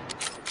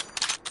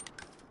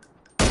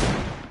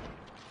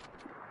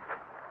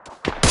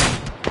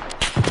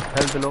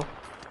हेल्प लो।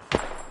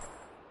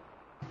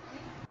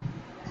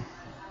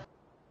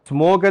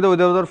 स्मोक है तो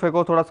इधर उधर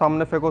फेंको, थोड़ा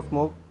सामने फेंको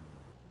स्मोक।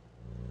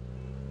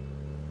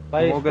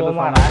 भाई स्मोक है इसको तो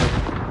मारा सामने है।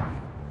 फेंको।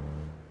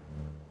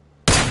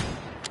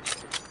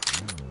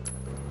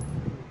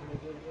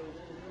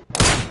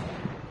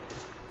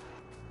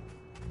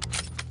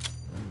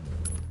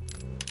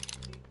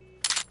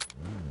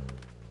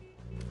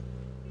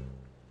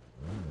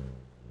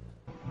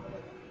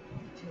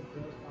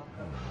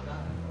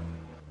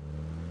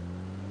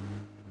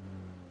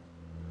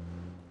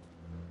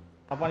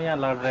 अपन यहाँ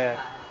लड़ रहे हैं।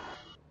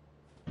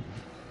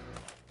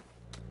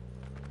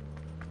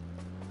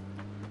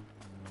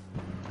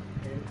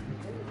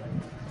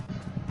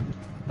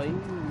 भाई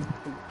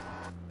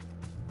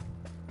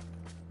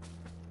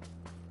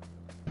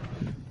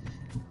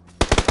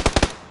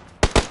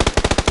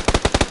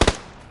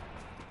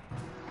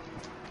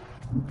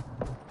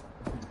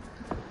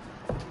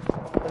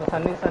चलो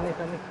सनी सनी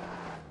सनी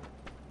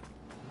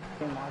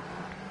ये मार।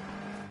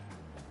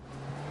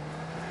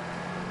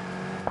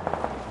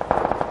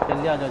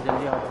 जल्दी आ जाओ,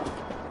 जल्दी आ जाओ।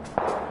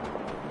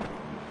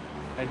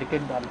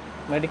 मेडिकेट डालो,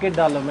 मेडिकेट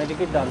डालो,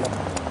 मेडिकेट डालो।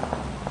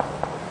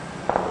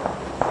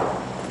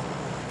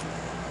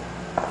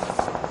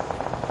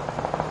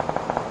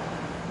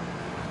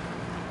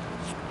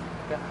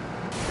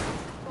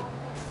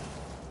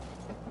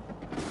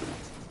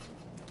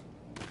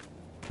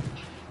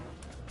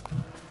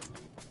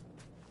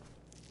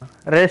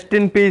 Rest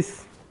in peace.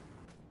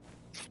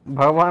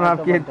 भगवान मैं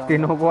तो आपकी बच जाऊंगा।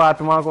 तीनों को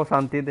आत्मा को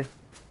शांति दे।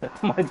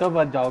 मैं तो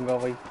बच जाऊंगा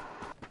भाई।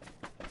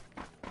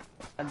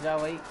 बच जा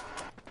भाई,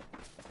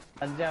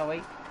 बच जा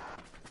भाई।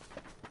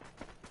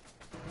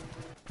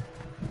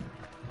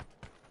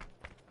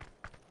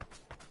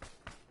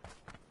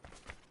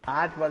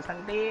 आज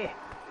बसंती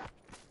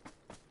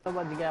तो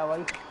बच गया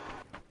भाई।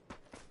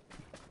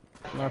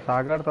 ना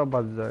सागर तो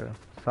बच जाएगा,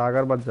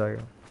 सागर बच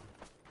जाएगा।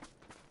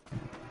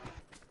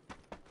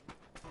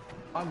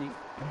 हाँ जी,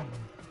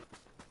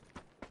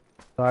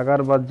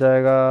 सागर बच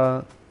जाएगा।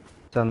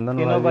 चंदन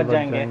भाई तीनों भी बच बच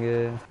जाएंगे,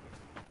 जाएंगे।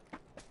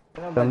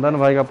 तीनों बच चंदन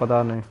भाई जाएंगे। का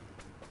पता नहीं।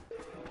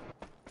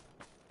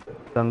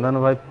 चंदन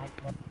भाई,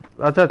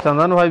 अच्छा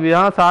चंदन भाई भी,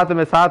 हाँ साथ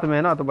में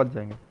है ना, तो बच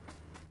जाएंगे।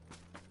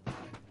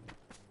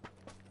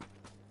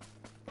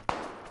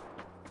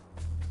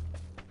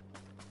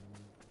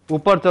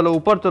 ऊपर चलो,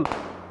 ऊपर चलो।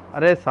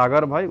 अरे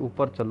सागर भाई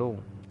ऊपर चलो,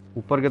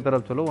 ऊपर की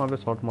तरफ चलो, वहां पे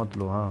शॉट मत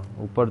लो। हाँ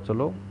ऊपर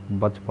चलो,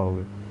 बच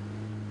पाओगे।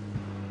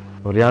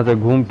 और यहाँ से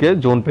घूम के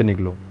जोन पे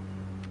निकलो,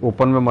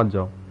 ओपन में मत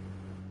जाओ।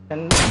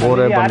 बोर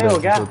सनी है जी आ रहे बंदे हो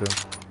क्या? सोते।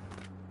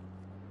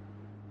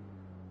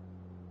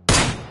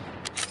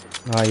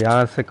 हाँ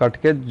यहाँ से कट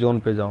के जोन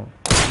पे जाओ।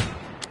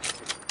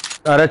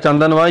 अरे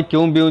चंदन भाई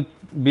क्यों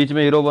बीच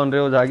में हीरो बन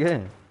रहे हो जाके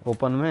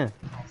ओपन में।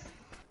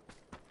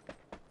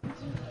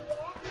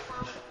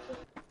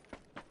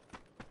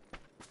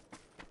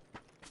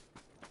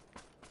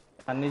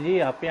 सनी जी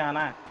आप ही आना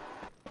है,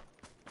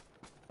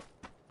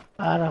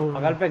 आ रहा हूँ।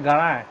 बगल पे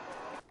गड़ा है।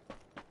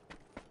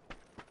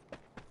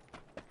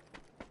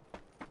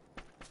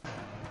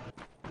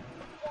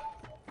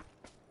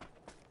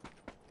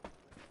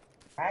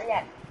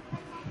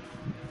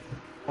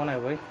 कौन है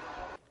भाई?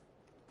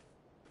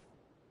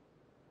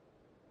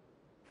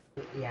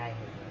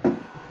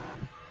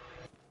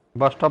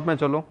 बस स्टॉप में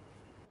चलो,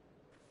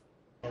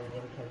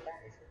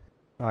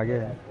 आगे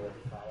है।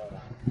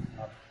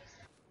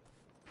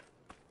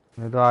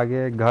 नहीं तो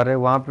आगे एक घर है,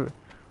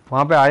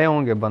 वहां पे आए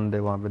होंगे बंदे,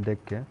 वहां पे देख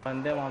के।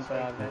 बंदे वहां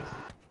पे आ गए।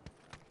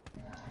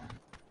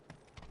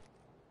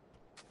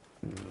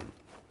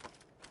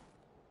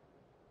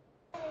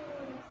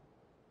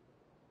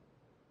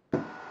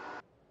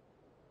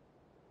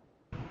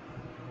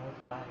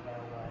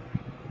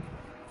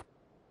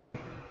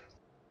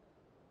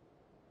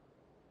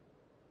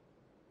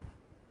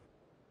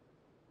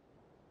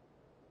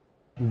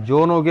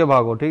 जोन होके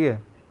भागो, ठीक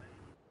है।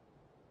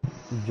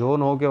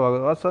 जोन होके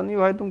भागो। सनी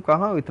भाई तुम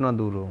कहाँ हो, इतना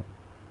दूर हो।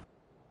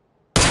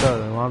 चल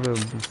वहां पे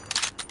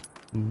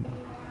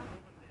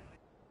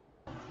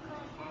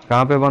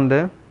कहाँ पे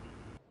बंदे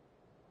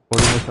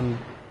कोऑर्डिनेशन।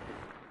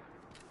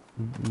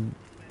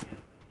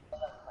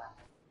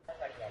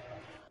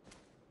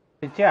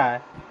 पीछे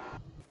आए।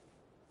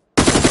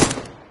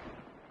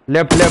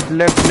 Left left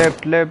left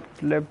left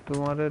left left,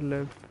 तुम्हारे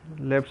लेफ्ट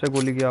लेफ्ट से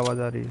गोली की आवाज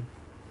आ रही है।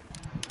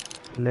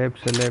 लेफ्ट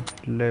से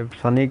लेफ्ट लेफ्ट,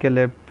 सनी के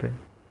लेफ्ट पे।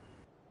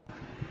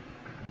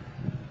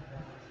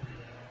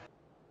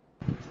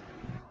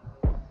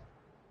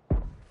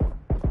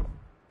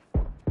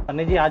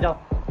 सनी जी आ जाओ,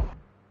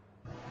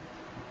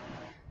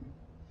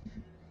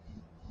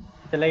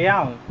 चले गया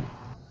हूँ।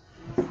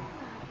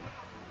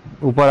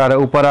 ऊपर आ रहा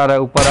है, ऊपर आ रहा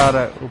है, ऊपर आ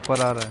रहा है,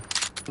 ऊपर आ रहा है।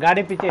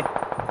 गाड़ी पीछे।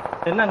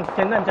 चंदन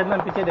चंदन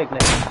चंदन पीछे देख ले।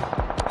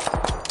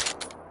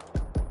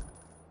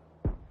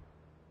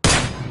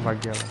 भाग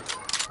गया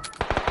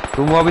वो।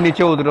 तुम अभी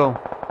नीचे उतरो,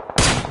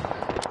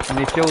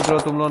 नीचे उतरो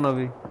तुम लोग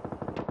अभी।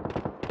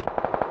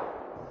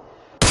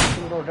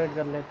 तुम रोटेट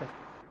कर लेते।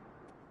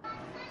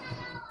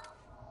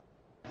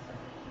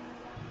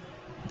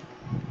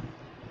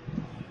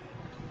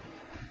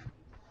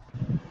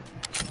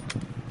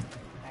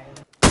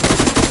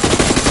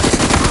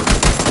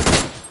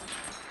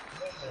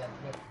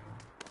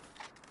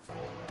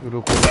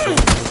 रुको रुको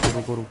रुको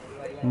रुको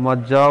रुको,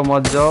 मत जाओ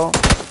मत जाओ,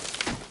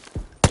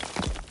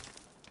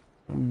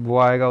 वो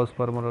आएगा उस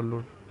पर मरल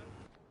लूट।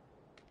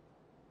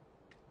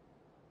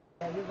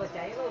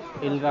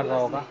 हिल कर रहा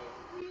होगा।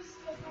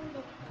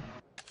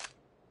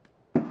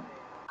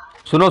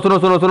 सुनो सुनो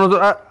सुनो सुनो,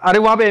 अरे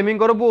वहां पे एमिंग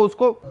करो, वो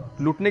उसको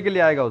लूटने के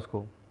लिए आएगा,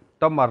 उसको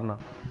तब मारना।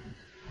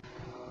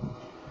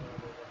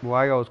 वो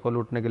आएगा उसको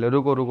लूटने के लिए।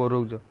 रुको रुको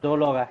रुक जाओ। 2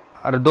 लोग हैं।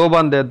 अरे दो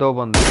बंदे, दो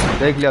बंदे,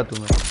 देख लिया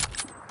तुम्हें।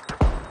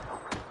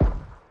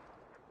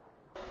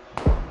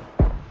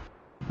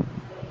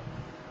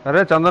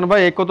 अरे चंदन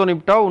भाई एक को तो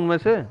निपटाओ उनमें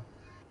से।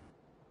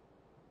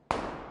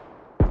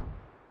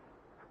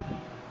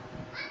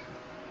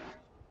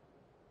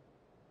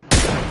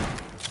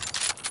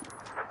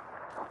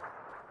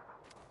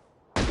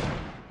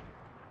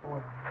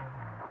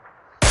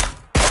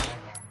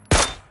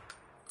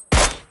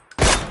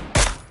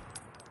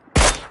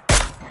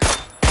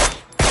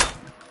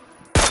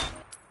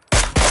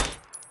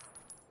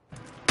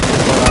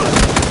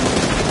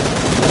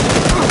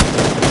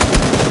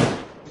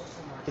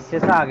 पीछे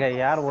से आ गया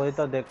यार, वही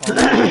तो देखो।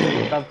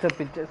 तब से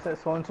पीछे से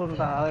सुन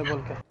रहा है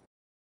बोल के।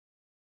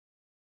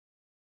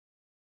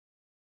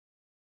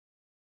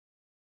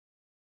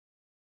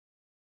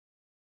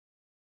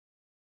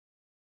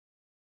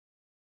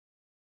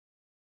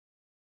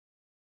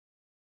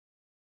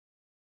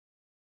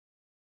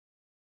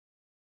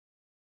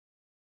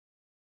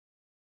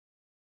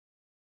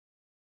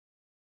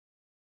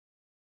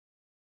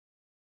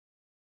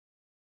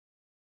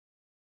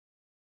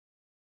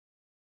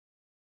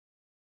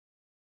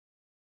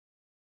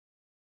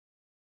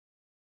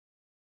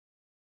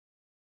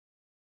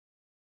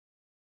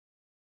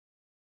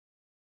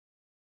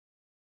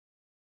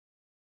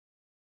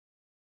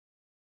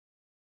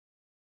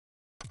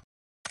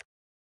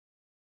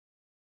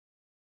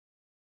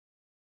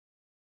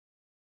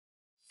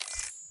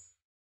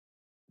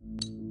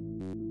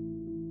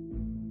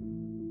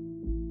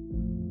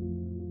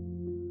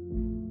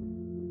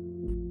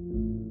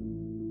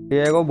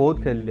 डिएगो बहुत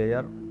खेल लिया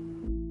यार।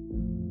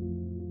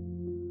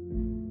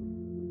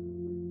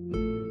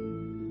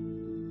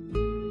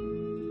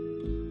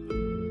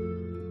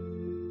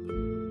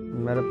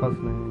 मेरे पास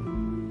नहीं।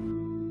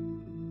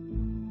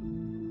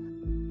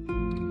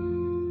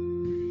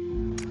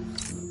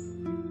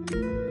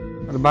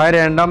 अरे भाई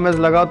रैंडम मैच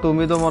लगा,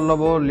 तुम ही तो मतलब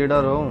वो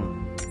लीडर हो।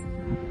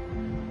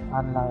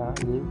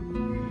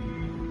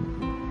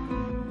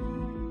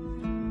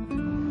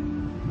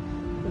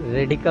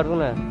 रेडी करूँ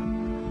ना?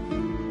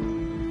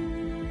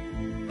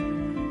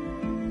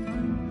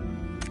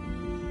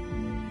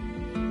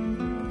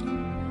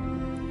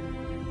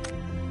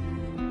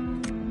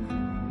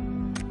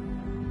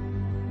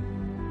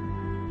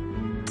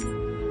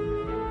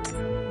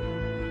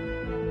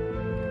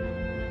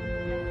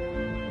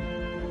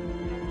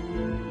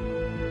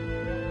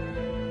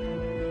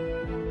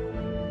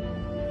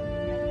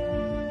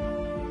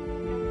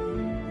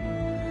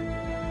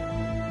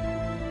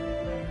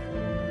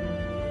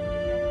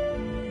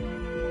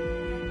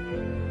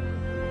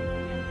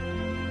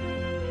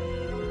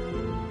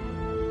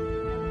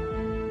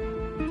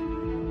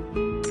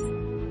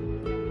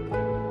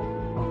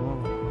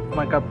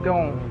 मैं कब क्यों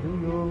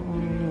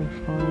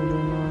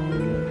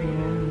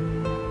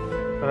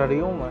रेडी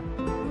हूँ मैं।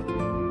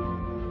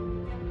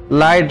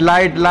 Light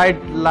light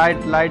light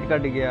light light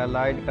cut गया,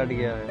 लाइट कट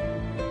गया है।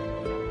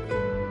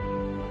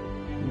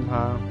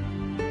 हाँ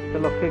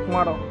चलो किक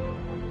मारो।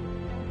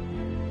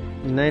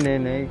 नहीं नहीं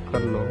नहीं,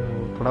 कर लो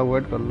थोड़ा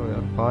वेट कर लो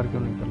यार, बाहर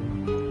क्यों नहीं करना।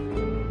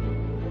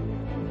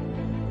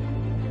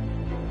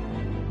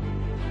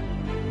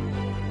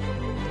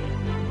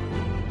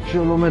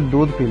 चलो मैं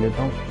दूध पी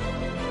लेता हूँ।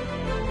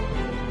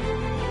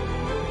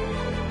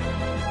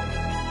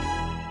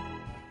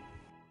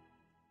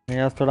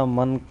 आज थोड़ा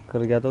मन कर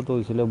गया था तो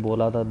इसलिए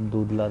बोला था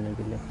दूध लाने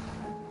के लिए,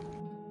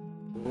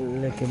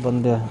 लेके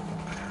बंदे हैं।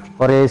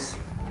 और इस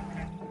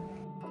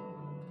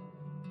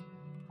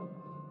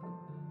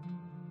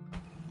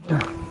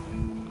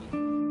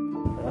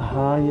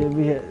हाँ ये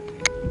भी है,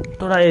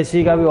 थोड़ा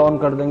एसी का भी ऑन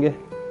कर देंगे।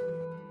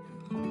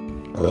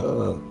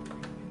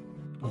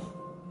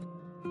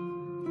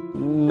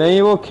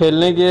 नहीं वो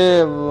खेलने के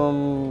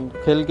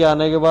खेल के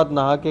आने के बाद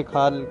नहा के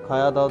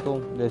खाया था तो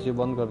एसी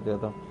बंद कर दिया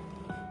था।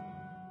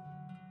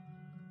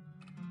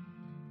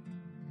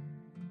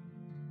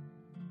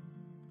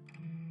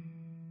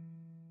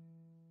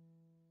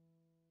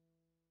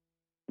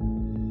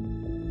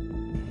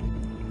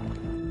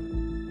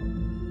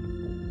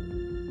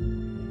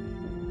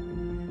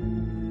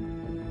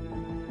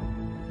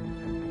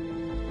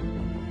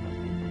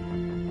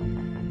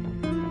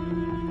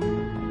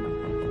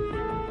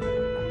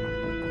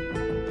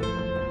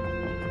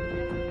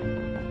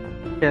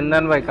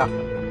 चंदन भाई का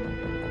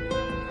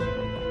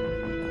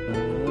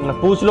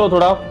पूछ लो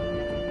थोड़ा।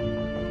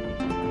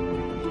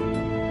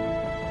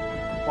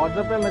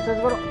 व्हाट्सएप पे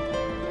मैसेज करो।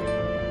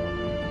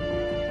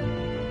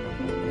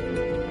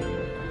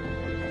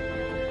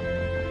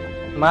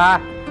 माँ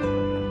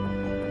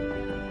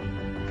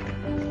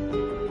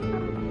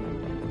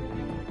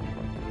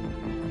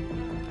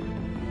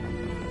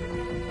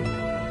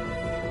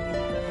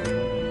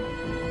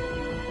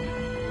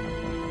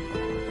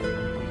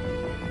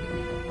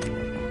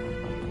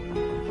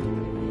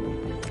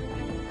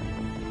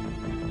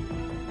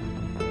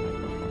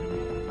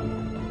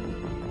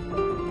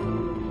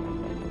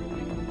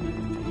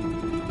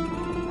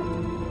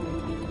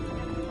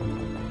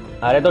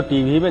अरे तो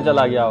टीवी पे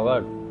चला गया होगा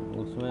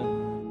उसमें।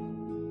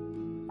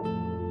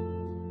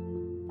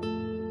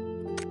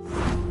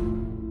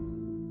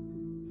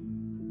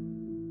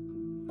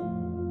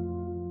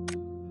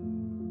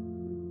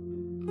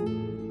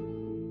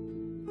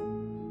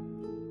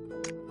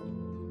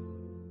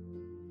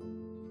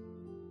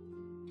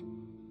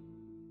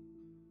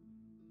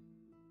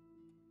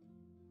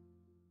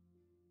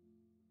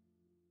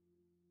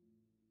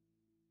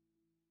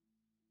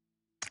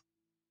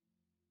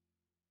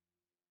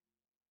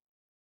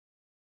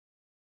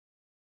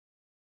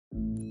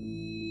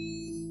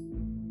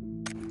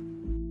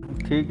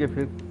 ठीक है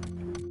फिर।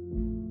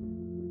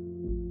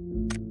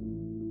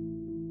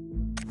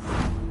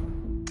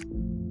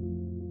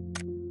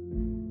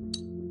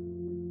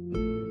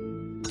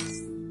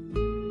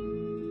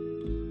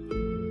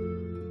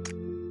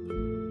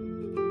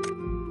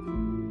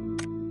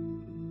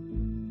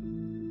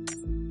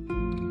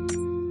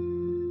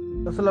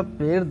 असल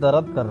पैर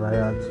दर्द कर रहा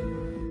है आज।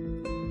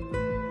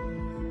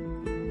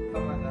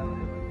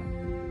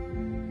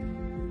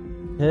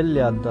 खेल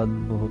लिया दर्द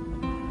बहुत,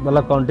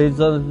 मतलब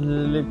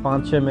कंटिन्यूसली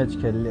 5-6 मैच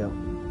खेल लिया।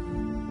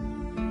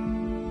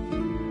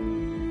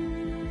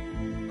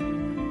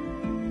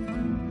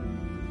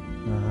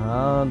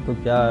 हाँ तो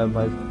क्या है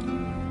भाई,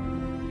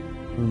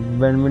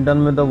 बैडमिंटन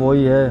में तो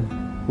वही है,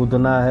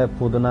 कूदना है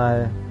कूदना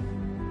है।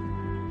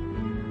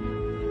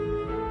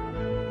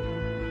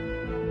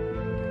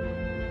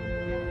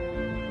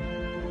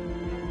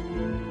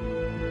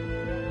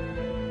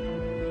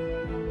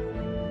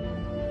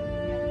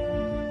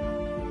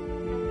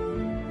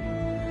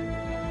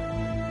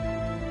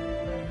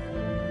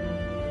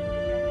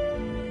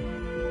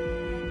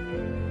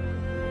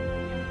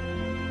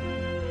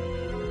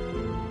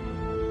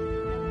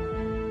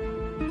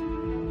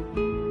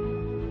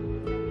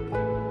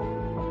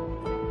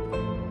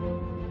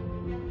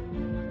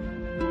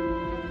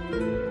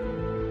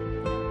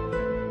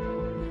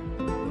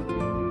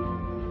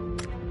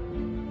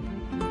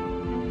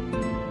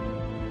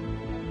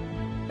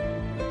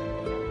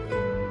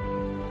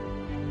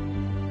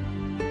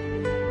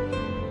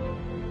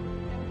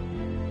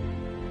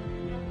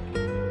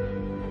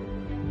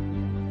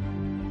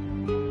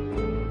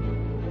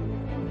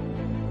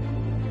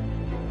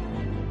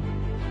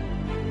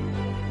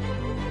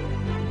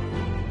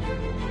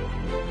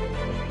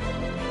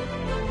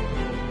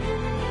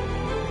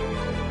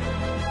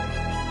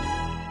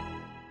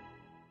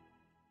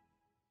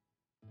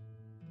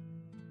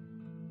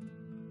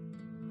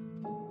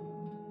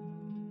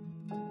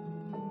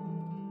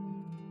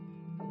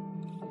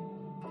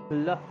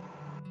 ला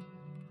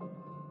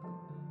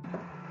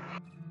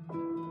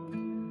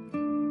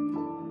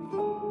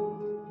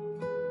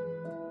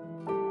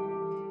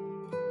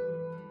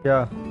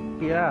क्या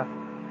क्या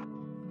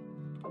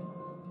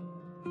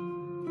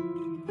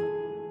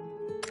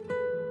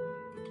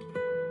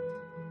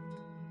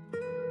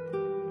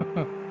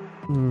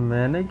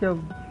मैंने क्या,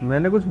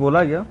 मैंने कुछ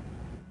बोला क्या?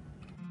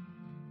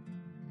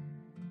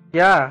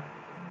 क्या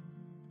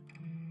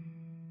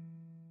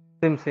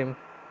सिम सिम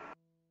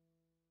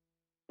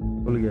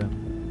भूल गया।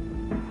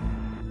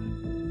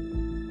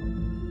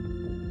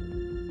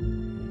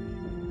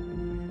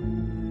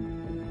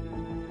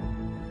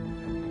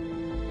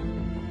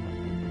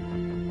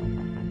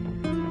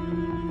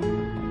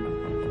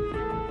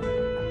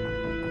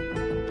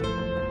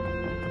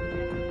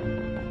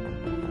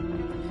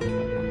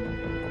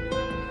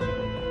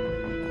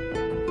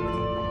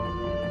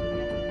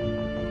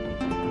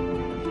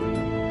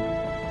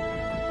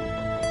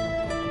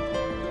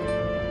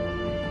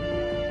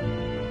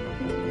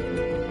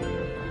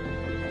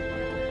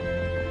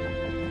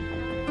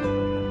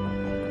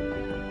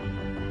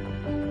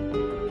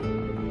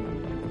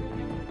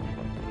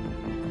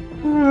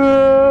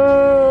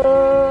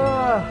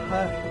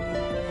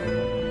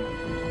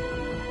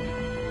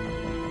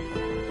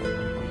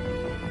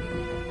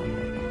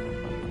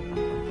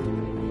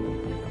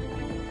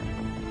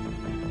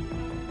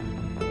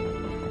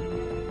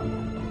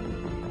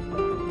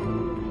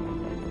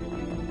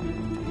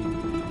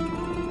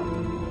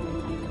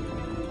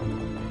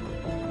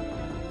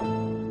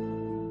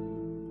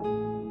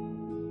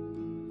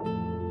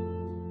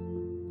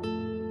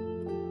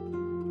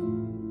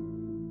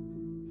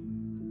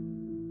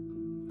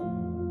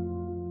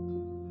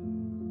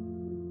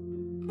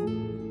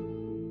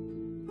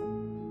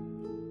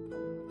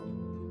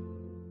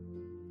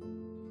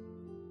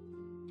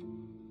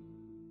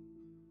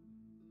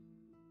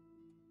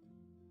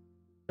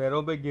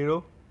 पैरों पे गिरो,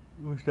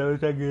 उस तरह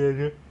से गिरे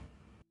थे।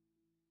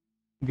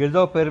 गिर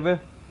जाओ पैर पे।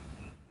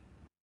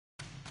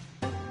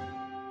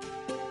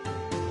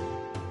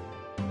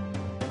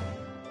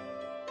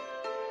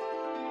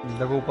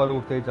 देखो ऊपर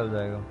उठते ही चल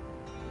जाएगा।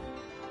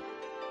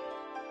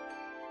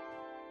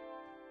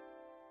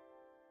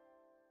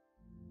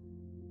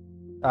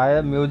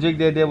 आया म्यूजिक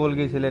दे दिया बोल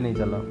के इसलिए नहीं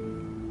चला।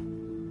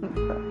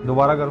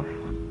 दोबारा करो।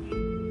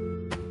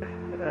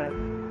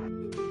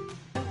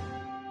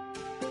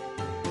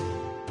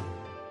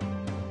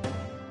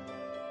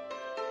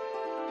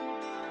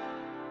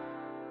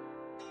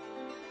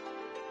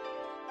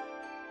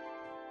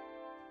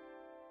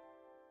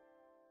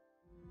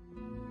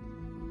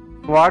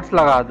 स्क्वाड्स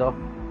लगा दो,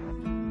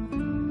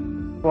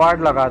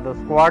 स्क्वाड लगा दो,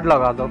 स्क्वाड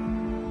लगा दो।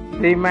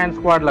 3 मैन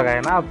स्क्वाड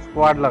लगाए ना, अब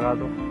स्क्वाड लगा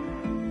दो।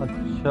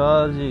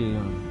 अच्छा जी।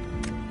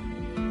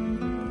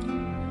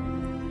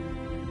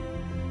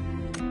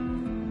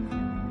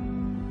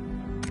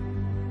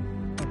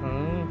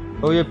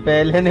 तो ये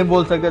पहले नहीं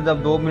बोल सकते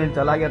जब 2 मिनट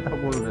चला गया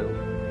तब बोल रहे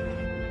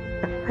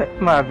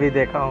हो। मैं अभी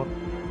देखा हूँ।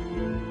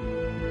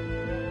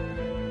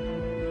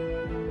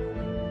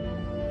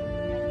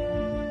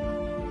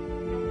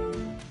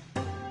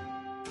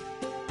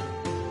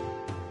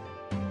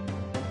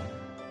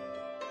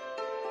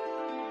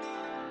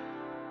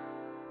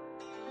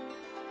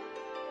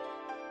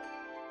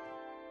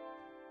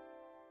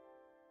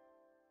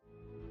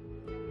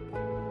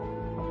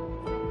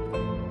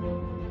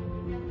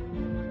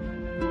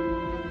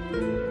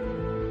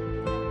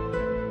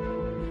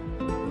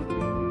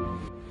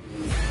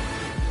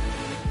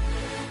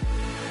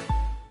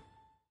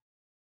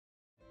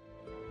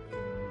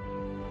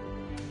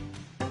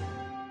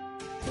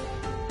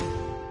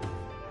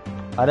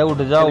 अरे उठ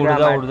जाओ चल उठ गया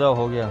जाओ मैच। उठ जाओ,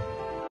 हो गया।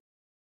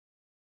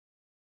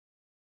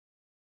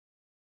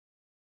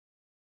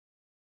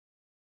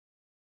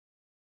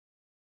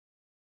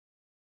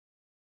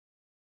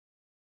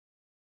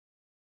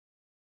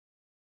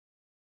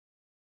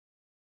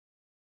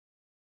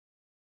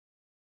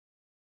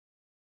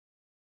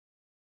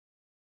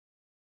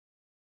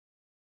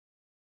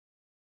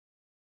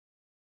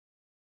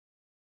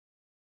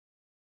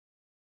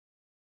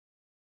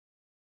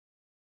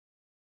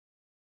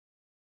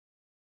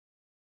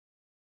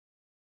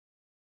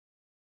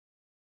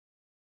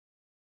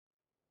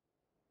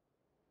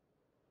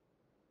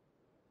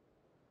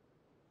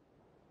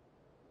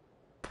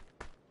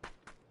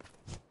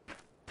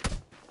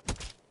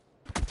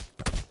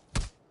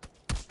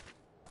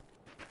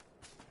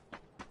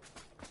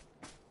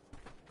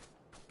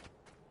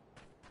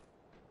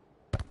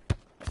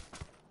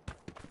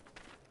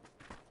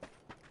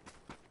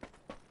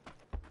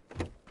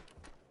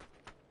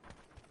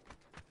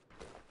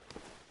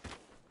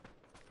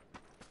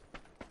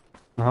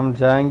 हम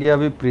जाएंगे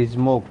अभी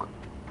प्रिज्मोक।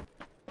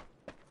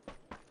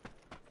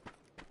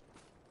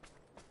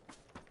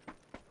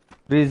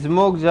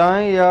 प्रिज्मोक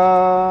जाएं या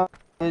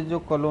ये जो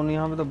कॉलोनी,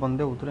 यहाँ पे तो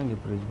बंदे उतरेंगे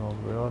प्रिज्मोक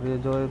पे, और ये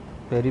जो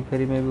फेरी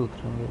फेरी में भी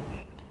उतरेंगे।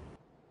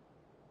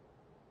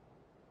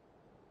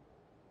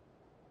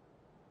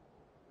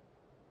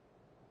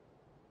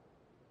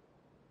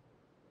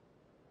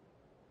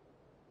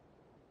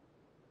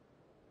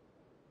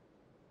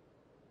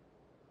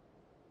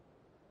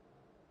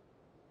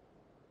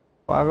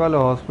 पागल है,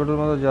 हॉस्पिटल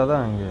में तो ज़्यादा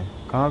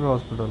आएंगे। कहाँ पे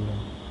हॉस्पिटल है?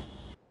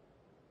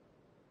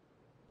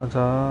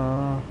 अच्छा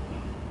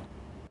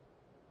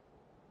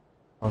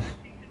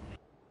हॉस-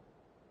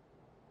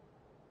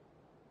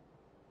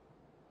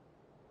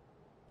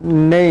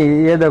 नहीं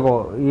ये देखो,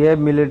 ये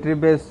मिलिट्री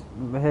बेस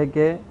है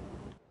के,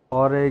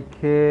 और एक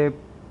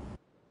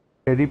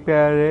फेरी पे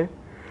आ रहे,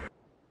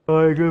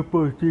 और एक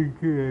पोस्टिंग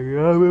की है।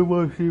 यहाँ पे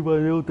पोस्टिंग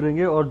बंदे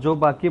उतरेंगे, और जो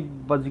बाकी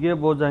बच गए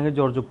वो जाएंगे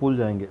जॉर्ज पूल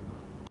जाएंगे।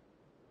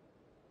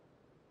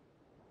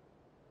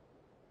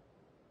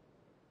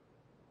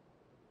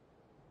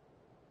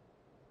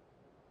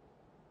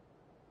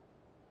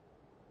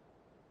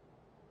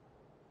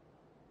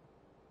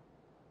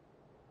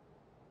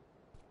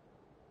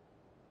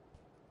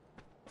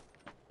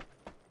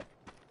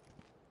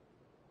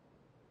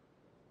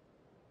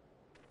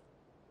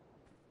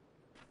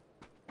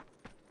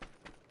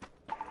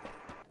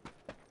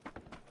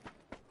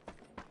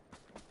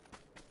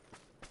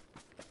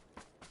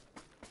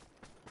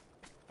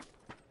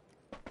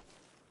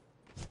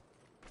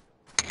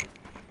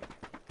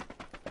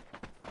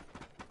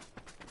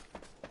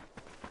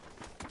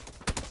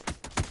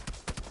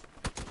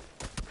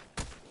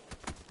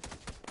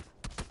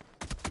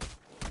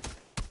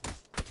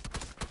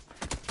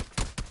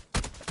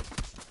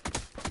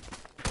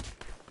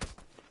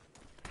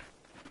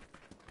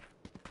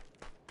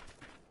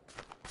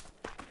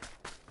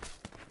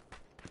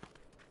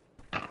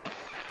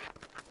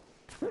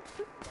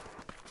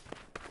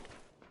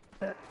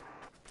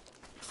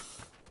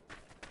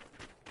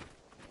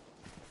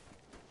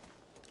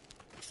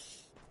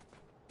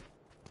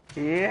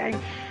 ये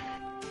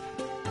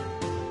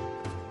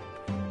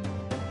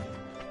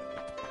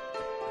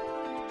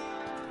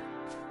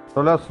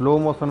थोड़ा स्लो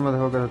मोशन में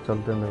देखो कैसे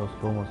चलते हैं, देखो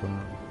स्लो मोशन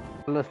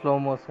में। Slow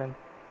motion.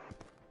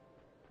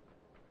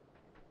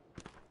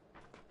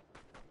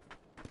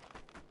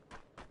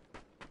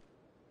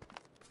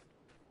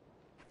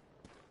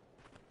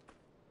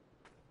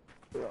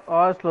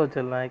 और स्लो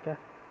चल रहा है क्या?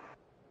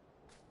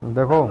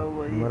 देखो चलो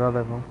भाई, मेरा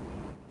देखो।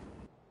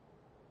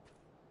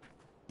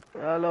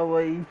 चलो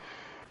भाई,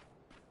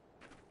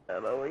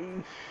 चलो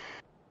भाई,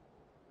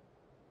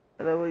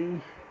 चलो भाई।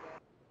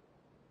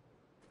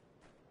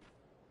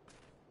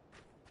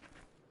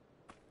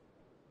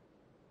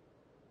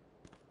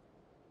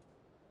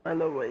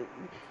 हेलो भाई,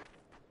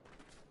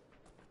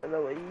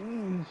 हेलो भाई।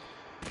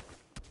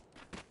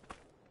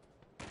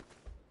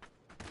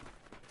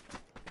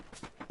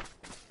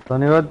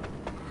 धन्यवाद।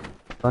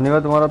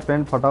 धन्यवाद, तुम्हारा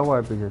पेंट फटा हुआ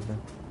है पीछे से।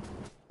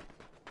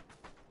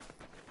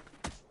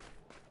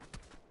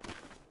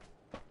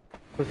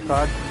 कुछ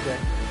काट जाए,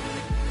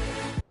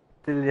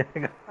 सिल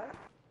जाएगा।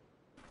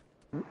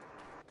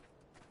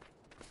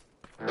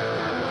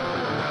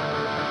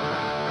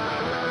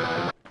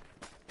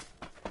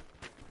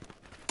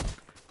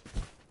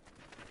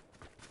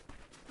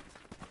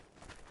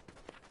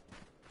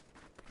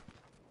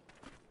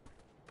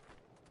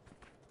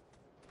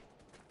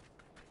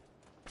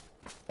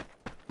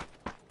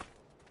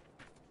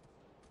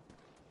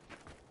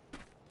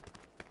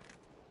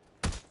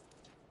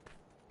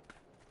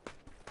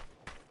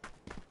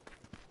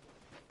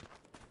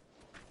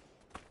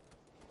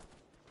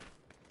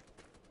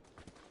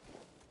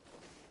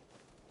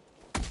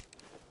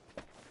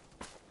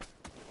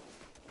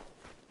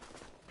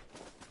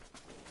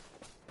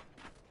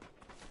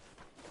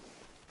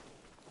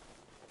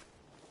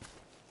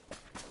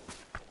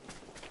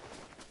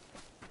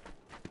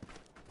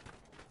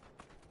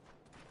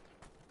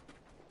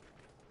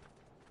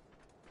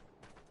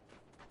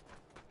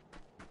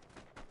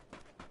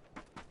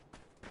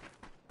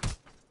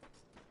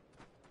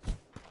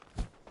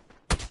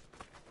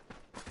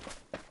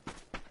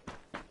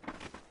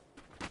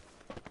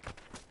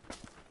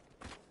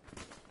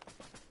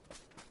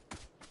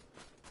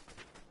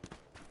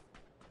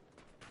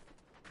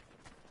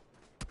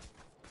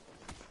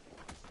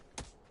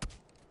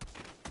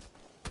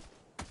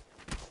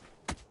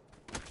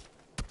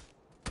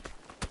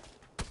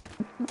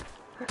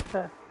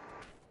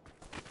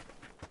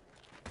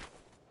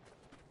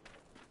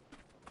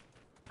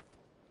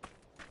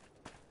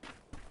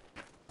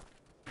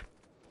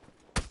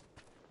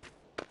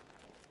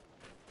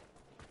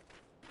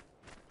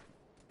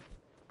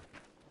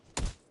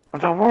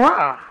 अच्छा हुआ।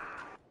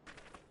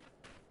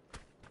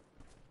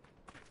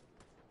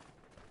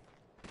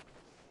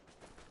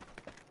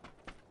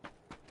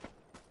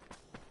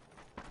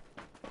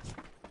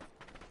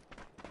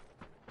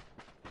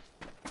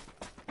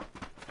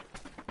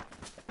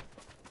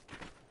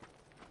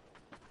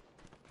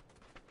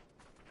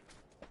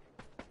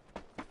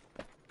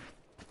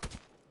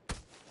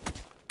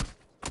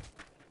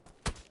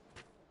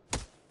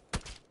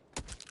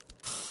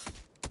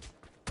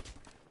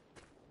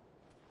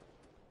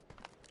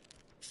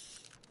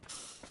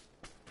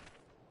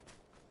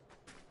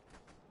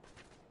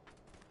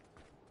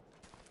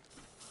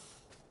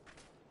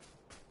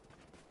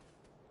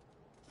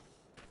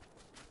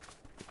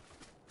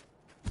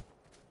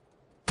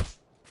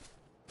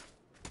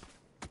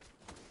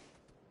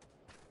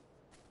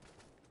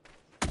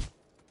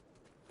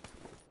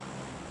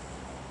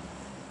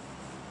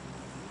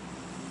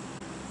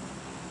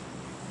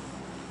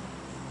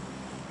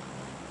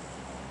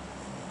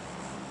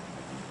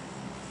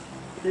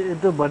 ये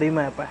तो बड़ी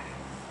मैप है।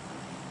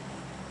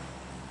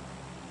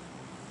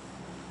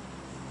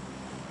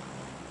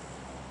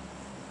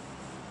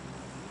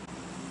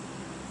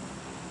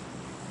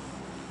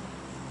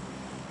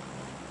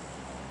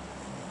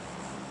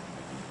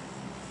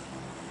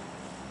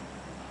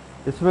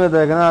 इसमें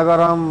देखना, अगर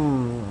हम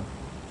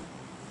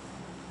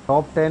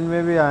टॉप 10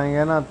 में भी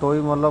आएंगे ना तो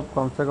ही मतलब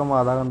कम से कम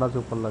आधा घंटा से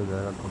ऊपर लग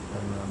जाएगा टॉप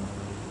 10 में आने में।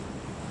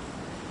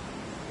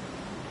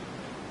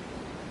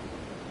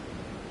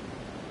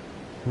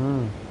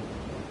 हम्म।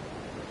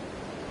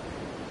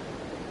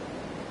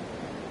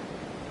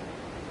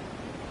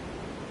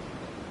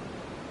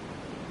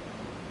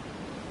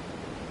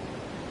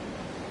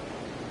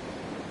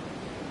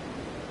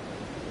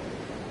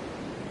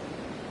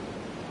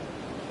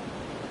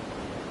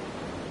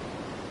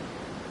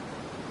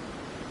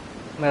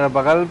 मेरे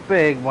बगल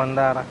पे एक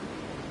बंदा आ रहा।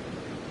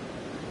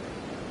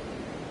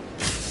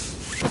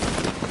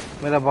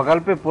 मेरे बगल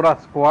पे पूरा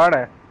स्क्वाड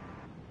है।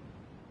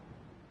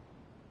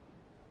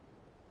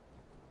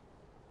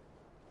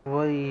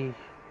 वही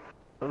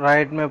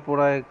राइट में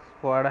पूरा एक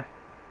स्क्वाड है।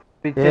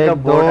 पीछे का एक दो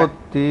बोर्ड है।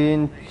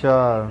 तीन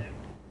चार,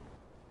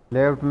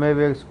 लेफ्ट में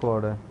भी एक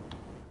स्क्वाड है।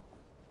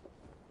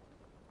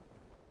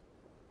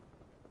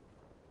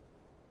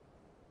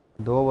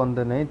 दो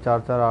बंदे नहीं, चार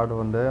चार आठ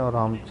बंदे हैं और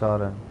हम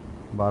चार हैं,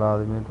 12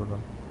 आदमी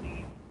टोटल।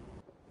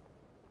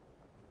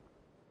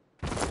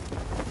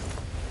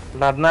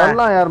 लड़ना है।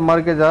 चलना यार,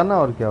 मर के जाना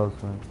और क्या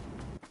उसमें।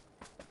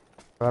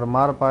 अगर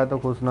मार पाए तो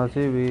खुश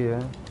नसीब ही है।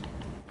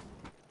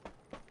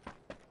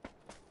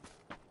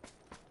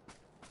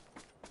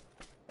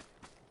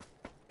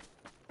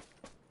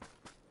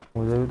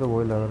 मुझे भी तो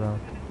वही लग रहा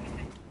है।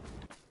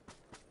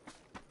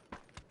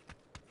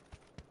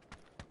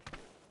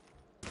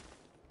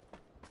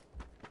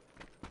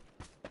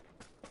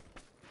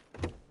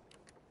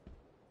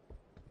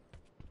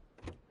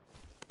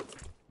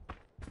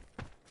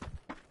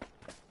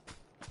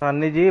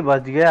 सन्नी जी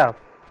बच गया,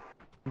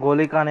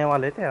 गोली खाने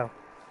वाले थे आप।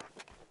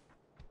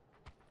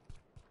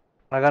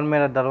 अगर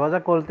मेरा दरवाजा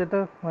खोलते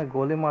तो मैं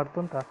गोली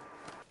मारता था।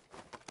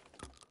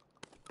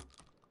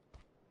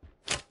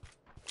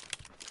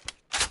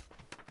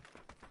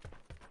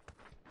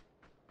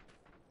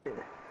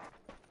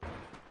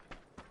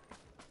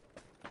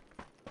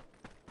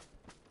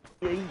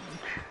 यही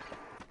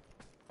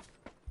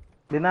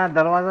बिना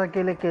दरवाजा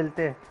के लिए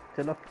खेलते हैं।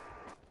 चलो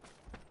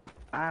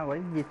हाँ भाई,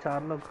 ये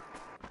 4 लोग।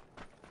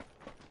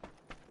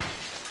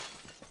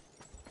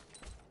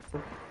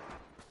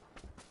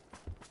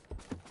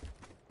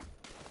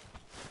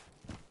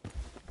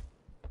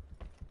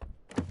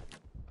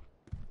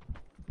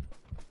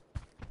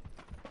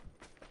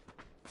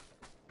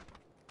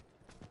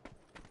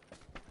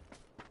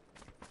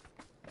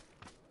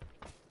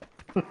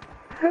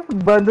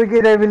 बंदूक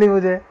ही नहीं मिली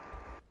मुझे।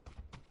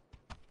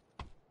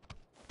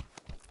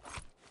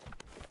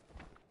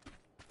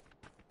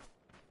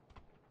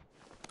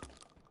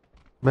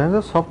 बहन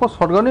से सबको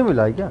शॉटगन ही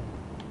मिला है क्या?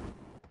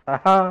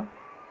 हाँ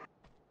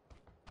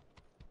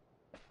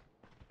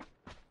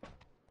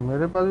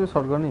मेरे पास भी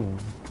शॉटगन ही है।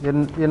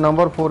 ये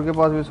नंबर 4 के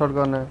पास भी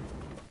शॉटगन है।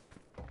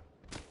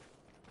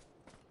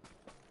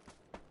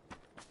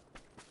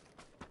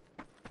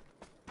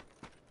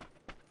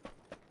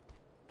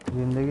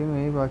 जिंदगी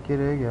में ही बाकी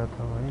रह गया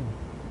था भाई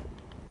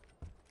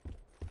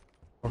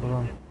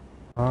शॉटगन।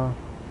 हाँ,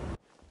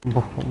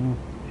 वो,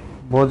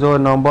 वो जो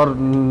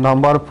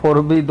नंबर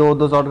 4 भी दो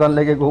दो शॉटगन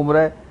लेके घूम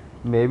रहा है,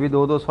 मैं भी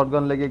दो दो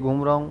शॉटगन लेके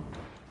घूम रहा हूँ।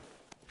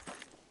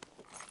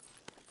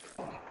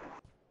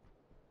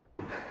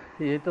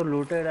 ये तो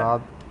लूटेड है। साथ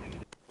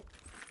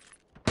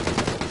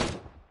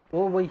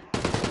ओ भाई,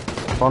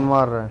 कौन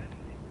मार रहा है?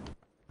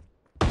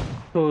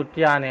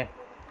 चूतिया ने।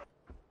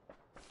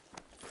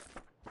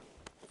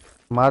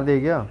 मार दिया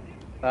क्या?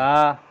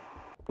 हाँ,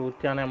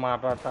 चूतिया ने मार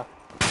रहा था।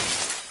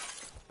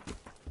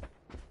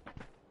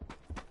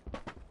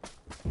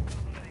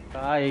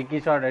 हाँ, एक ही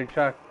शॉट, हेड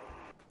शॉट।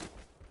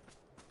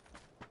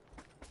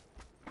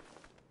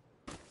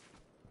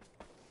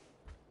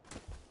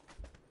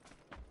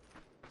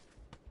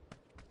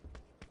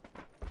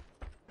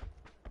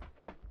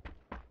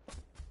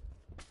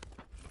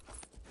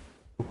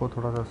 रुको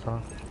थोड़ा सा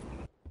साथ।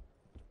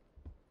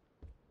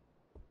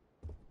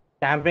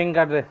 कैंपिंग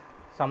कर रहे,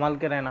 संभाल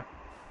के रहना।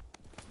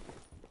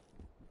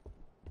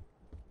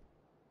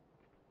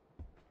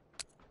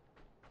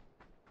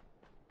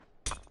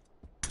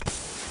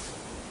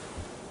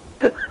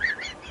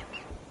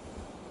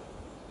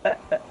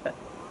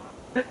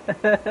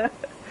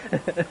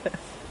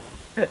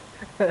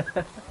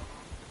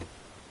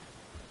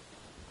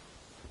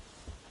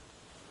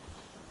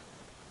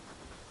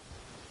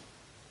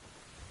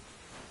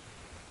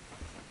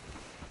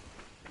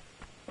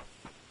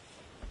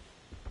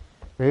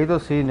 यही तो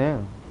सीन है।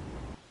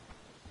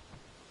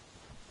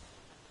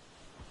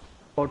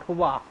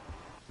 उठवा,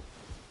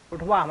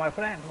 उठवा माय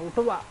फ्रेंड,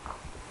 उठवा।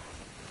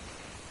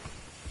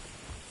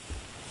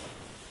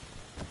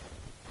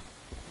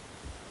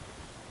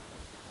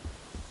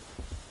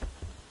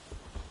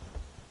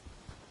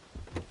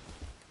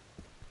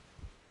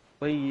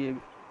 भाई ये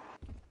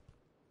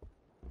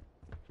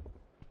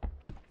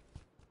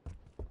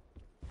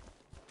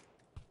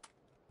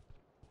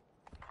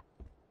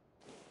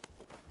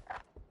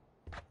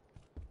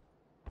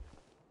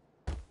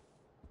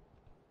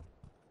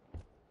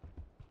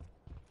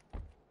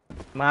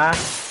మా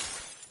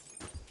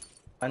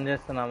పని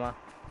చేస్తున్నామా?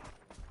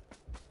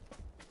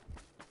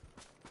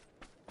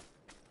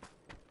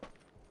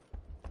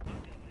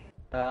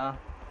 हाँ,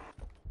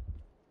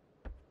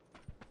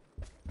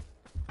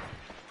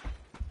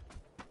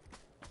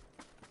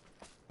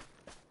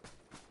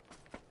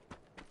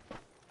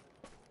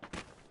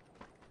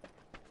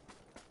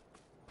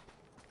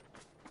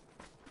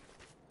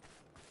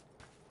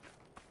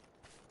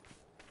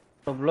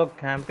 सब लोग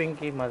कैंपिंग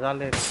की मजा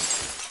ले रहे।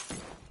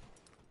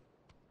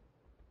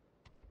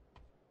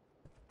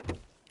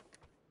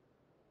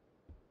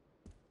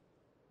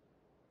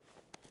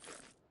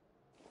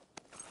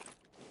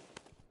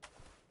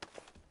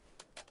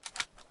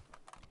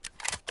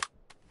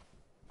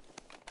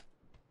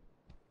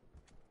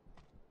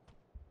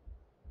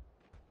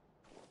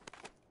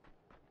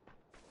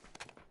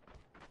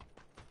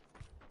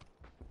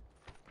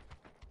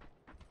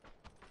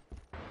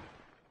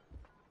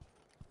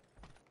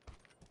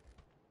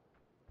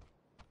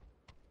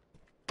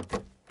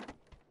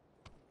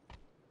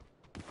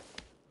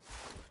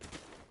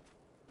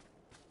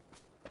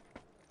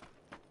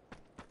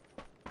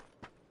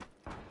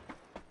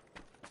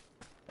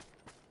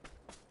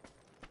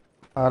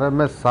 अरे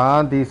मैं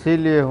शांत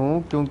इसीलिए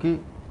हूँ क्योंकि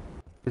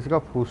किसी का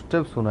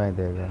फुटस्टेप सुनाई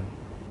देगा,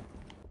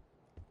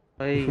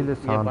 भाई इसीलिए ये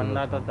शांत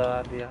बंदा बैठा तो हूँ।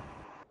 डरा दिया।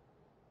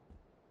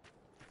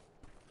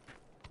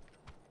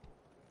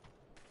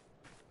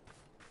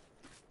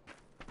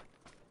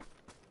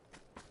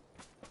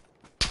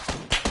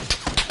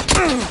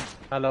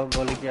 हेलो,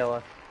 गोली की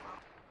आवाज।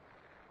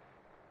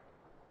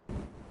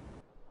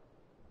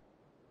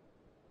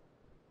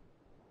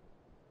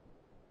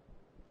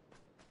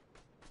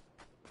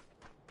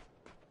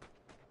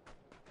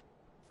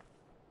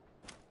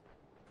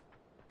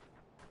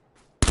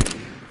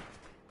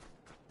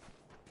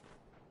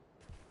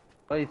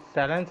 भाई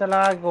साइलेंसर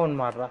लगा के कौन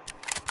मार रहा?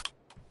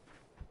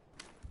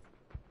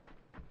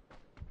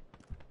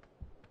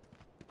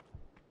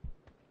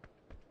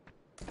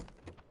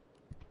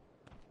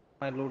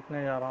 मैं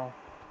लूटने जा रहा हूँ।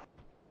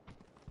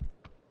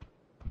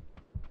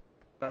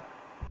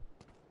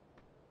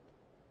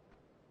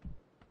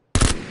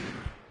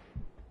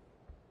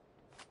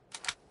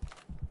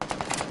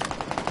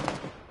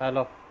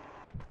 हेलो।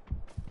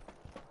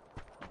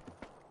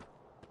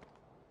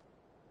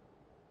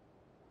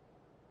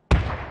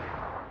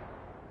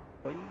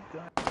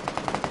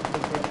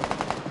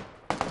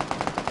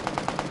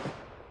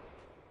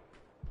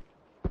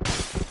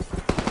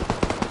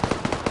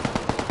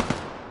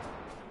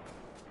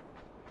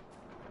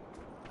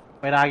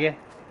 मेरा आगे तो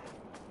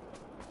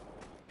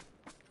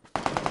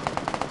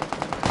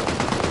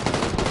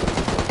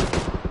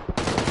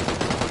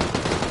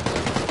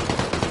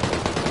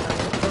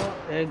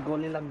एक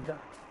गोली लग जा।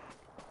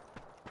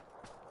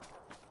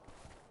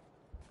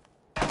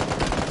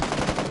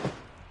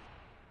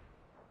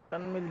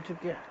 गन मिल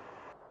चुकी है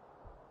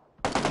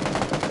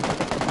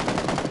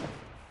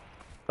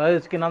भाई।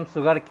 उसके नाम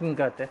शुगर किंग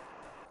कहते हैं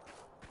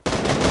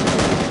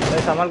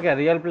भाई। संभल के,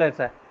 रियल प्लेस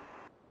है।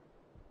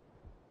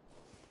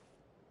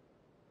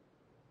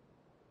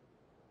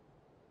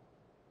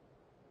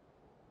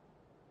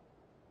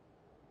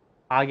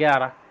 आगे आ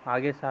रहा,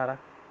 आगे से आ रहा,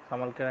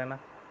 संभल के रहना।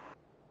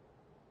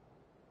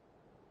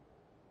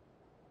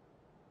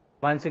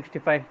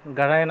 165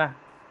 घर है ना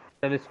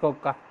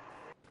टेलीस्कोप का।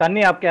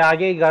 सन्नी आपके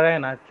आगे ही घर है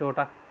ना,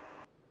 छोटा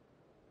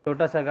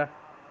छोटा सा घर,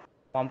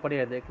 वहां पर ही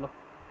है, देख लो।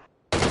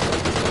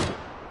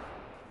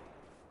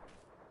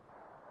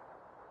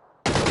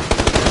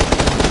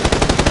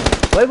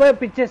 वही वही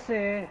पीछे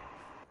से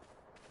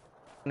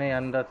नहीं,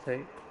 अंदर से।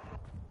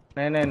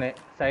 नहीं नहीं नहीं,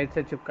 साइड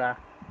से चिपका।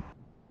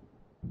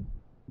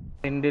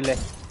 हिंदी ले,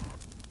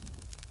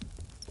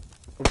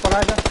 ऊपर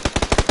आ जा,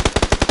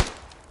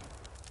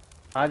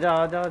 आ जा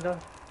आ जा आ जा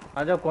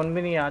आ जा। कौन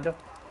भी नहीं है, आ जाओ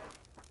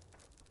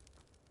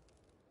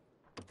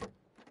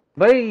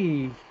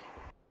भाई।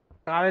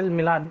 कारल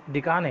मिला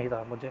दिखा नहीं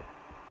था मुझे,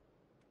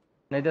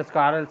 नहीं तो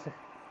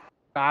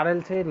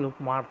कारल से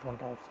लुक मार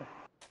था उससे।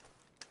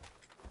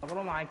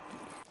 पकड़ो माइक।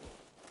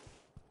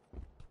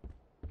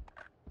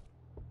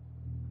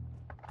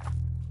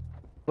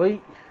 वही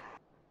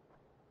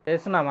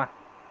ऐसा ना मार,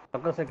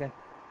 पकड़ सके।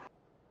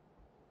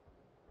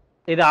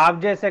 इधर आप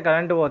जैसे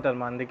करंट बोतल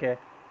मान दिखे।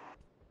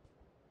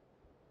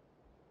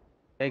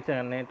 एक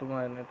सेकंड, नहीं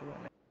तुम्हारे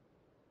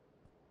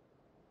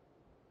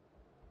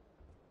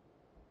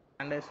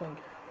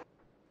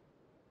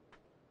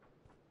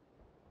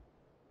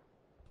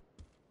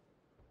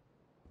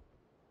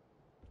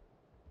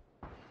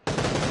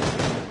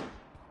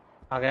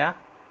आ गया।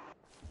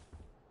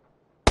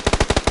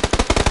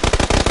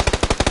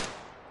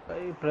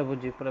 प्रभु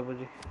जी, प्रभु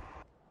जी।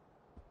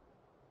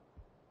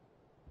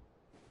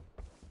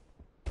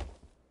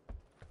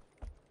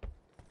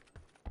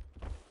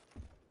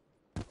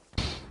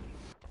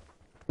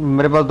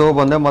 मेरे पास 2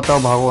 बंदे, मत आओ,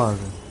 भागो वहां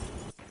से।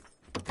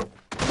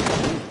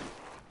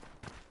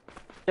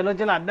 चलो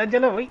चलो अंदर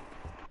चलो भाई।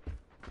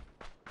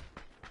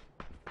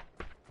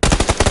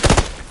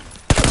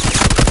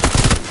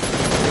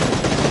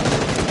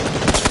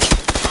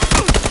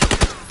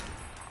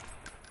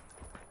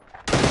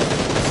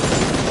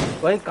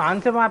 भाई कान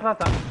से मार रहा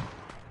था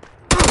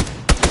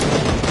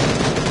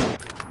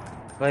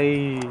भाई।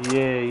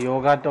 ये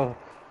योगा तो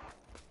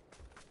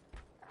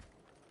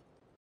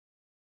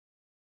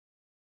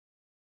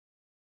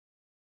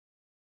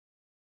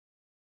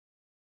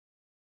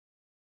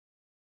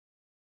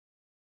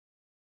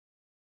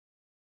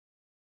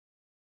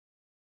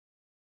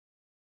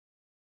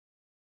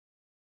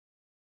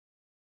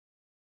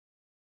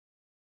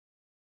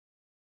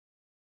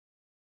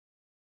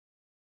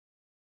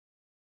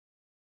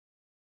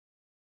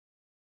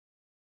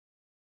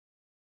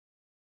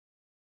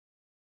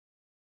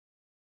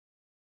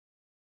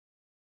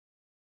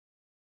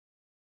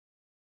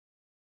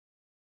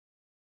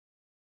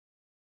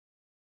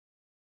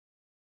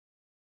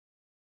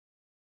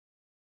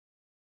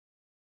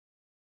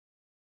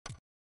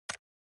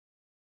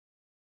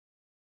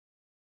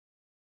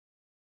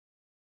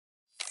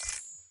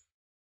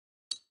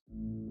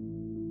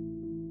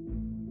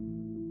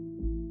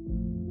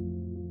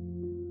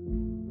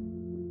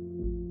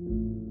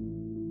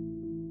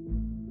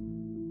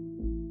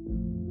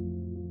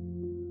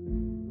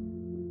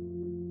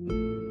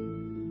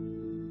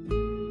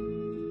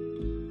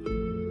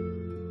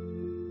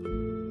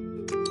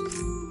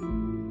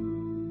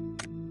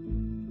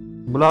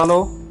बुला लो।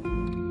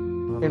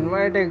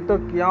 इनवाइट एक तो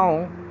किया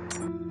हूँ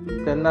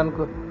चंदन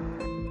को।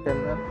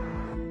 चंदन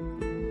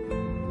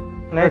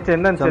नहीं,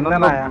 चंदन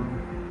को आया।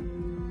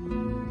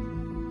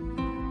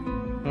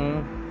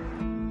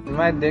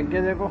 मैं देख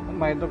के देखो,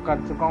 मैं तो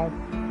कर चुका हूँ।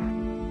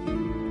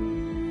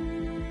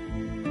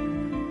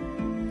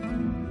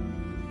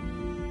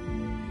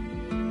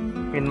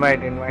 इनवाइट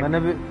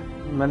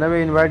मैंने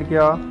भी इनवाइट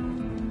किया।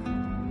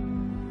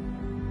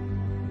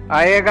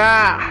 आएगा।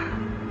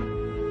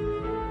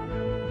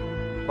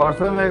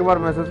 व्हाट्सएप में एक बार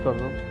मैसेज कर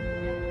दो।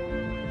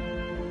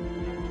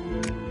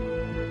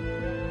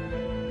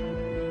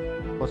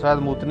 वो शायद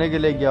मुतने के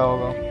लिए गया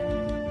होगा।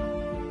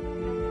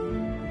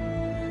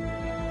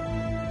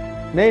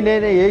 नहीं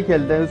नहीं नहीं, यही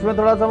खेलते हैं। उसमें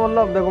थोड़ा सा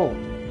मतलब देखो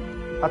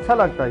अच्छा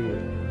लगता है ये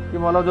कि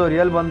मतलब जो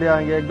रियल बंदे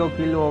आएंगे, एक दो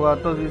किल होगा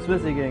तो इसमें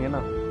सीखेंगे ना।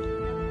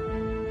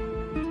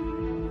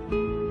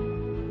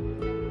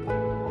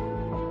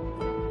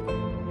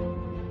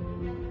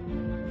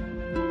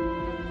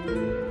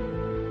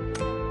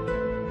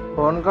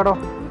 फोन करो।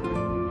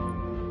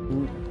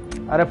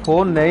 अरे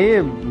फोन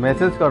नहीं,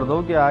 मैसेज कर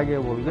दो कि आ गए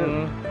बोल के।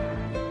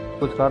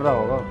 कुछ कर रहा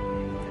होगा।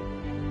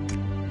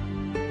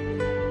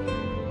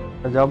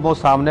 जब वो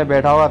सामने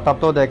बैठा होगा तब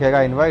तो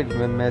देखेगा इनवाइट,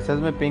 मैसेज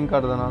में पिंग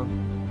कर देना।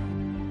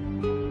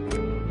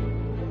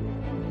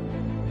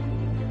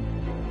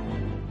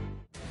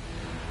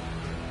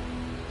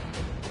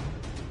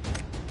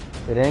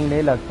 रैंक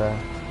नहीं लगता है,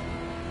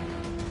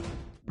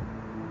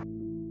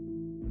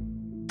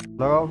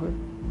 लगाओ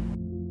फिर।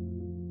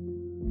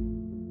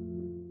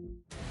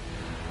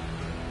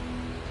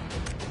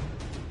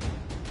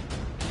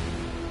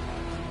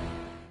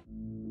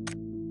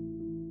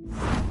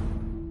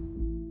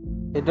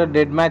 ये तो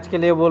डेड मैच के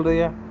लिए बोल रही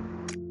है।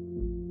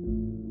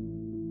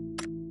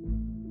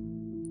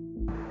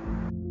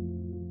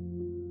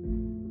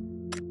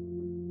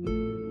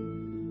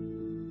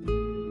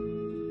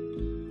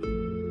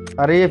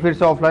 अरे ये फिर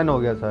से ऑफलाइन हो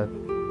गया शायद।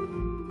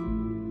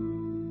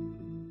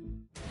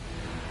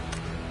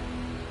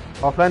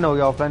 ऑफलाइन हो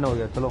गया, ऑफलाइन हो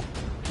गया। चलो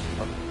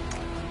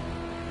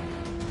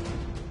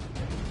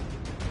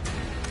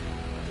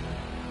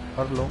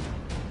कर लो।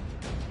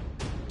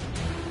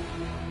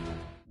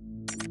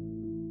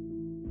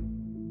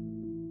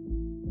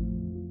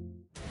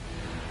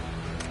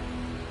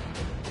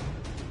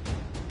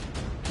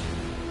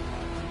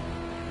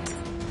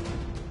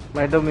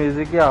 मैं तो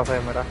म्यूजिक ही ऑफ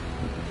है मेरा।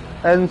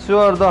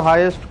 Ensure the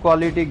highest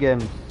quality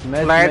games.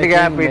 Night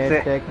गया पीछे।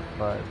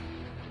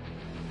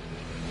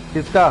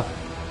 किसका?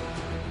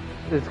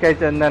 इसका ही,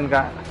 चंदन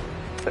का।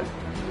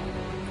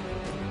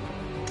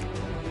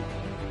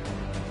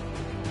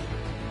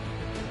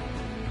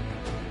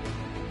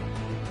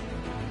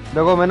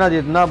 देखो मैं ना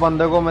जितना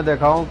बंदे को मैं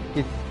देखा हूँ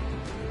कि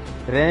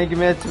रैंक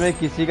मैच में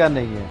किसी का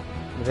नहीं है।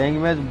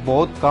 रैंक मैच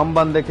बहुत कम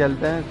बंदे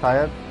खेलते हैं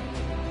शायद।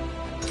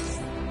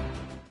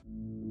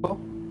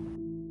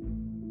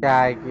 क्या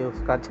है कि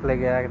उसका चले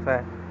गया ऐसा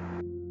है।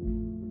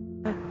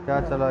 क्या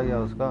चला गया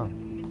उसका?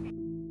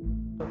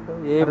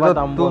 ये अरे बात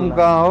तो हम तुम बोलना।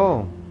 कहाँ हो?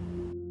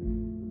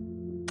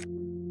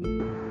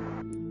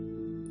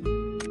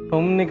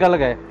 तुम निकल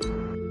गए।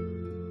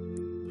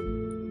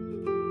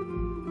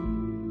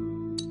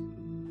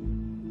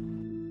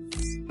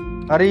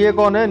 अरे ये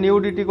कौन है? न्यू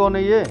डीटी कौन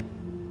है ये?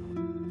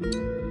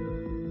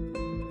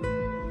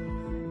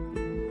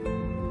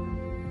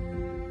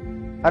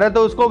 अरे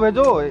तो उसको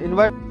भेजो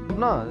इनवाइट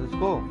ना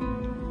इसको।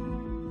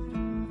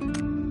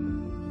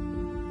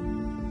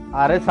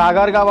 अरे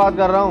सागर का बात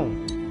कर रहा हूँ।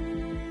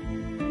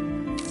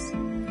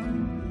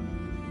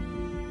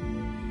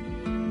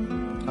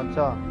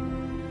 अच्छा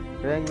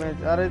रैंक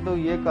मैच। अरे तो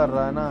ये कर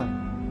रहा है ना,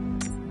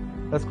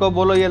 इसको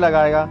बोलो ये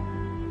लगाएगा,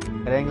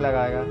 रैंक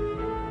लगाएगा।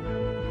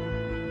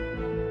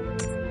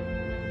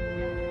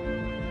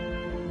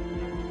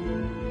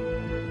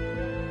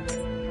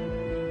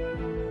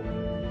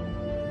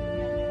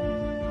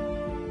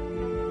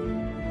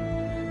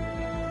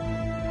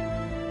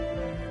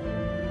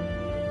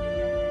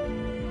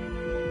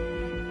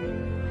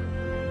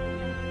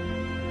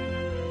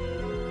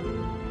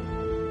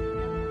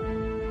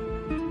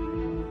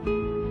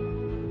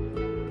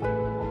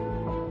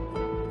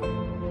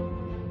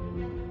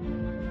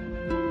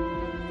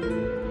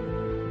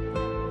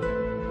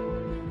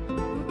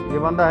 ये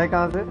बंदा है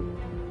कहाँ से?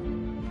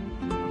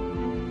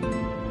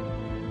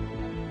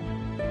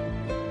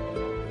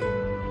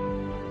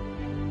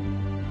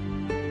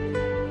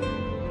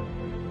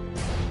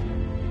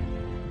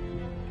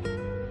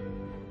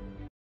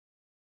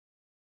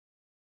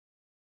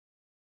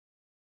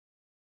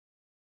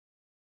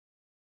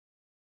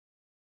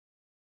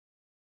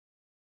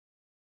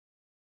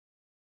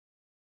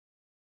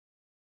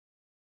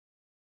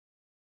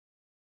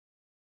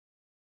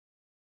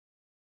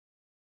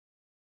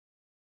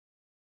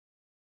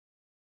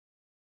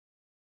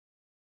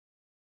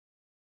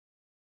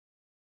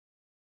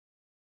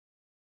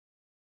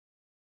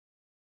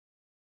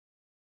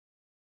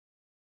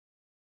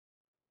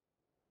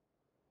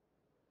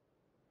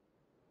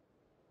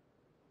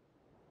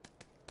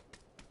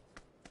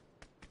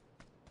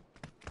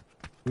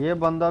 ये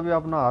बंदा भी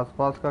अपना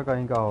आसपास का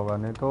कहीं का होगा,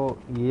 नहीं तो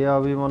ये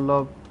अभी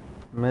मतलब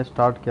मैं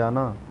स्टार्ट किया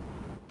ना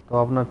तो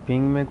अपना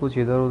पिंग में कुछ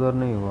इधर उधर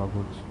नहीं हुआ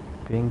कुछ।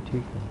 पिंग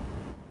ठीक है।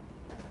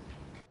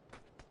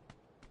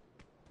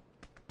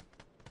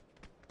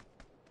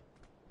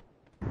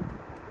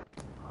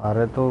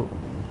 अरे तो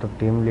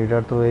टीम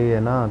लीडर तो यही है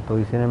ना, तो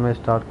इसी ने मैं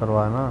स्टार्ट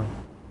करवाया ना।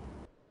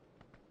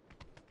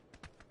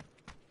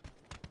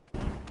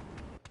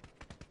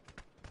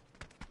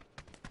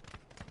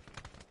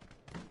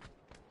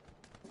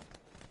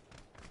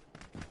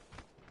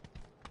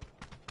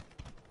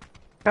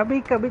 कभी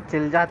कभी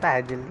चिल जाता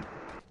है जल्दी।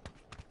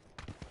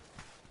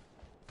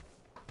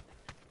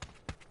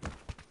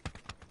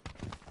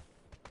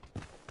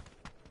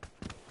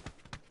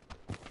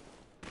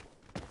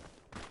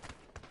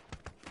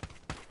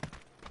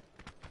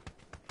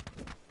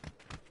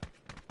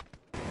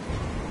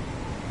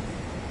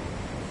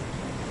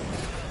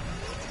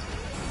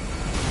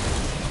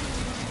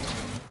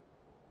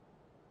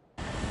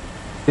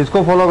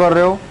 किसको फॉलो कर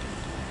रहे हो?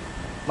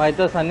 मैं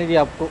तो सनी जी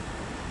आपको,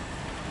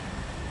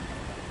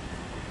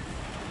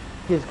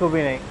 किसको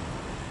भी नहीं,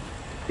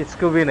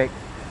 किसको भी नहीं।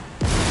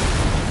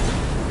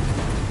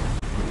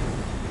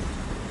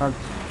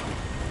 अच्छा,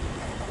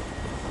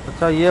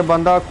 अच्छा ये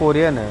बंदा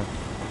कोरियन है।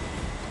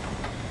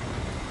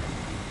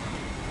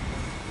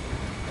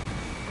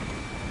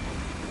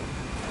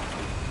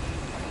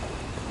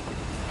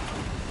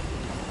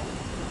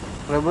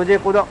 प्रभु जी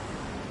कूदो।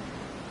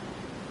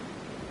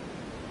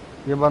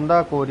 ये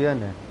बंदा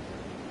कोरियन है।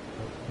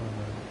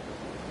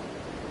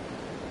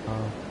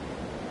 हाँ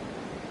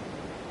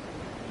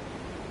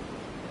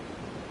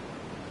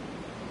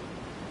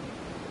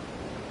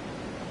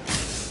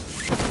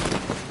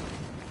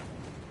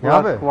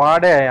यहाँ पूरा पे।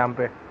 स्क्वाड है यहाँ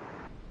पे,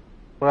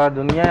 पूरा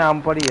दुनिया यहाँ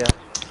पर ही है।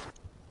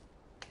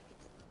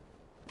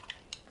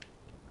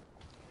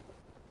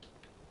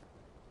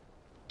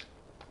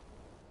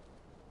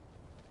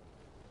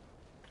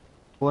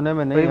 कोने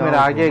में नहीं भाई यहाँ मेरे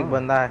तो आगे ना। एक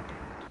बंदा है।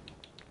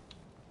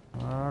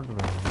 हट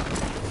भाई।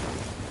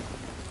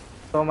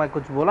 तो मैं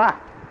कुछ बोला?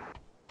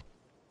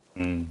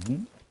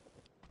 हम्म।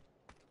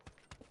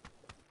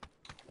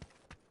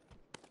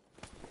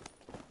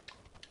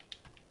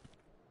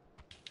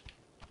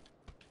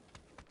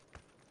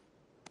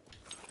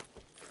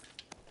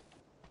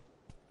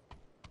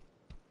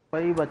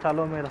 भाई बचा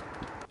लो मेरा।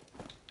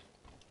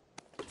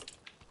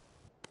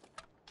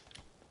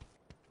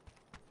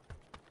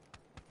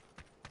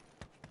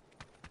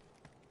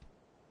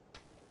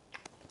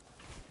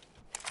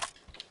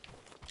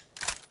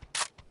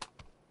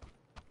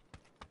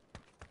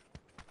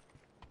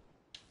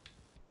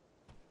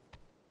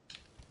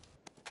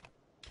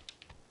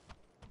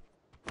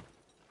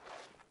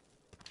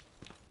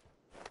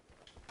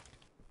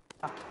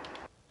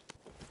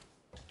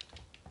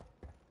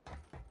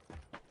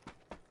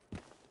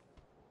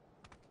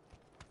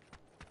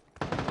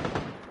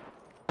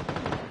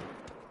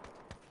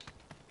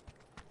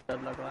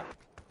 डर लग रहा है।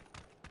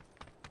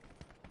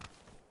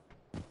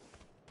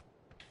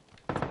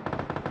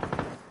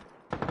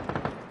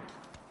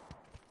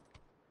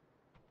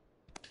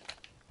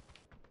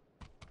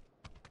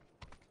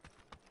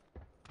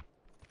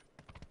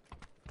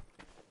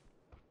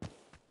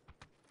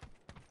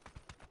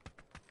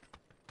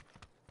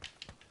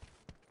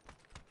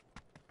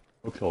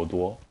有好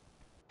多。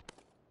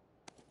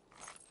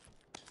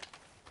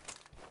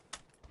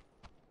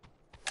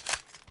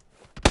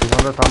ये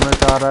बंदा सामने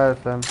से आ रहा है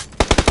सैम।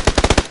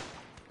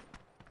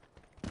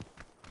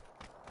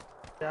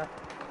 क्या?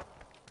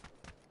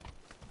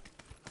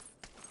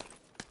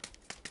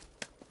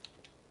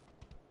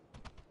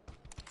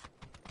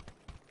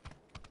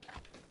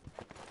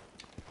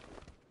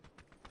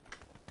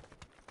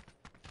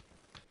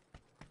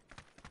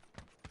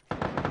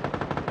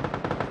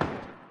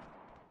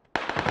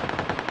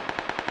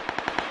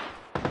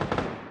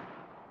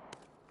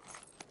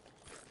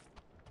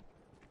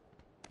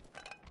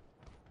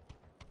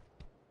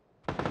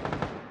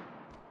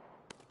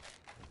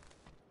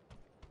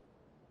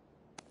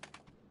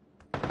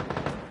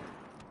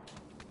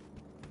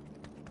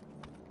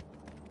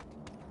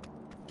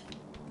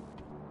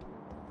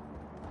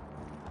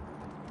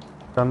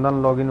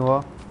 चंदन लॉगिन हुआ।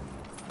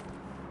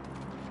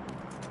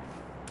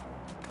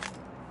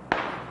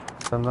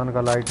 चंदन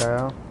का लाइट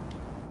आया।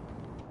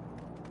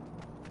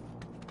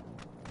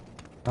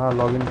 हाँ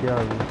लॉगिन किया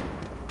अभी।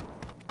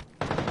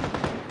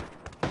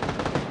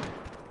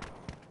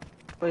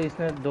 भाई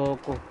इसने दो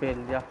को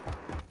फेल दिया।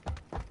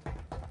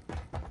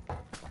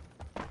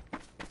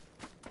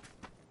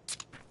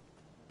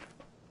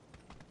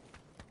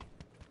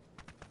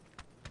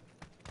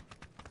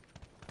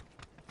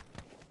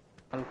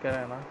 हल्के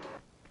रहना।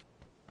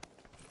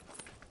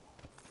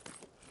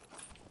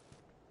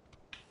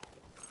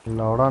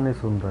 लौड़ा नहीं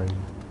सुन रही।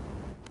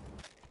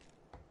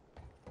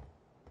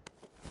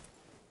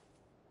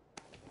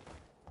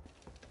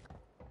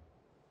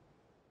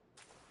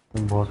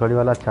 भोसड़ी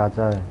वाला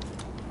चाचा है।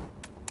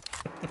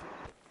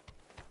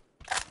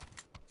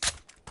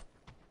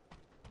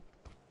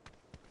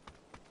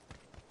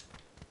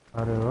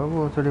 अरे वो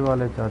भोसड़ी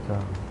वाले चाचा।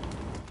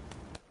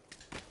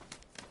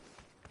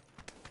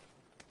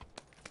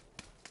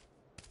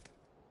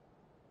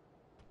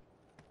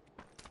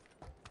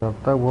 जब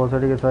तक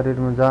भोसड़ी के शरीर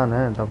में जान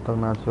है तब तक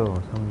नाचो,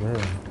 समझे?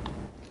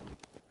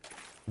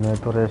 नहीं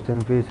तो रेस्ट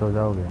इन पीस हो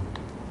जाओगे।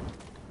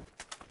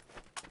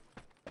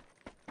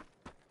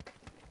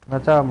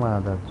 नचाओ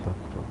मादर चोद।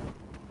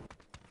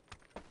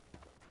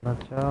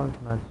 नचाओ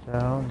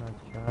नचाओ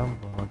नचाओ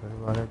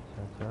भोसड़ी वाले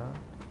चाचा।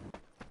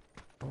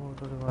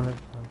 भोसड़ी वाले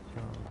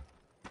चाचा।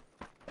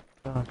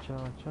 चा चा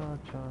चा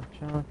चा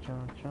चा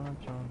चा चा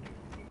चा।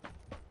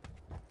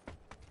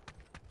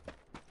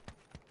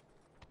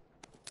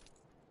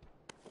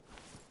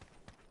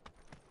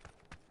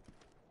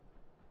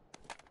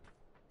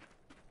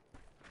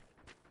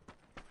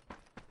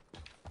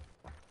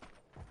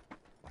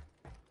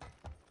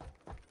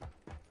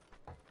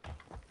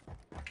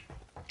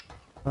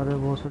 अरे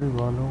भोसड़ी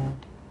वालों,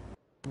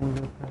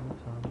 मुझे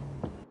पहचानो।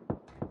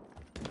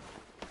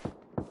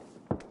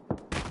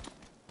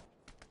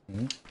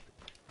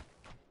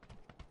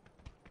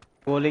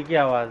 गोली की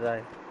आवाज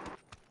आई।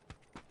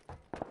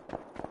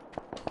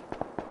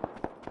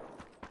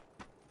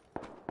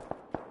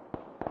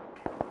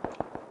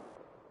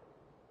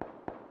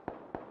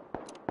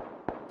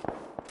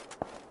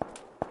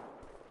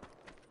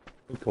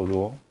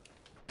 खोलो।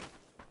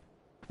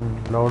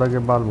 लौड़ा के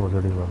बाल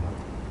भोसड़ी वाला।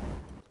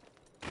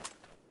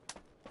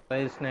 तो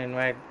इसने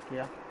इनवाइट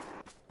किया।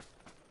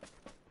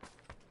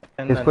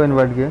 किसको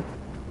इनवाइट किया?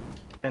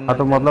 हाँ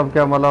तो मतलब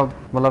क्या,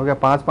 मतलब क्या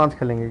 5-5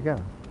 खेलेंगे क्या?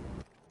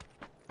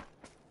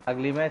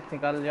 अगली मैच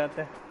निकाल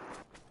जाते।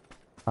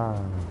 हाँ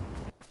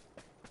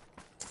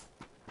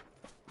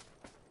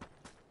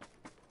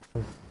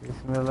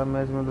इस वाला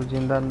मैच में तो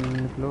जिंदा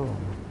निकलो।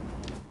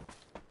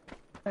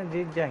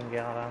 जीत जाएंगे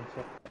आराम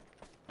से।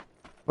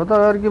 पता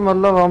यार कि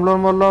मतलब हम लोग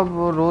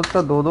मतलब रोज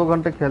का 2-2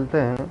 घंटे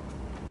खेलते हैं,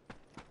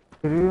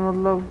 फिर भी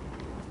मतलब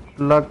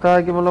लगता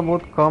है कि मतलब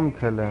बहुत कम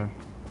खेले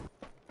हैं।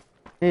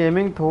 ये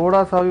एमिंग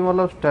थोड़ा सा भी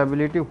मतलब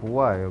स्टेबिलिटी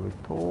हुआ है, अभी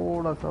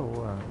थोड़ा सा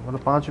हुआ है, मतलब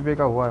 5 रुपये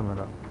का हुआ है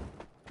मेरा।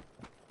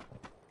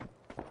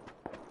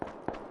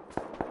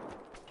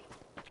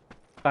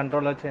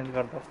 कंट्रोलर चेंज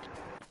कर दो।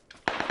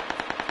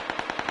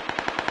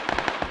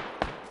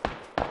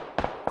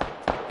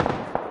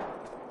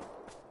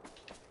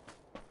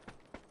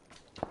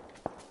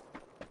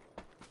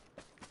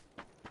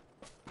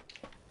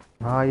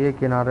 हाँ ये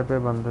किनारे पे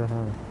बंदे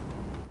हैं।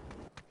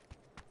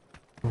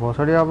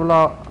 भोसड़ी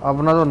अपना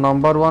अपना तो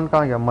नंबर 1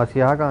 कहाँ गया,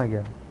 मसीहा कहाँ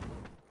गया?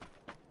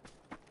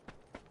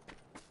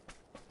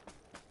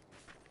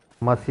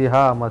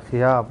 मसीहा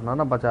मसीहा अपना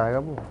ना बचाएगा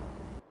वो,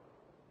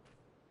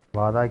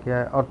 वादा किया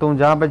है। और तुम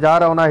जहाँ पे जा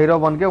रहे हो ना हीरो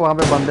बन के, वहाँ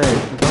पे बंदे हैं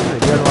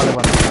गेट वाले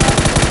बंदे।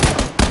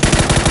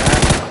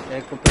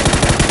 एक को पेल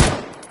किया।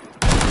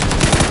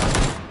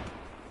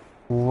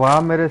 वाह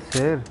मेरे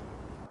शेर।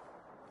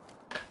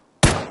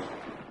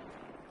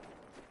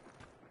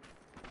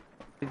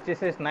 पीछे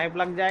से स्नाइप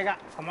लग जाएगा,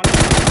 समझ।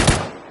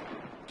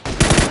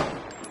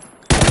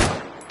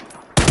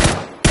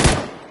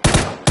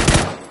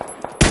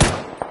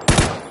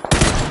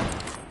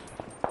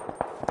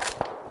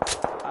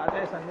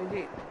 अरे सन्नी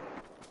जी,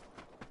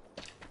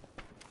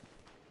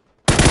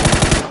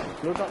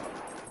 लूटो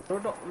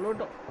लूटो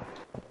लूटो।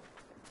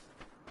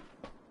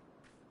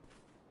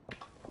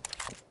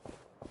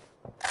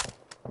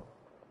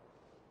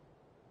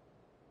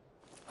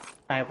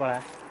 स्नाइपर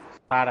है,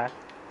 आ रहा है,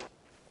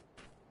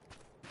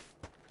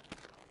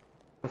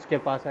 उसके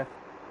पास है।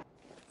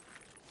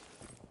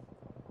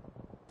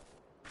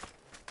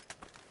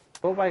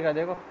 हो पाएगा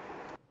देखो।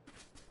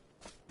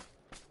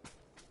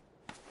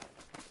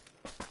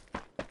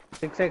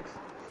 6x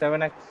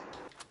 7x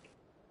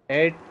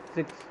 8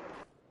 6।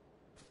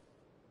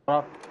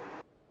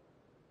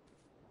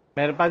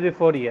 मेरे पास भी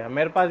 4 ही है,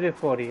 मेरे पास भी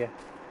 4 ही है,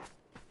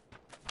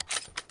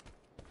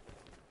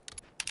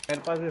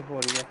 मेरे पास भी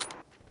 4 ही है।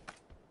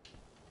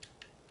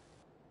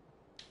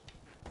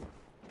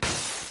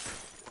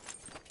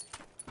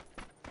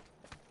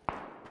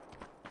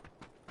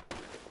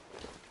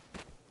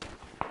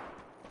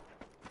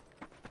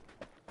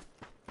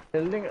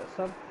 पेल देंगे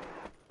सब,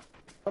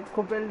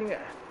 सबको पेल देंगे।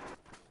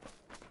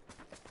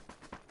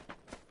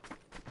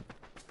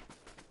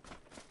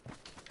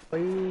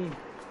 भाई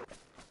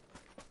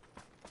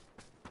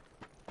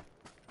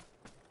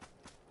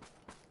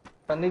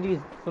सन्नी जी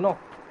सुनो,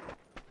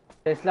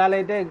 टेस्ला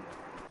लेते,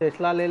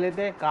 टेस्ला ले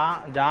लेते।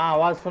 कहाँ जहाँ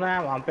आवाज सुना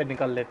है वहां पे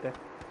निकल लेते।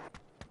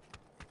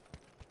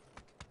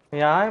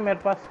 यहाँ है मेरे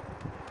पास।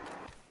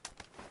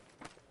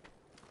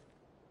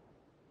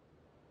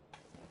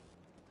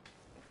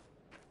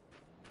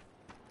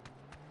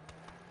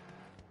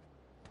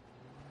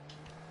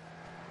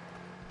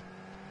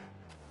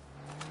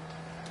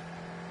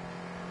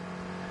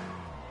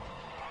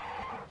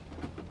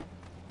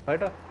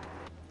 बैठो।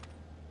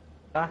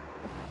 हाँ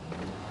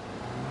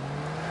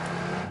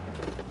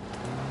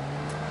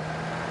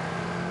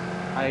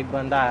हाँ, एक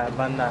बंदा है,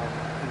 बंदा है,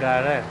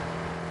 घर है,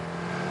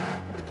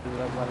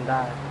 पूरा बंदा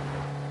है।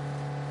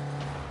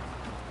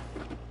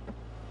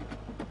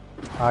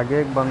 आगे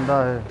एक बंदा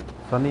है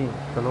सनी,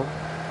 चलो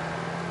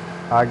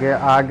आगे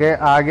आगे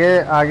आगे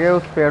आगे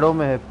उस पेड़ों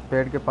में है,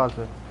 पेड़ के पास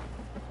है।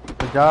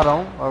 तो जा रहा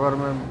हूँ, अगर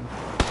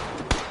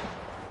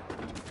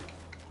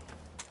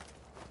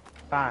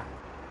कहाँ है?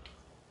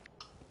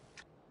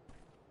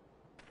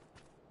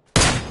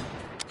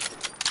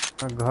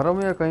 मैं घरों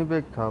में या कहीं पे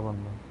एक था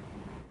बंदा।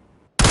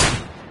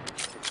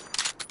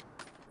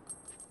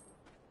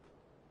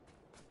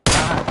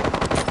 कहाँ है?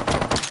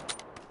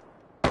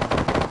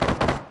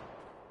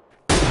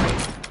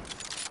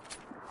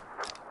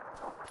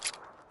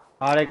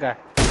 और एक है,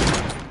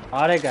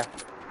 और एक है,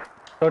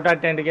 छोटा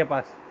टेंट के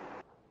पास,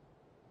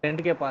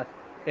 टेंट के पास।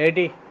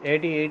 80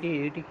 80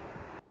 80 80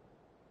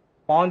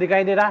 पाँव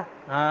दिखाई दे रहा।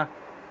 हाँ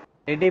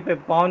 80 पे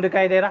पाँव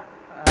दिखाई दे रहा।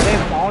 अरे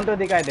पाँव तो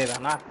दिखाई दे रहा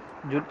ना,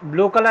 जो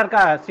ब्लू कलर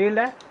का शील्ड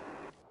है।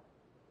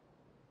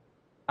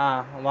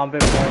 हाँ वहाँ पे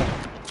पाँव।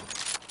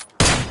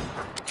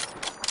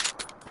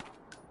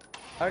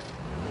 हट।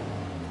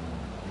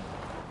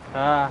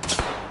 हाँ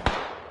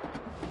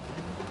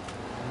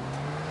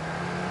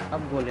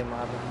अब गोली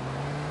मार रहा।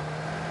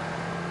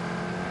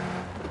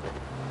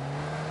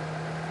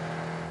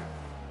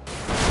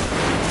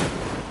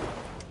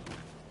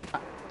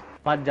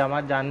 मत जा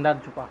अंदर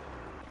छुपा।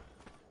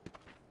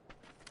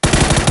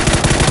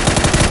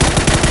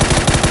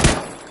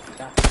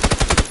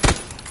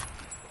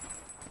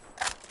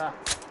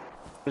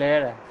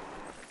 प्लेयर है।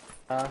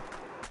 हाँ।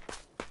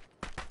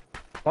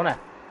 कौन है?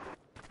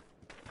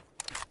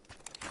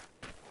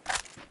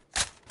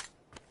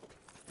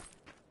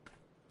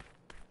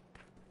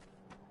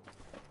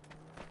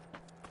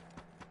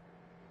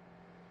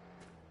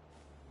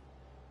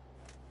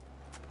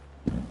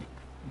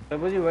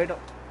 प्रभु जी वेट।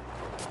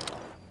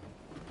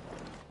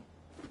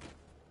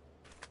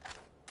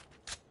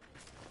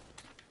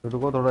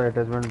 रुको थोड़ा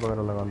अटैचमेंट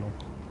वगैरह लगा लो।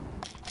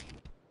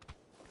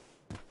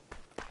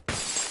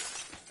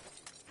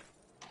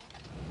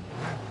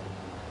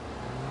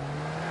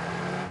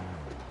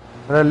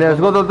 अरे लेट्स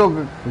गो तो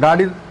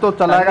गाड़ी तो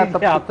चलाएगा तब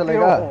तो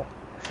चलेगा।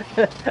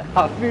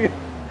 आप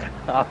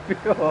भी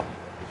हो।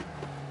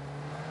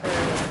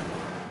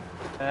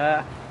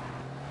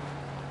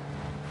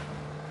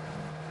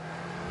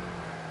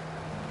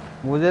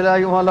 मुझे लगा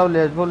कि मतलब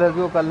लेट्स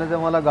गो करने से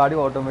मतलब गाड़ी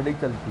ऑटोमेटिक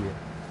चलती है।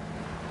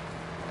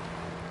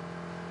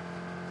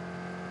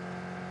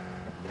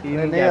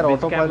 नहीं यार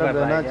ऑटो पायलट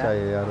रहना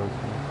चाहिए यार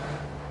उसमें।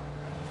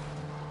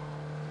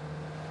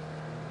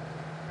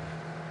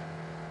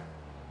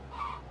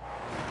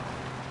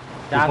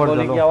 जहाँ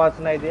गोली की आवाज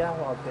सुनाई दिया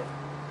वहाँ पे।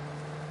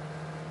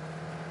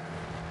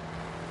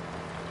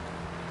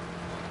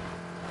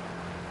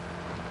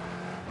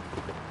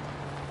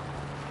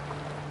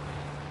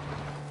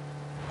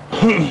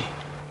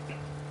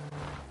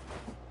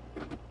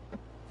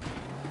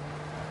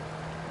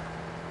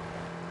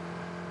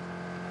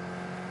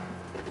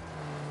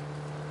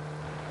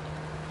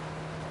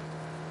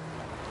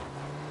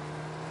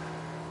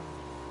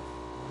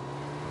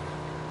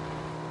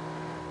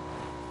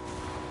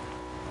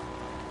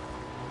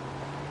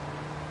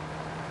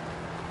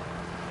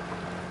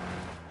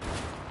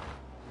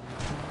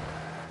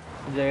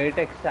 मुझे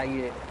 8x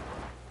चाहिए।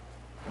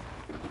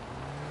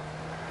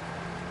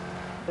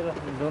 चलो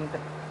ढूंढते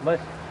बस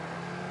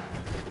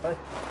बस।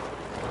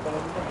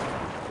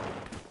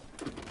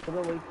 चलो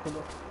वही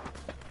खोलो।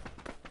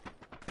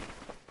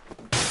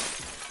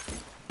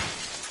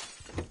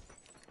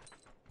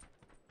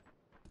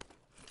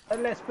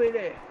 Let's play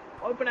it.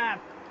 Open up.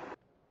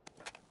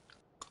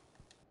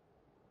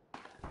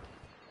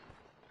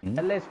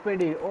 Let's play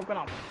it. Open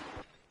up.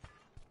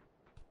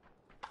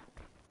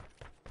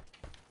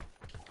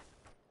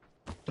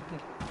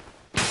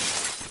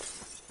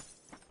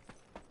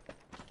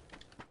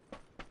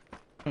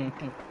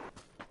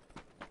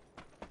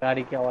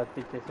 गाड़ी की आवाज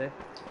पीछे से।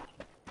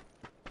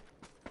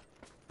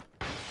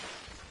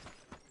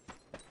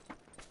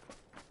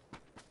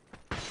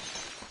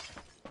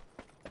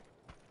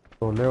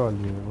 तोले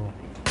वाली है वो।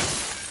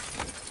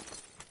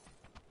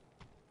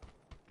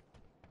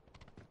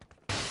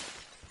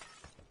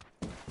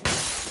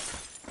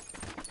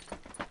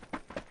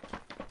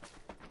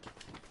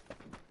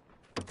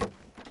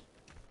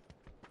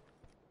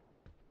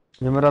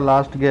 ये मेरा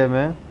लास्ट गेम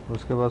है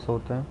उसके बाद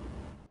होते हैं।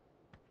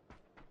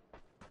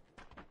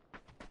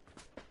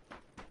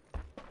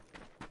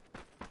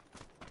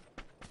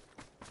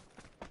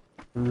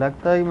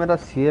 लगता है कि मेरा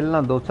सीएल ना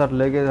 2-4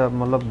 लेके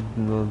मतलब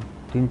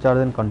 3-4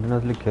 दिन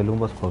कंटिन्यूसली खेलूं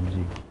बस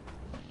पबजी।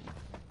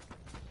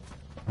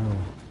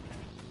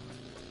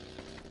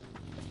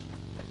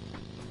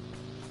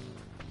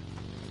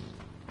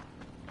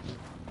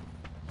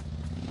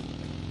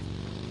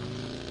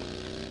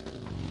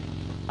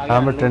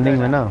 हाँ मैं ट्रेनिंग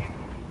में ना।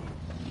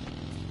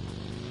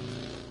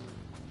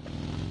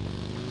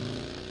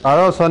 आ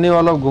जाओ सनी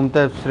वालों घूमते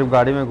हैं सिर्फ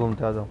गाड़ी में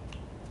घूमते आ जाओ।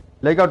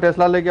 लेके आओ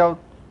टेस्ला लेके आओ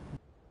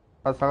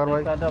सागर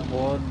भाई। तो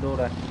बहुत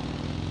दूर है।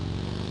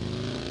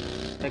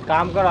 एक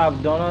काम करो आप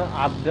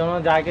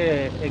दोनों जाके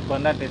एक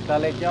बंदा टेस्ला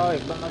लेके आओ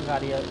एक बंदा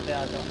गाड़ी से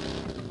आ जाओ।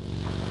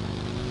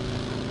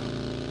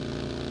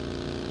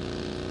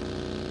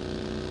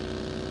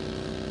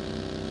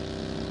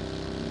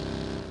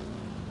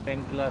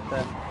 पेन किलर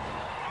है।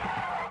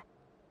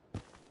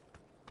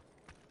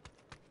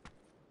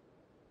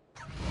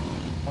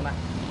 होना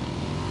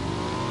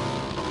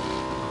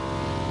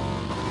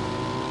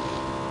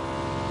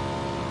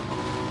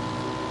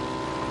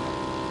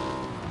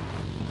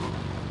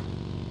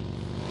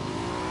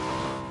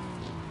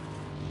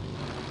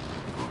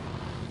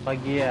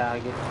बगी है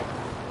आगे।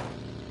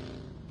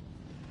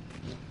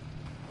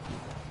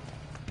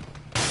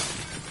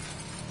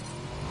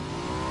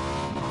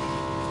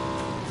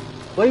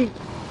 वही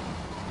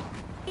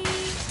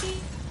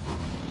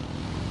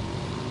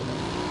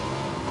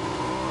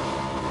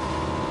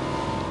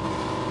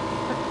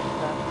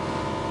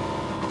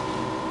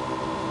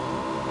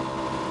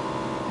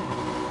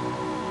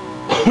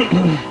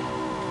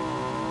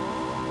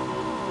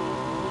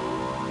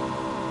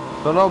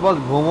चलो बस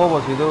घूमो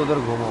बस इधर उधर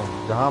घूमो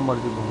जहाँ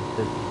मर्जी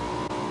घूमते।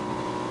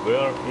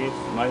 Where is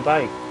my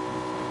bike?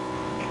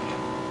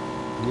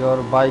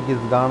 Your bike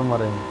is गान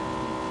मरे।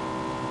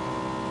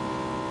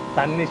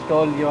 Sunny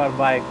stole your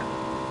bike.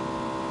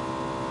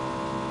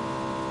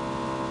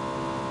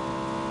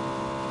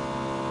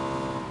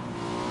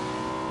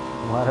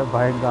 तुम्हारे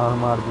बाइक गान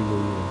मार दी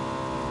गई है।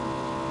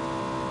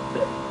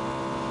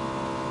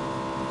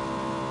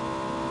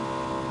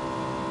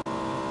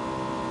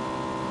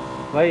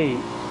 भाई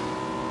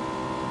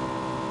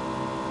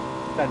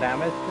इसका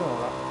डैमेज क्यों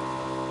होगा?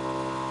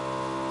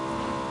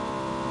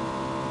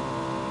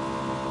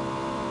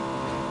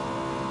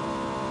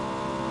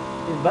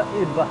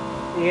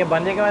 ये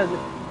बंदे के पास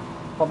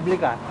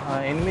पब्लिक आ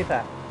एनिमी था,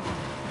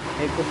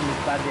 एक कुछ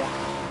निपटा दिया,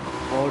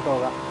 वोट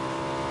होगा।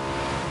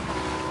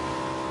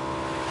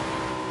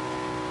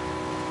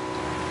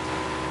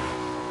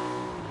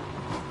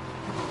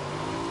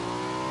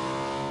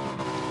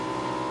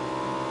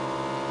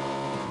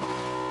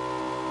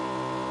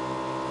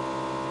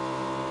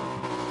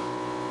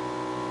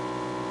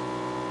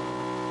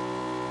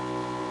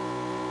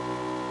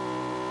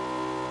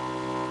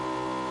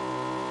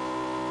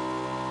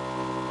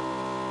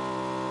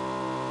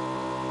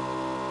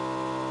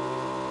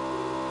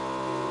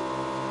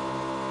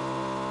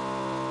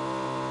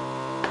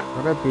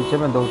 अरे पीछे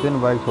में 2-3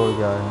 बाइक छोड़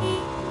के आए हैं।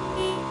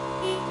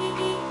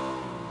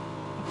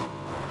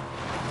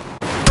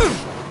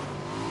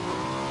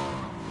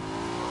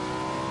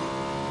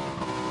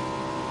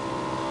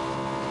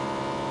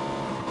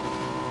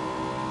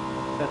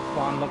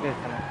 स्पॉन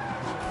लोकेशन है।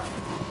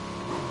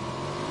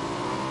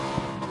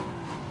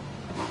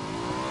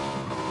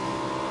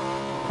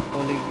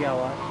 गोली की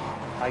आवाज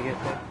आगे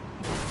से।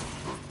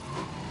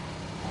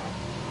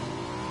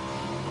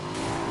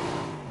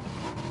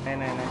 नहीं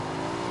नहीं नहीं,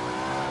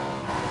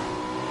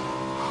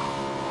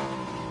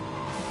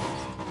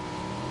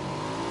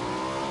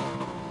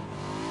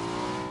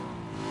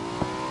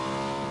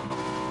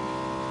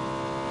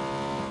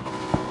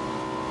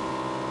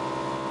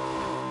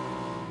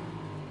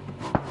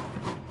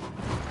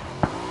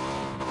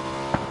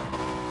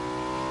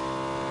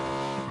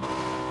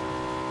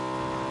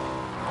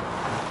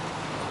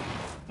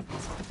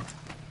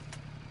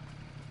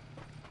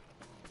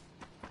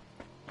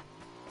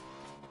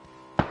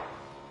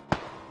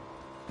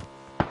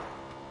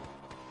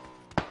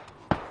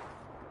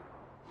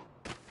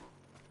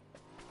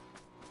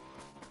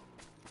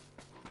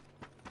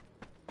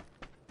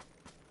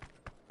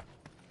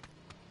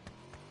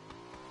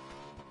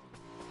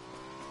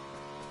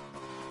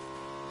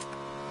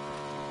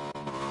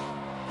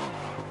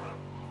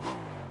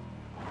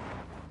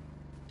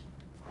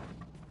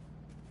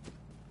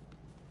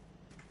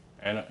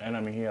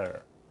 Enemy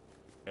here.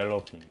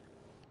 Yellow ping.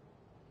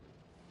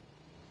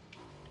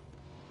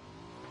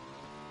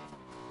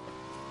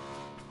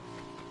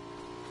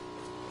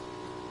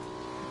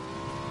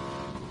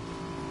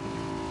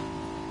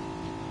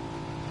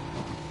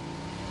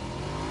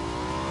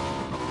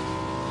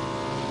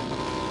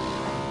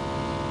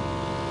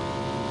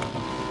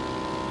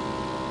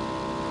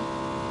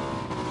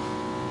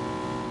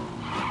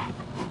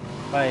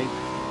 भाई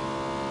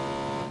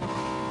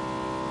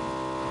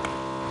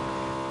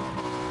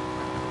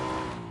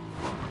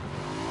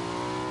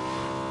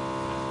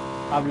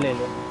अब ले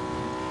लो।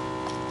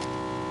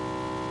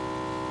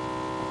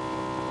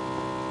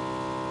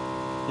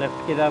 लेफ्ट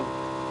की तरफ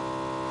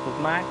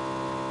रुकना है।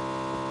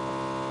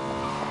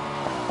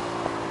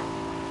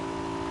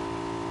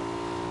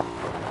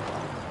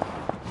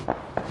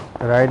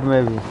 राइट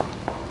में भी।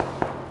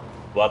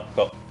 What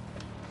the?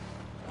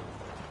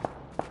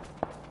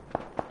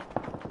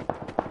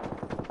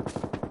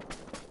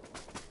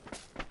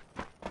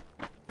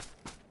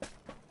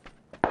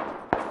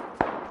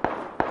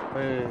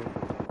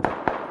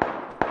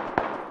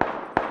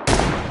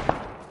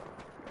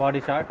 Body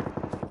shot.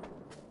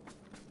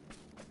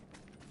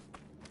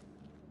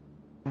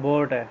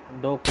 Boat है,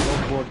 दो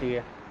बोट ही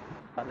है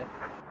साले।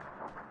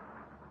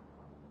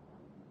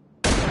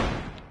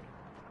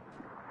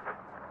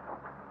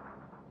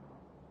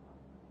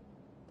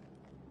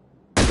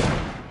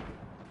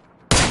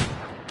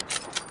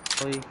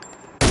 कोई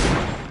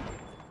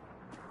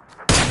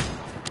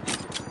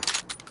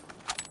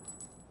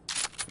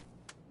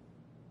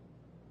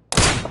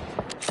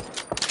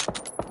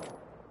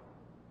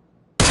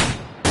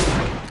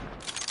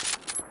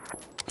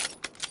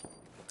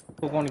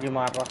तो कौन की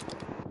मार रहा?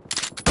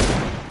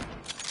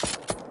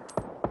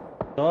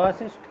 2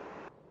 असिस्ट।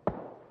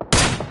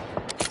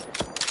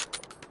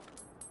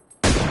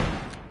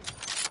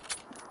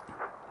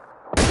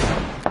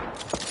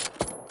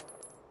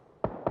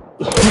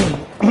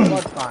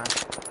 बहुत कहाँ है?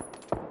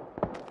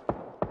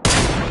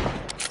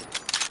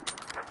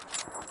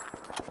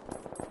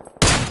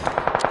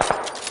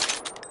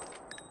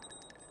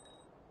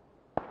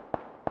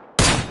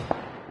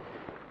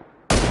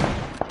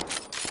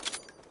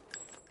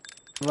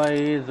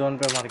 भाई जोन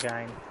पे मर के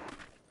आएंगे।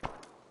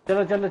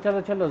 चलो चलो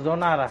चलो चलो,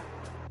 जोन आ रहा है।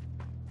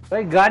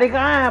 भाई गाड़ी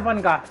कहाँ है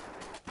अपन का?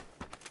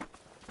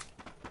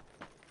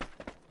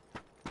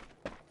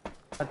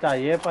 अच्छा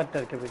ये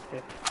पत्थर के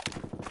पीछे।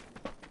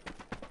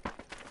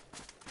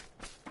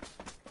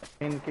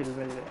 3 किल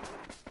मिल गए,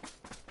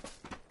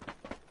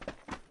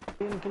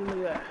 3 किल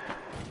मिल गए।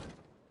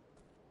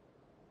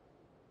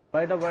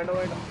 बैठो बैठो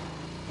बैठो।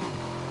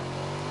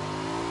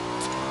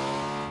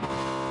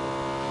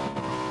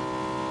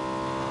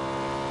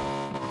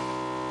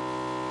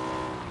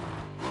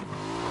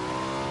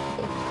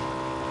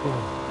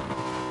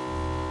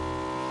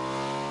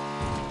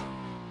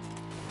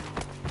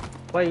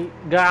 भाई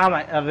गाँव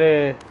में अरे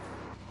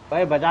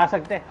भाई बजा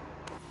सकते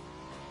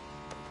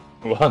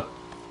What?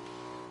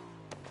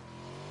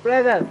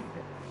 Brother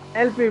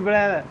LP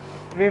brother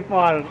we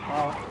fall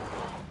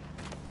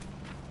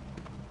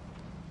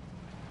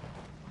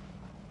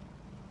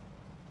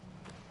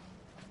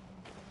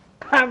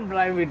I'm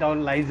driving without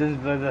license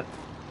brother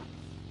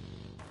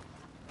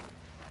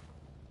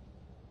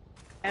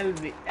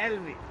LV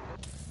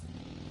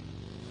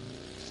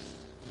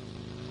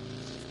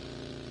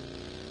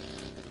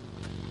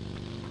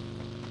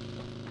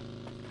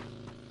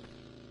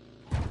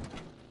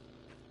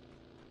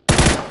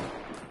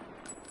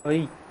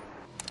वही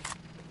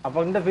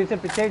अपन तो फिर से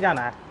पीछे ही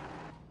जाना है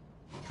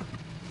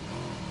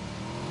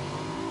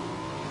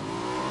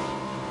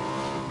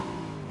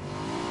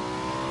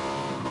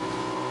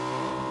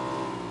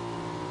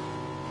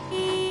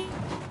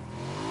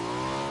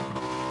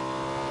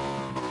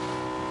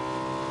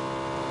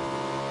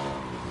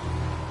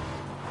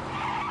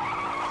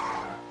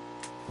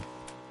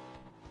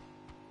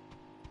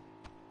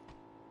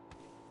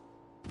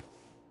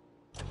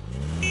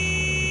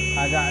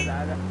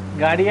आजा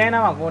गाड़ी है ना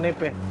वहाँ कोने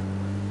पे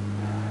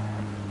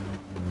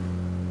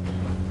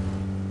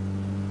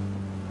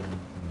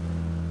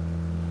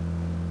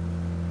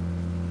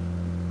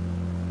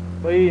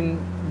वही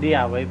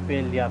दिया वही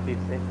फेल दिया फिर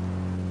से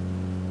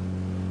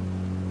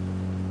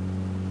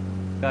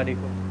गाड़ी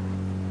को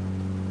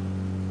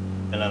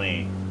Enemy.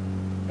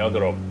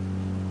 Airdrop.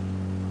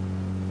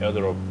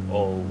 Airdrop.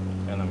 Oh,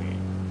 enemy.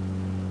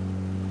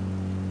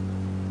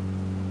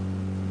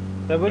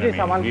 प्रभु जी Enemy.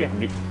 संभाल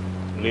के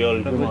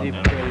Real प्रभु human जी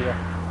enemy. फेल दिया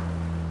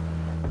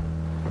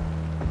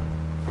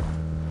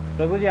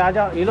प्रभु जी आ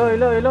जाओ इलो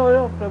इलो इलो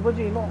इलो प्रभु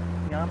जी इलो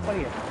यहाँ पर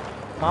ही है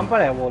वहाँ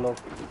पर है वो लोग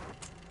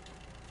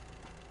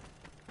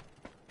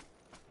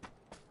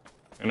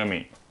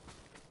Enemy.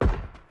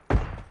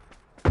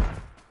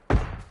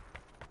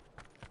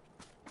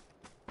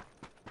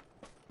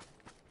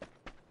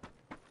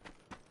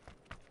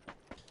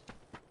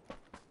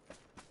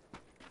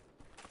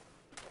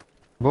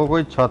 वो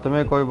कोई छत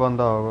में कोई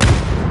बंदा होगा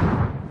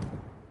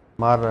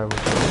मार रहा है वो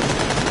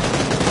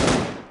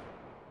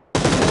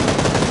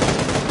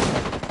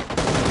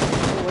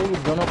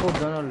वही दोनों को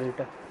दोनों लेट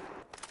है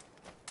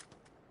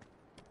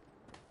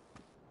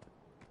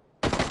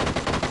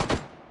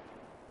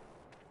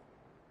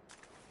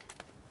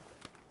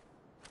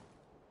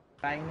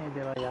टाइम नहीं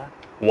दे रहा यार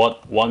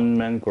What? One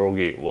man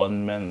groggy. One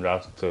man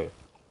last.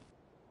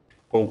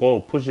 Go go.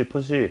 Push it.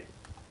 Push it.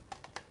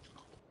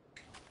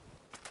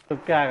 तो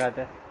क्या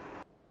कहते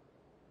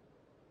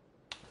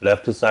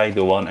Left side.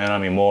 One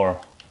enemy more.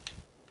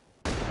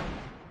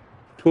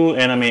 Two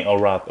enemy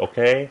around.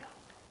 Okay.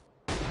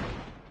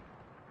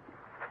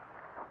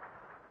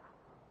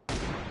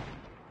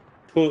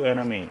 Two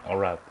enemy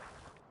around.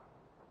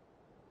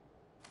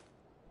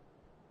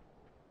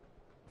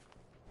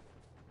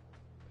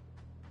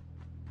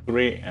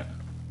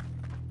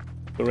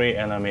 Three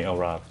enemy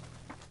around.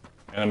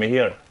 Enemy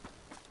here.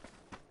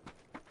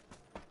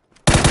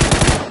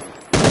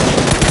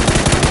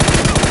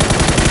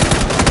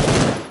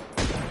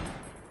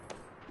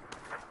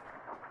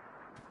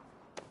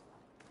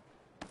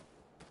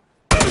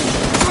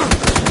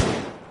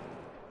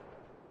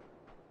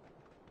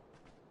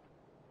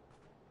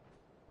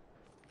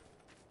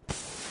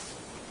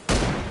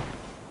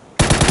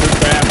 Push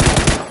them.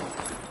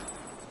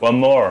 One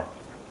more.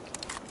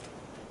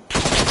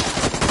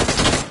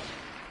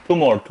 Two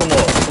more.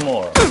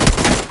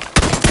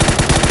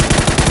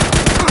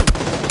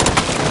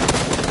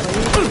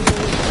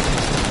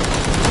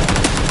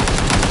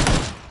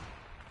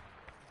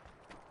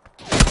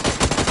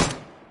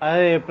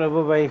 अरे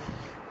प्रभु भाई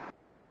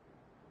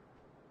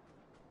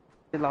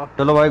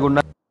चलो भाई good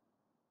night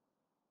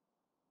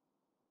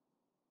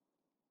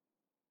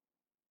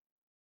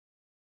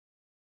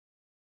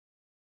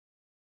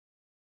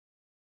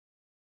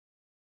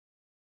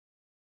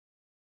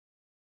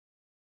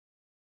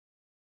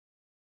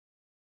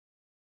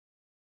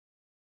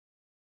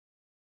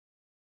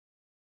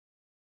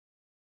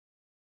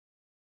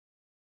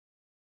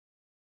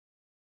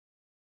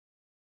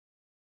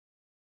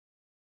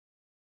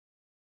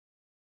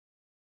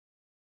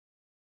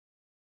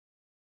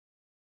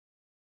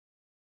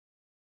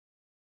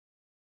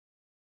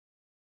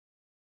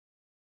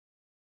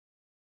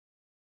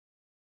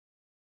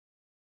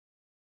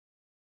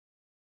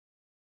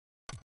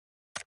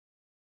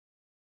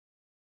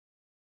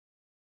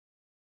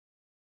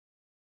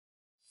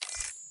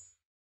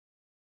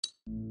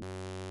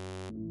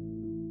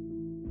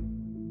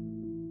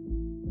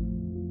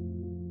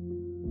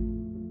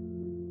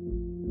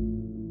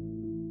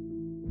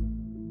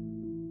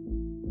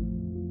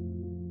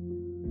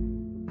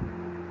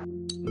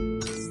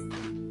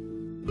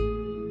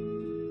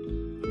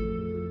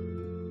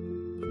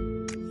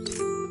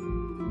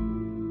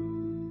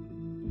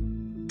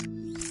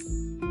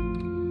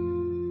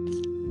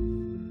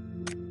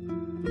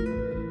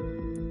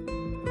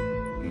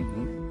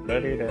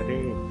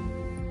Ready.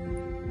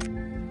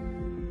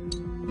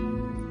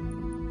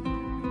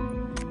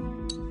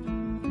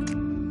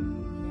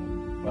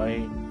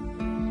 Bye.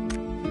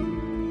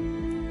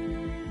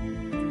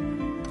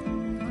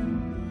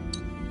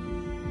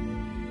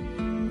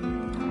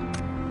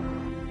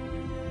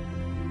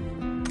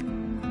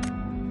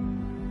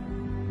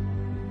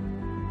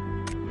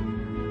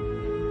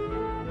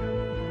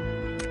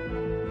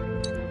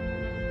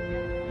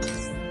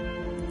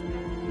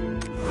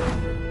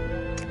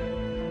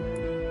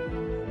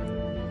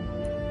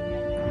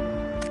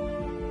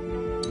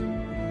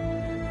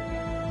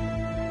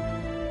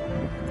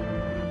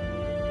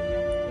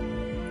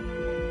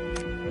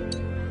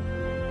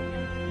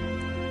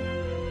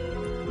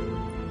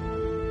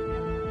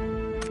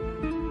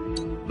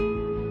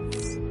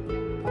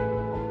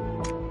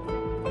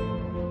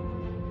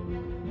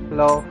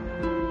 Hello.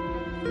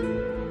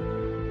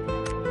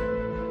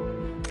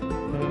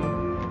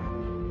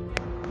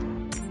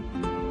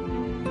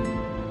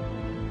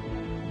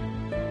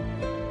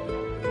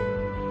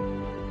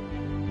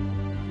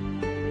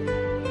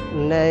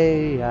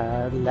 नहीं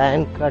यार,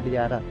 line cut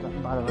जा रहा था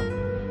बार बार।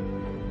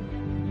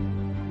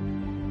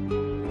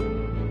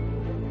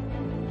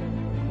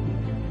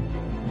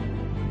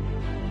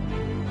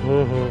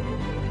 हम्म।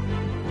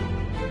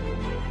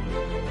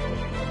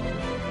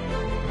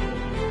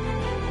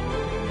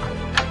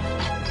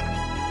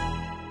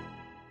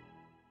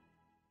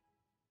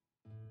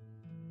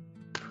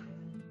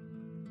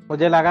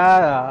 मुझे लगा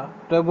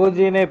प्रभु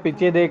जी ने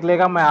पीछे देख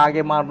लेगा, मैं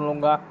आगे मार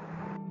लूंगा।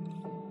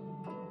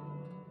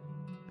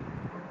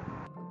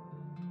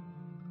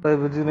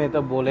 प्रभु जी ने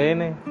तो बोले ही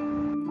नहीं।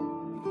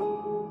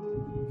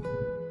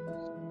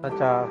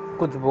 अच्छा,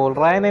 कुछ बोल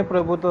रहा है नहीं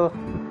प्रभु तो।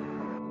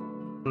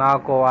 ना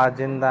को आज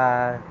जिंदा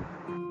है।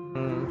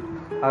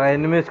 अगर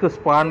एनिमीज को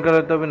स्पॉन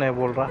करे तो भी नहीं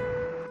बोल रहा।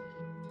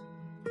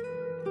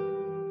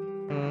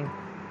 हम्म,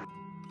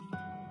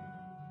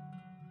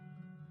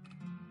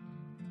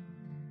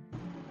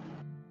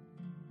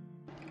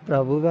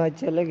 प्रभु भी आज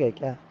चले गए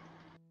क्या?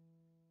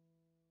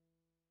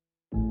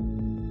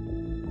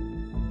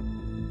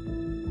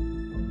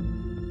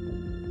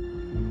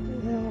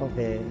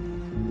 ओके।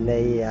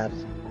 नहीं यार।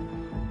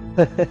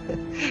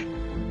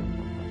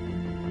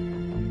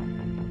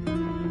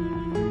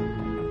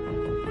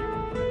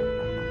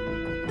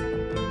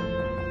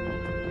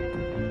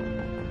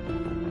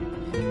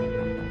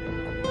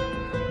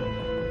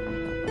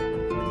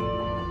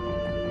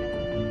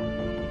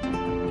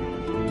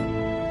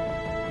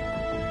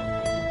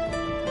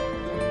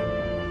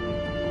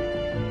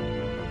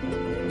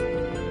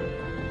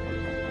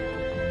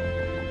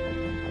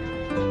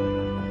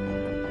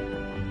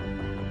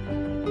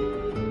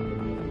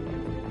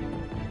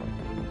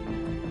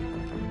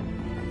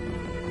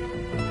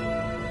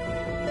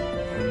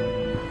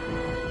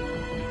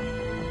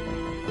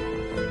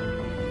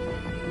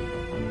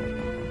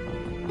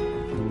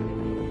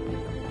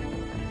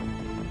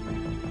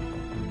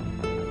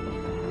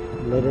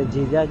 मेरे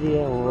जीजा जी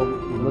हैं, वो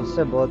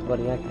मुझसे बहुत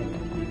बढ़िया खेले।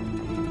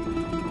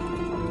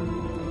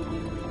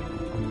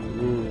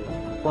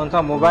 कौन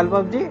सा मोबाइल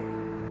पबजी?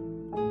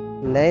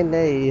 नहीं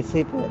नहीं,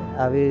 इसी पे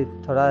अभी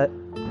थोड़ा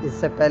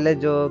इससे पहले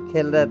जो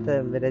खेल रहे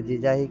थे मेरे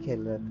जीजा ही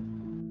खेल रहे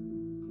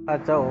थे।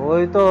 अच्छा,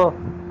 वही तो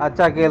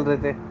अच्छा खेल रहे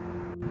थे।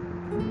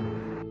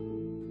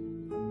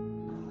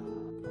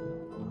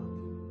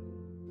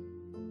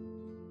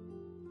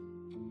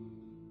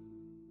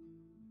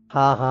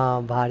 हाँ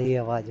हाँ, भारी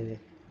आवाज में।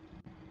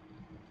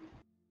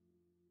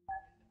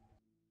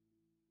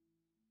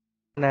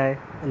 नहीं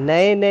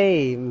नहीं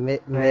नहीं,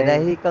 मेरा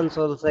नहीं। ही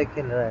कंसोल से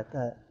खेल रहा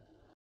था।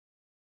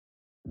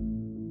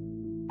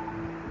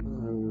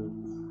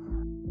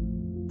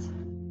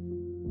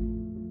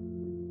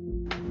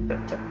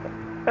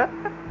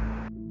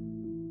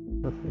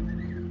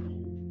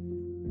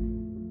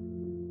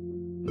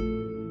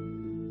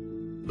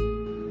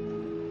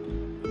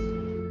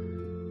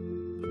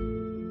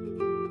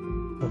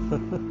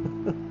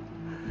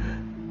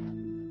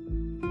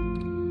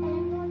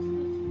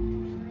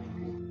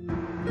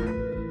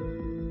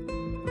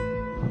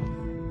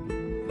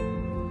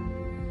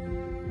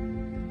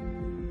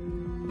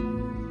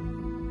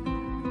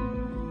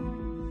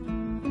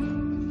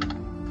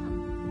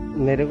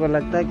 मेरे को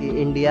लगता है कि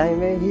इंडिया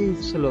में ही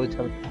स्लो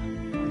चलता है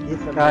ये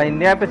सब। हाँ,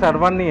 इंडिया पे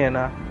सर्वर नहीं है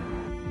ना।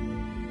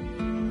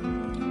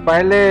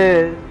 पहले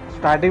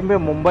स्टार्टिंग पे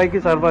मुंबई की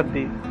सर्वर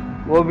थी,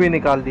 वो भी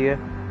निकाल दिए।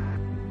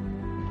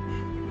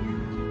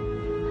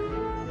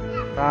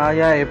 हाँ,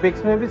 यहाँ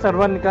एपिक्स में भी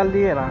सर्वर निकाल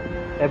दिए ना।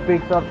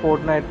 एपिक्स और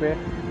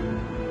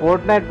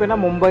फोर्टनाइट पे ना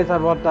मुंबई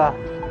सर्वर था।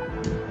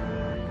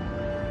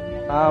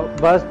 हाँ,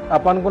 बस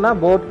अपन को ना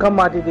बहुत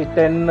कम आती थी,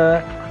 10,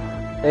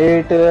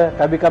 8,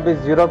 कभी कभी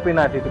 0 पिन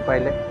आती थी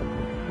पहले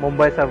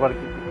मुंबई सर्वर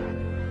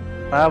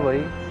की। हाँ भाई,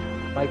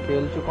 मैं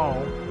खेल चुका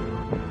हूँ।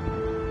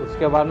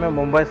 उसके बाद में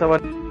मुंबई सर्वर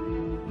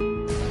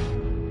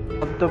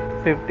अब तो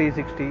 50,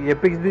 60।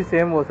 एपिक्स भी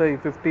सेम वो सही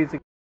 50, 60।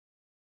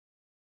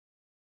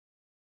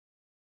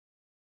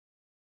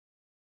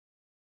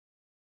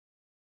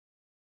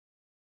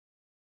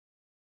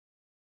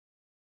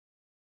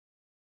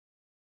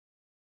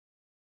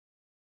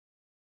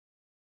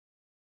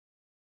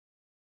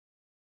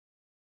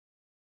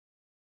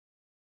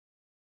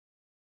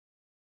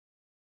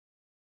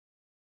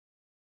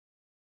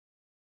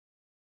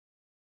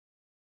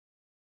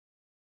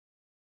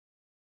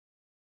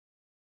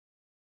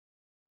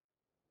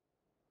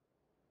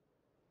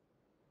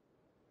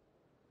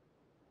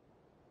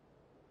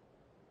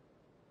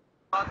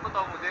 बात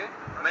बताओ मुझे,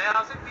 मैं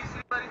यहाँ से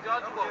तीसरी बारी जा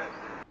चुका हूँ,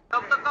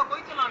 तब तक का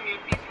कोई चलान नहीं है।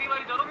 तीसरी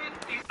बारी जा रहा हूँ, ये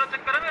तीसरा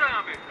चक्कर है मेरा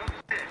यहाँ पे।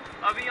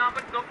 अभी यहाँ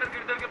पे डॉक्टर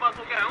गिरधर के पास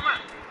होके आया हूँ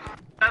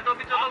मैं तो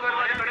अभी चलो घर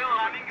वाले खड़े हो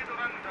के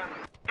दौरान।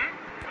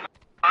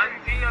 हाँ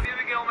जी, अभी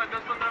भी गया हूँ मैं,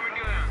 10-15 मिनट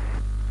हुए हैं,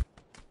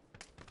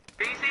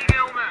 कहीं से ही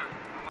गया हूँ मैं।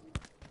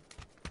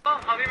 तो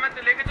अभी मैं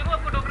लेके चलूँ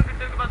आपको डॉक्टर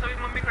गिरधर के पास? अभी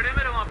मम्मी खड़े हैं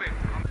मेरे वहाँ पे।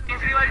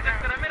 तीसरी बारी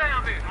चक्कर है मेरा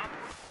यहाँ पे।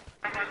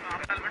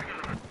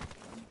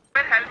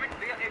 हेलमेट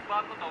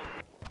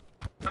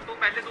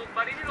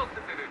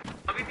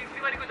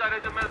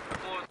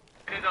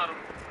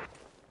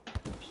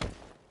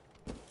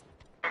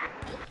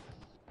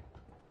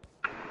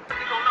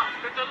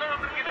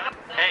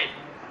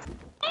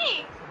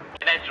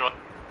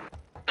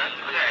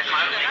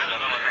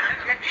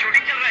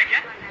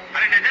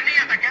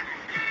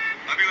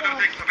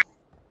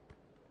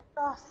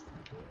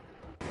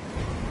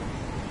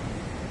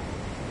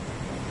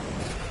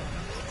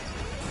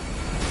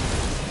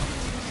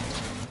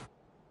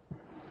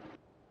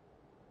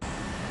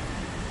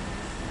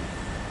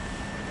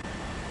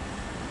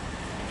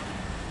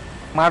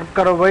मार्क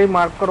करो भाई,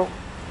 मार्क करो।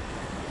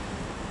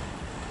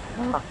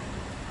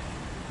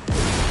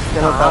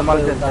 चलो कहाँ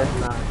थर्मल पे चलते हैं।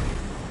 उतरना है?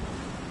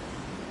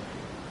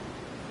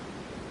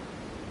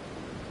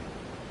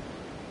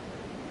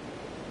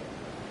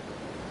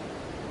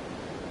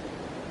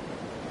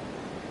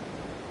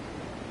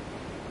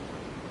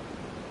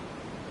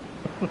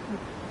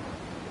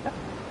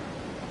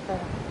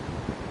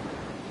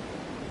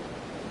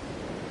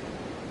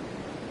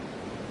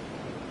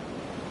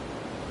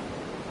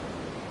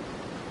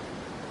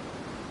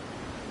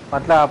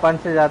 मतलब अपन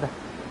से ज्यादा।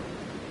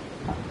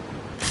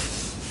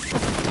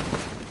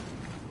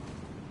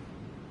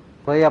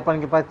 भाई अपन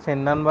के पास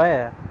चंदन भाई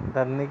है,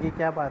 डरने की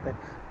क्या बात है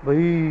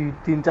भाई।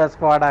 3-4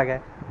 स्क्वाड आ गए।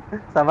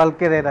 संभल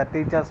के रहना,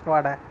 3-4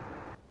 स्क्वाड है।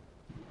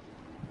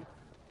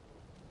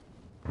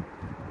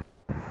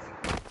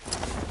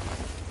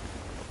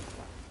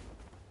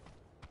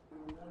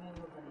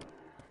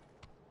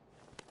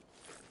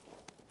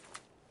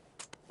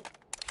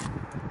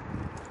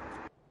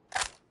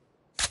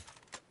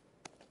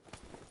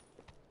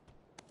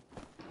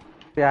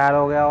 प्यार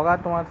हो गया होगा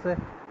तुम्हारे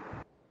से।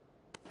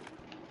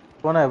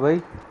 कौन है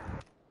भाई?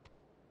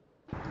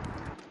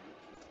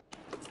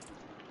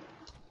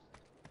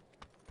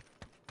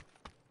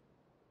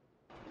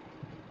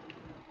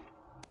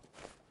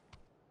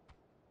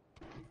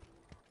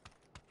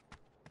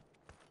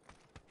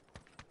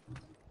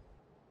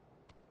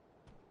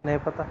 नहीं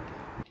पता।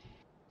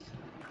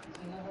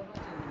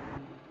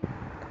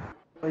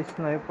 भाई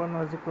स्नाइपर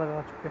नजदीक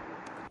लगा चुके हैं।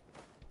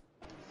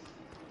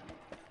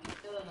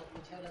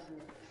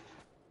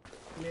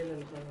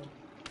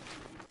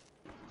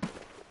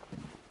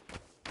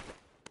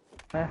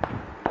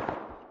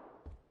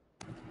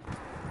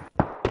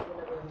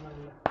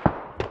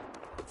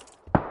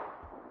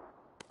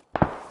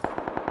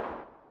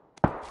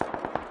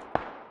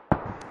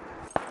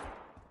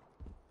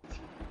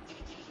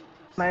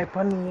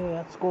 स्नाइपर नहीं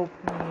है, स्कोप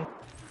नहीं है।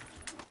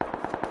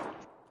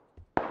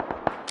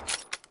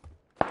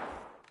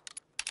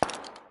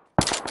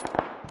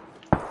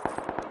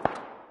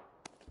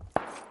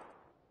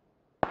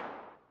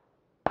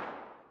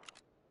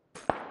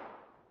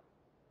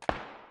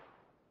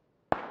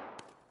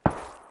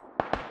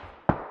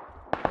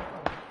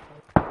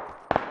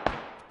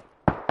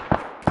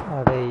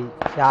 अरे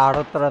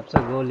चारों तरफ से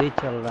गोली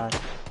चल रहा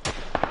है।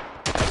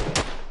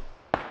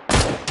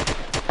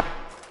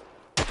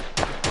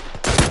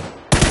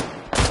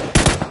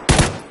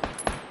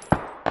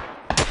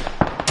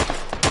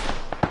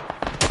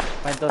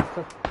 मैं तो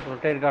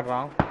रोटेट कर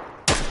रहा हूँ।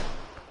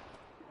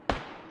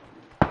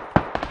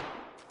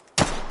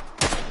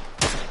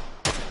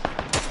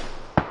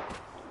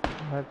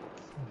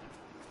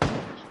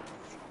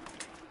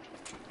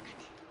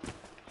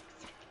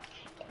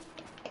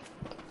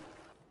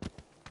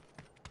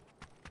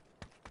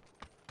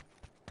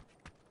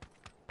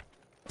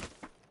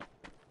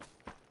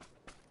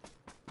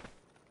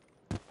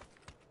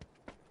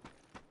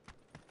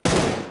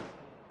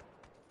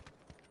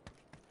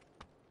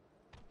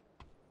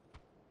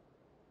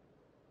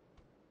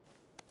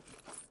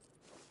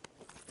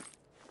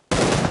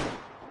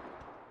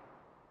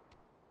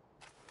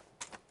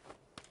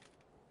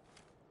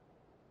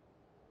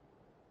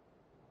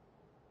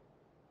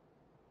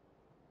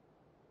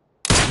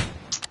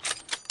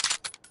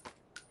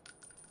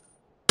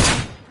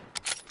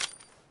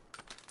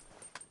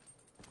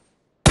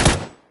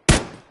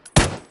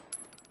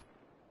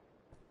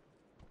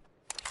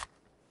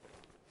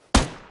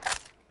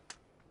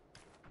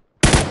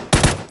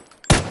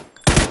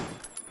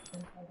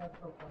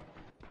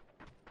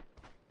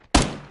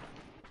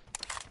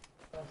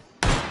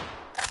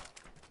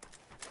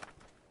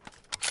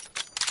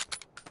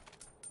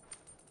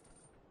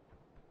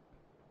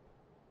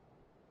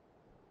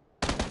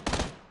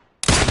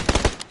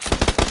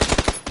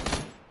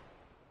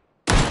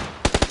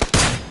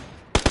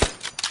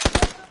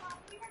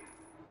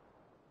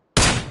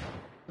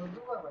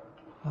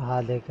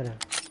 हाँ देख रहे हैं।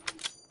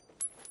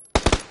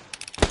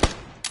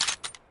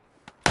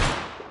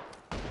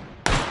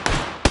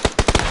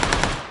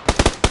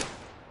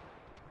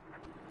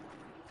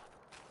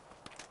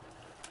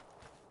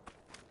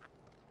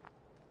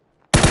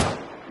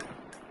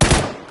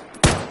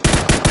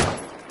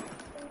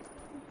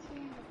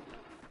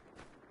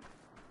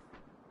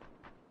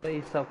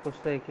 भाई सब कुछ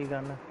तो एक ही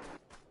गाना।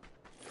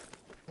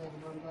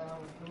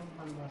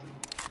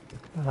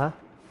 हाँ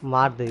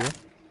मार दिए।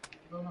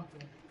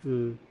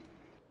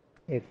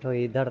 एक तो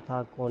इधर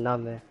था कोना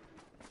में।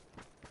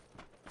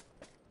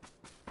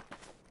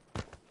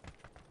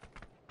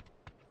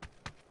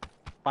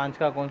 5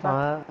 का कौन सा?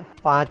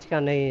 5 का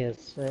नहीं है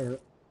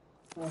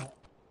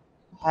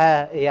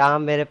है यहाँ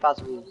मेरे पास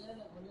भी।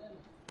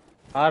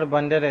 और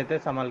बंदे रहते,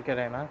 संभल के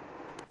रहना।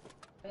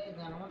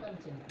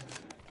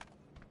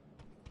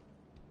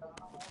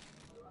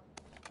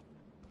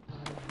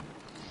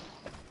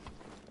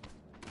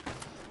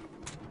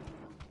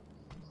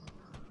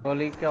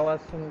 गोली की आवाज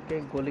सुन के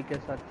गोली के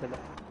साथ चला।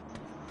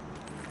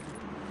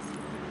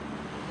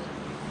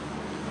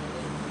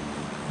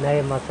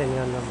 नहीं मशीन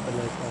गन हमको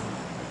नहीं चाहिए।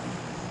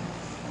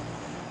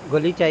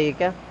 गोली चाहिए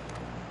क्या?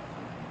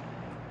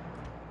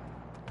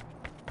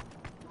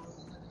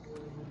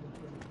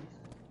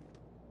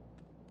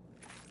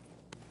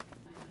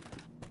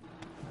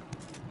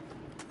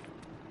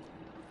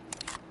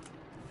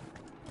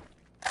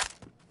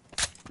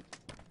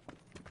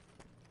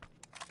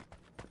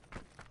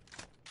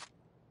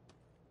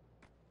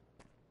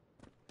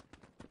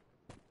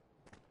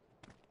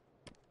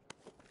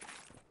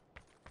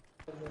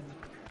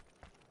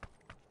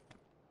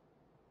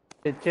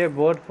 पीछे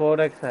बोट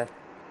 4x है,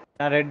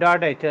 यहाँ रेड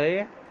डॉट है,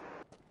 चाहिए?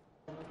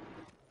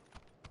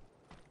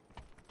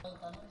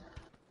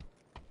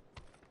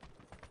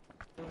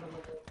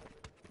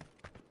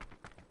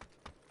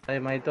 अरे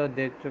मैं तो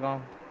देख चुका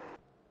हूँ।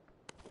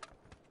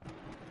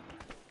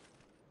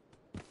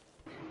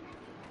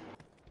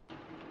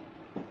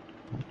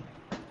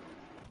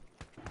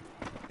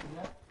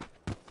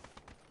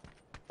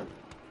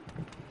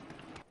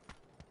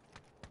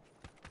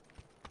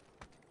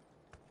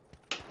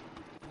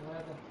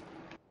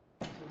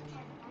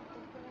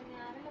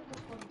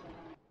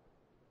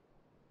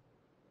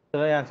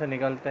 चलो यहाँ से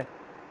निकलते,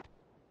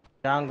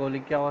 जहाँ गोली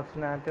की आवाज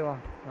सुने आते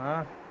वहाँ।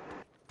 हाँ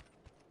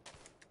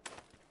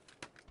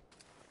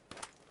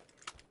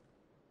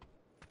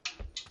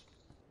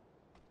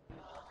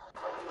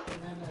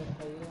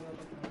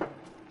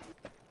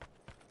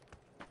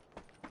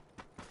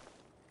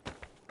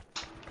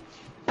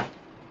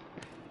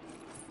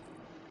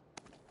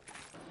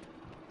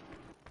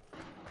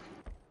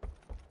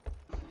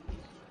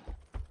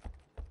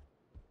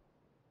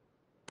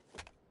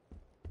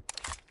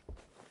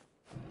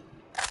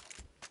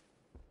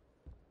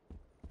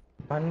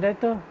बंदे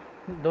तो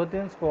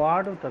 2-3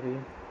 स्क्वाड उतरी।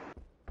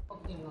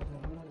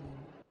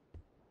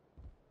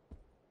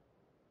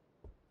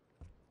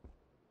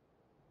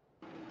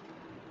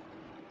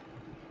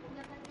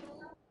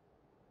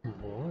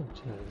 बहुत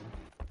अच्छा।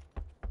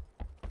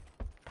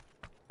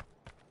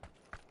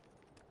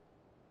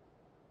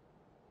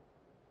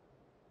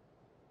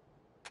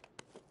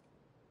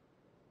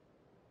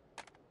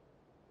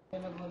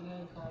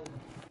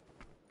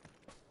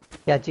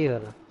 क्या चीज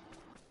वाला?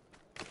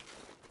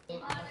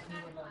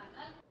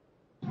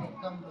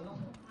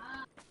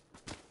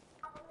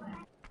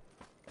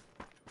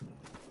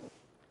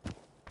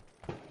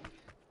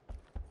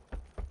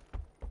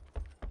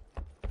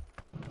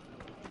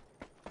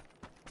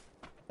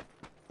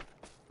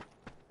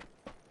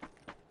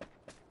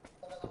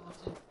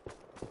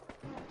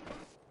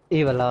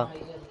 ये वाला।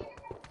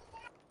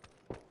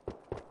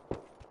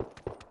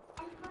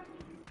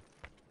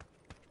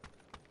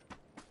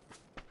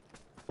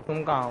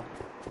 तुम कहाँ हो?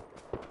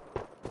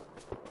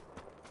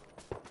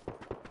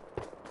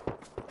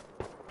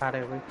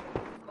 अरे भाई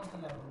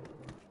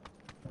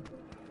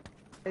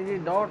जी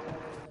दौड़,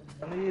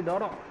 जी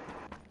दौड़ो।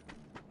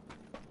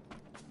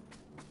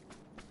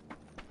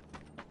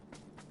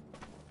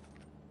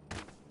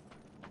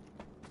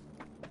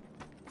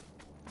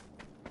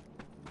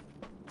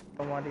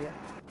 हमारी है।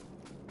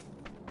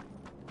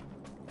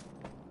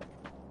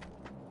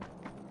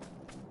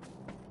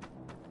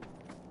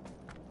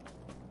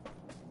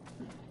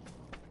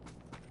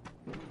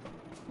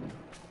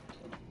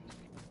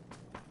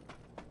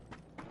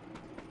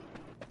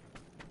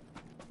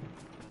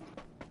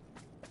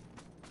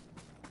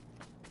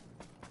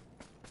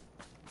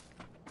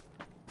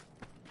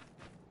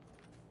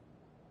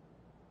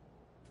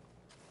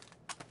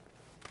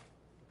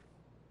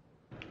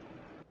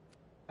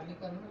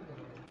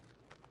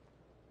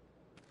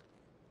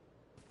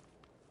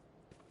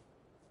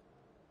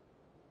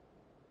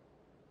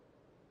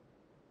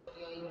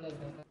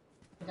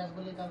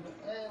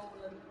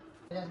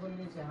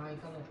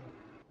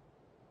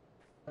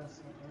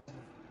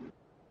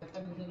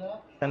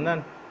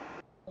 चंदन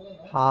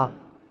हाँ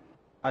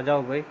आ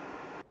जाओ भाई।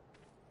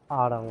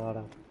 आ रहा हूँ आ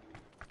रहा हूँ।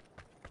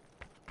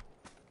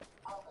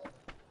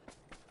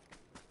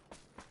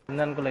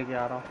 चंदन को लेके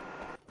आ रहा हूँ।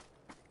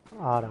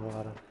 आ रहा हूँ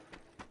आ रहा हूँ।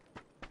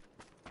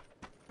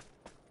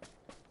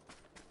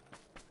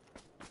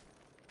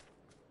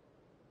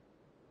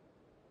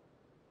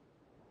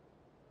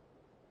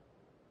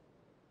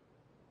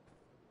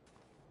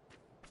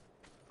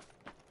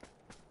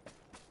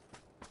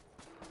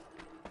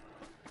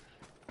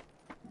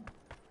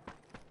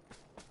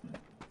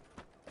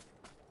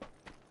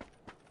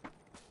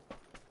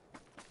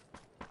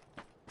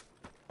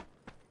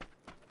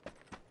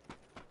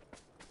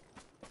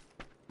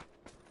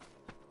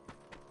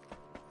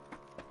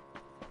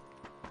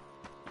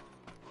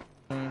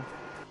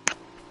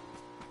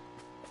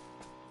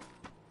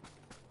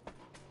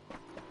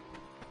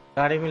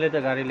 गाड़ी मिले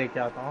तो गाड़ी लेके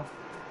आता हूँ।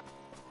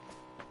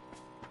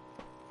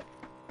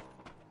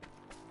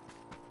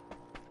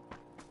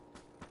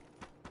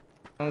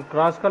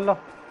 क्रॉस कर लो।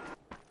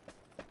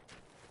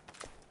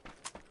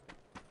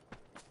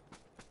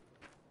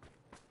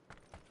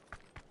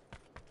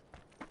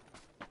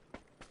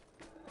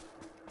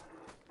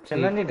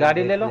 चंदन जी ठीक है,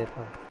 गाड़ी ले देख लो।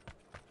 लेता हूँ।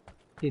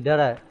 इधर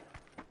है।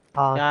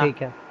 हाँ यहाँ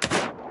ठीक है।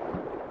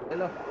 ले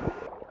लो।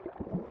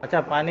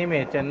 अच्छा पानी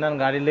में चंदन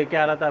गाड़ी लेके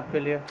आ रहा था आपके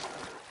लिए।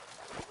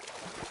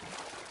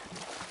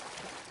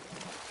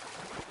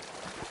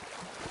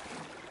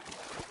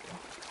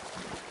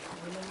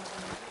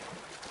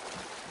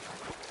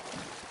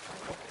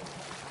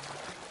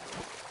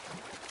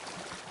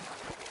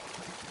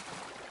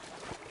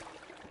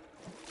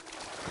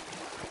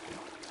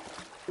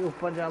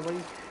 ऊपर जा भाई।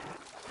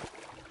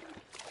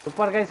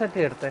 ऊपर कैसे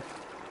ठहरते?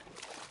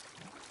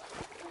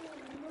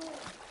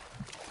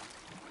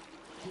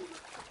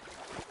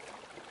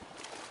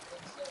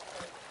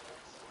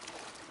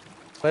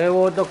 भाई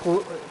वो तो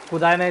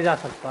कूदा नहीं जा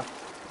सकता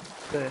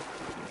तो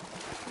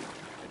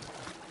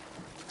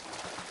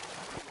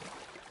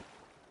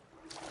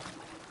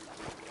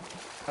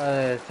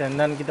अरे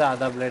चंदन की तो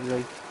आधा ब्लेड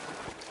गई।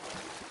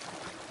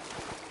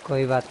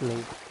 कोई बात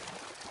नहीं।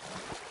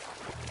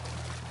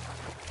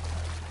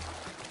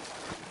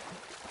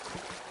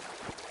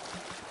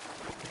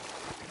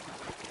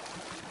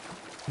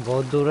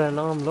 बहुत दूर है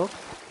ना हम लोग।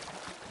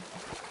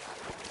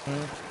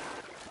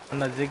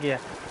 नजदीक ही है।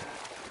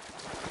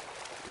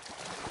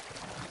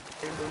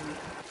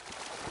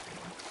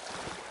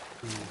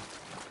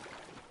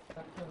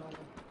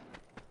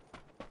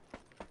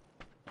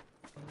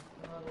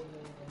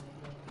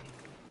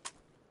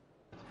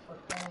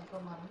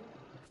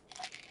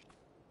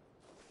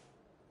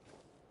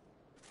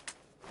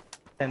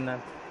 चंदन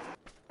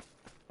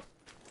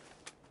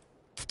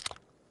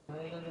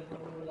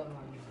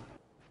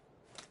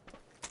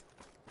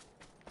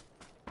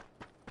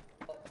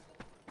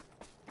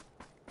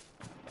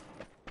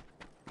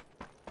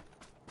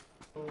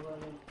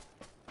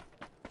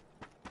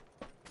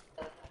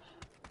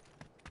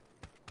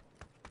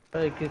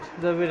भाई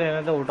किसी तो भी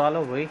रहने तो उठा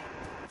लो भाई।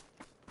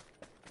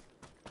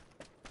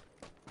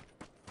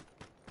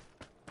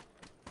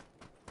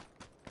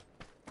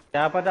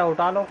 क्या पता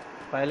उठा लो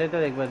पहले तो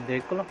एक बार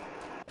देख लो।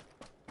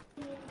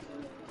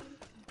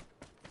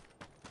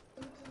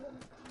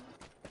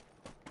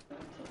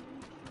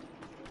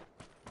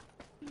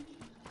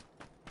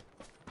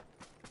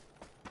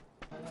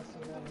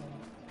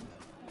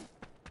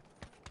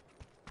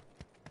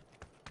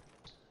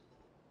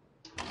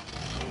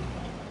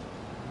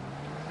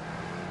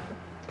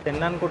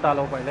 चंदन को उठा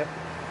लो पहले।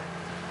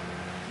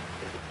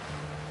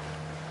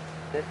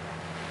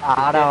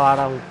 आ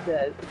रहा हूँ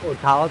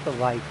उठाओ तो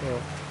भाई को।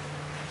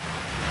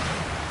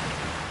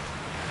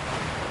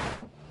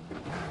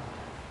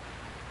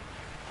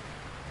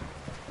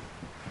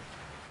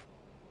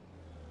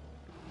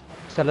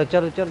 चलो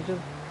चलो चलो चलो।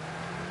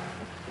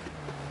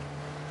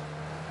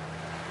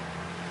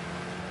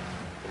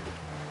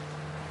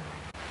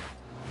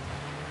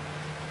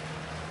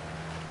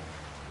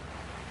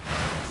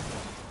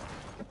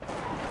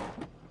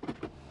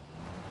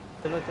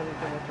 चलो चलो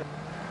चलो चलो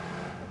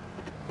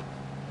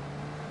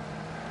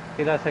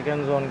सीधा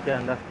सेकंड जोन के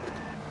अंदर।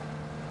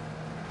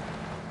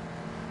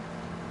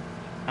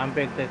 हम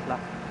पे एक टेस्ला।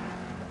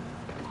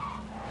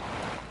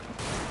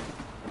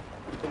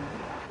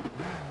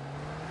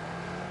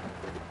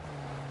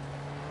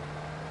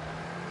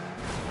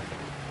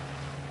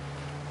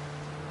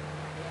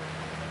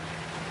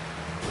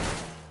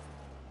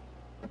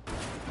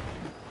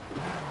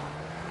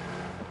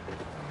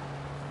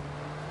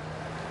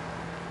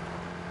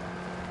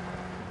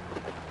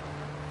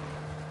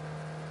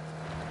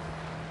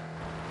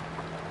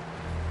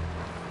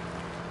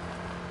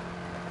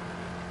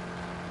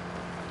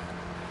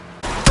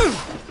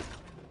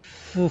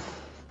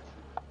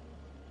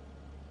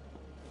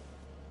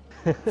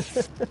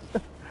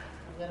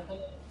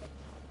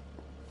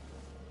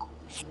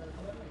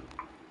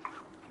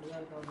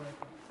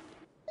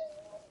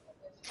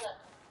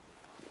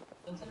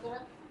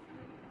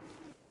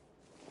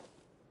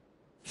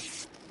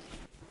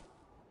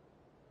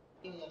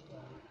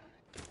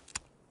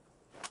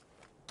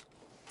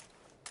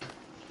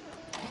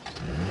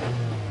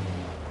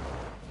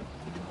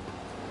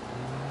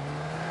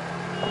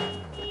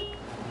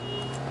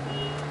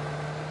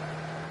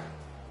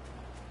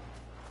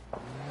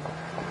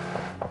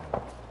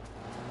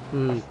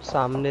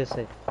 सामने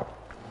से।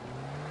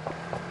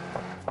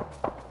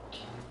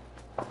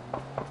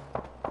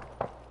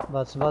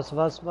 बस बस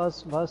बस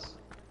बस बस।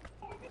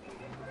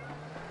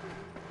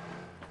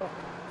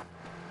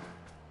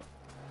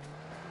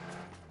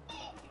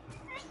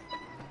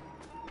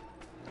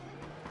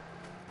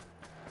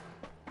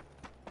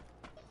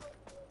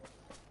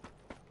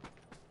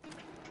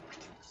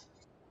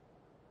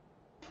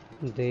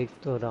 देख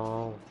तो रहा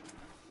हूँ।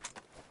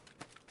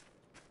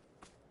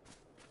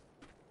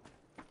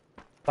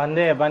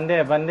 बंदे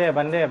बंदे बंदे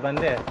बंदे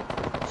बंदे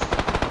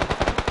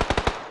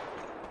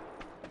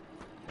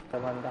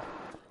बंदा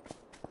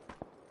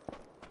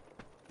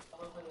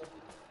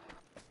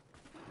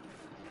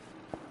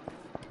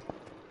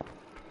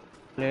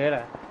प्लेयर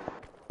है।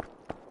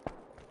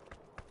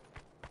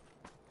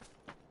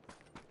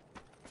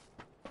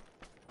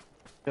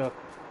 जो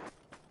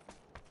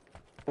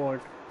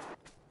पोर्ट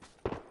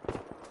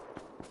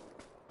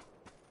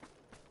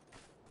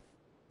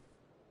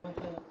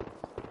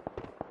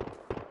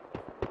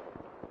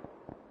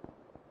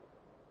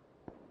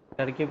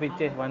घर के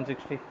पीछे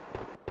 160।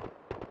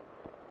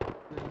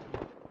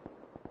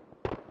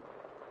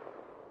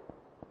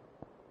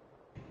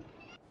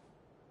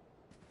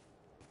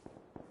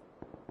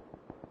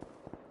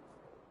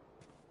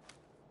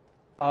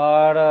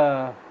 और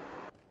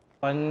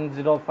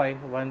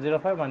 105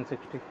 105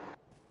 160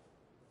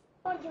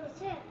 और जोर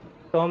से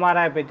तो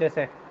हमारा है पीछे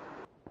से।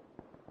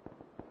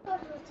 और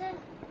जोर से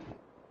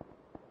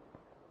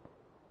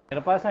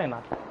मेरे पास है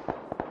ना।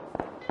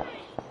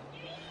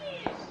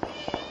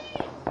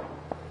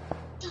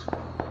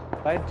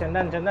 भाई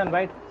चंदन चंदन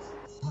भाई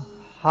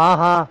हाँ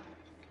हाँ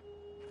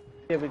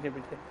पीछे पीछे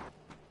पीछे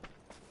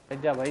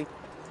हट जा भाई।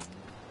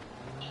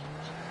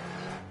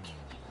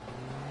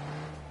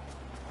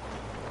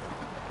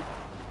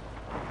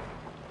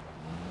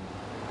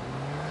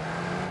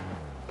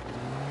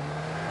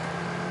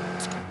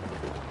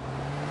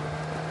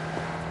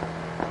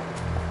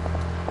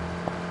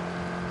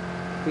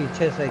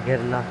 पीछे से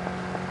घिरना।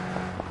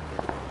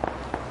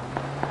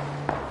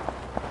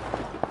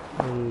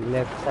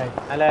 Left side.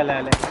 अले अले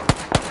अले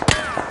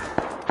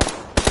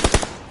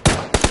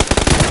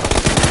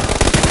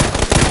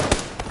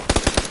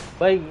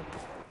भाई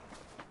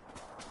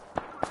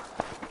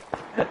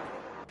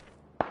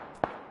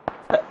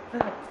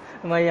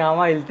मैं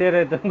यहाँ हिलते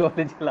रहे तुम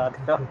गोली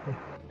चलाते हो।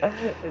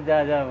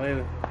 जा जा भाई।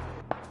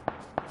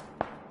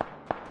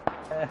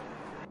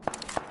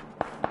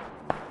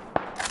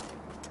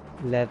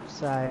 Left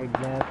side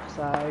left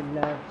side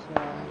left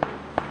side.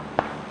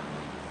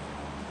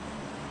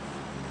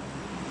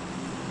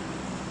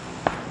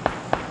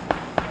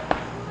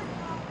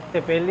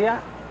 ते पेल दिया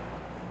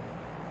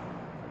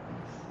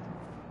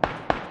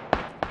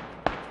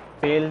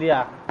पेल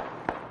दिया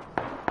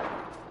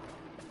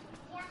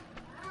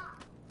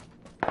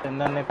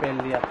चंदन ने पेल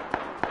दिया।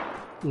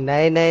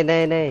 नहीं नहीं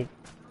नहीं नहीं।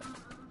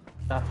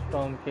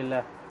 स्टॉर्म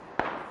किलर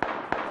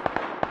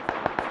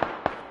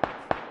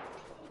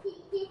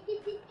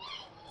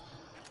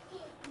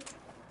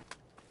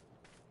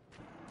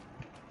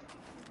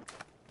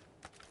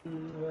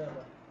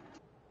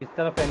इस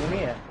तरफ एनिमी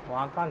है।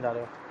 वहाँ कहाँ जा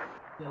रहे हो?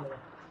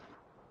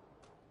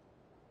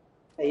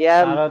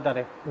 यार चारों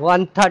तरफ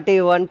 130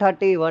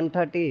 130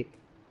 130।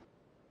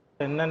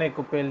 चंदन ने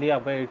को पेल दिया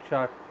भाई एक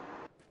शॉट।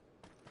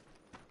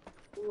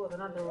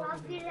 वहाँ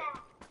फिर रहा है।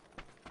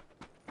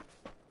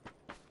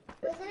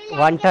 दूसरी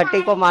लाइन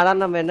 130 को मारा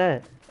ना मैंने।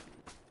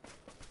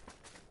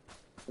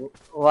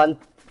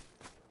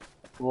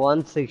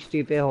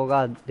 160 पे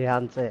होगा,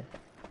 ध्यान से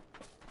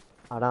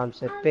आराम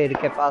से पेड़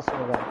के पास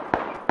होगा।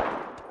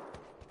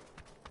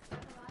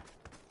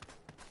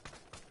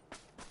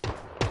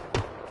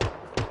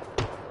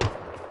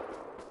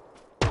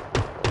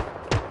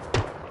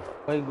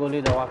 भाई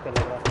गोली दबा के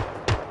लगा।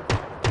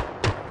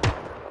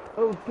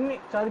 उतनी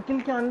सर्किल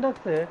के अंदर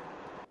से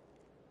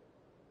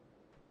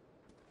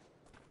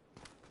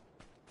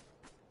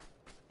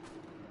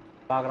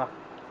भाग रहा।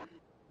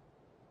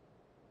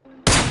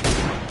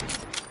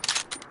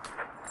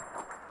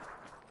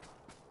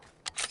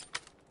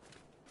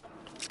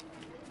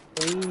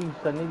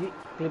 सनी जी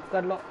क्लिप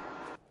कर लो।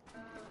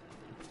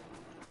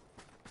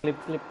 क्लिप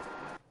क्लिप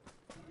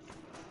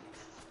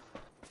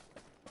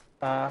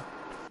हाँ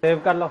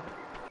सेव कर लो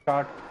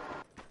शॉट।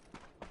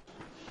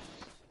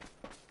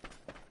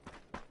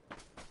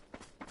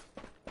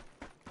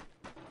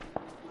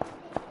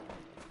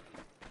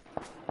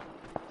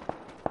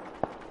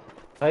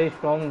 भाई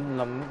स्टॉर्म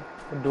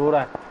दूर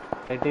है।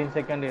 18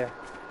 सेकंड है।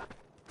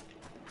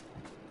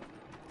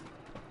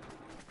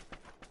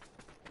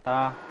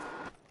 हाँ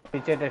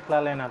पीछे टेस्ला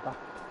लेना था।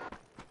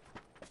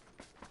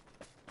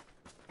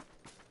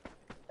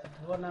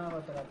 वो ना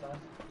तेरा पास।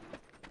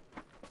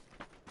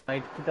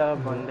 राइट की तरफ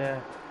बंदे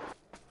हैं।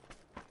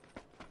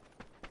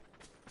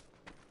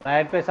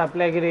 राइट पे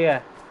सप्लाई गिरी है।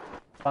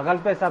 बगल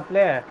पे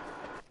सप्लाई है।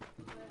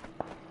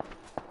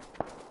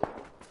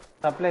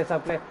 सप्लाई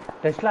सप्लाई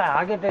टेस्ला है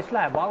आगे।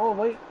 टेस्ला है भागो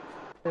भाई।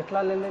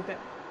 टेस्ला ले लेते।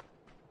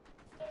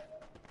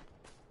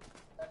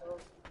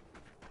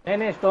 नहीं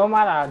नहीं स्टॉर्म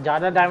आ रहा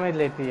ज्यादा डैमेज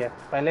लेती है।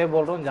 पहले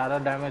बोल रहा हूँ ज्यादा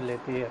डैमेज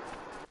लेती है।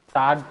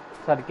 60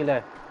 सर्किल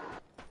है।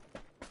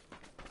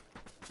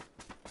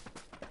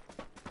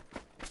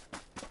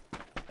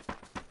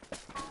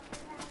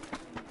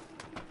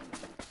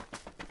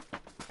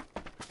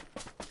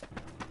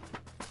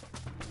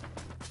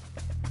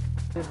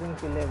 ड्रिंक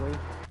पी ले भाई।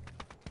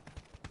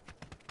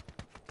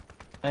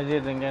 Energy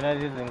drink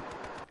energy drink.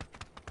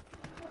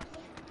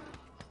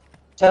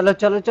 चलो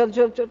चलो चलो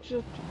चलो चलो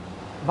चलो।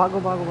 भागो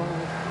भागो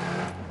भागो।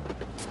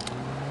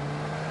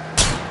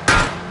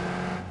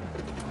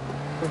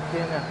 कुछ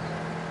ना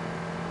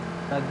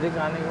नजदीक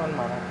आने के बाद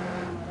मारा।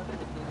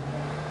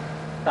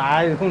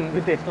 शायद उन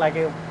भी टेस्ला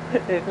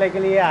के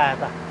लिए आया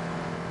था।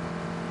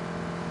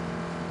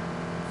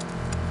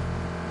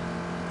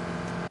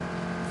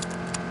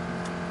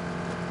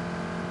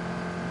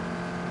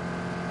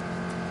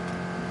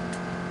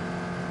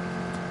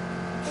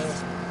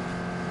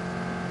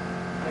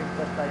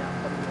 यहाँ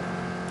पर भी है।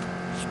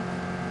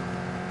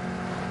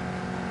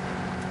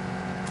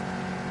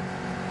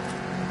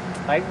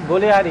 भाई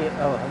गोली आ रही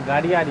है।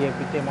 गाड़ी आ रही है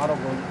पीछे मारो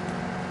गोली।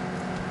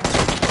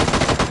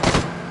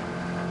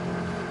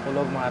 वो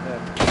लोग मार रहे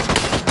हैं।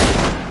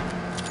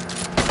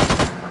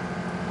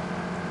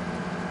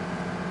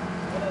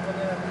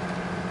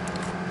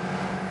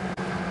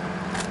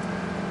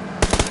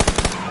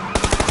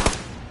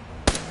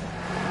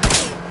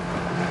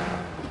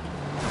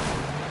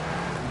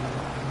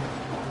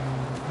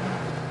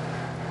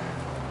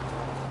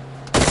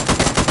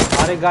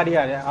 और एक गाड़ी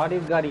आ रही है। और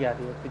एक गाड़ी आ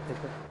रही है पीछे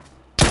से।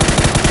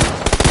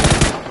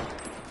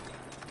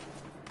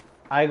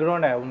 हाई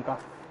ग्राउंड है उनका।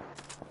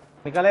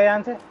 निकले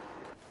यहाँ से।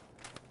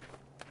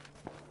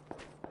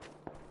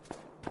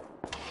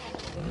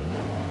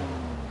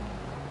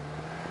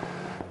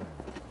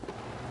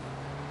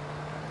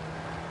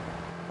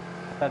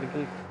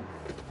 सर्किल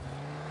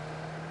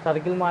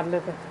सर्किल मार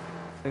लेते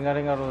रिंगा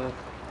रिंगा रोज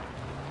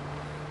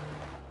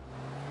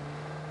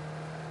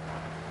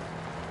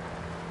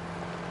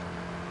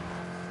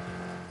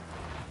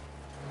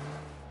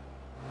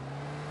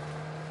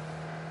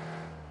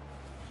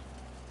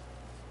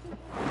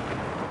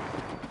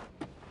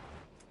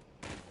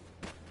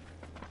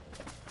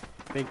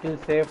व्हीकल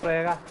सेफ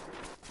रहेगा।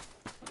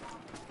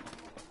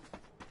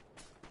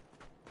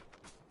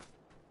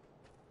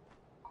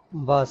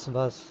 बस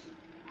बस।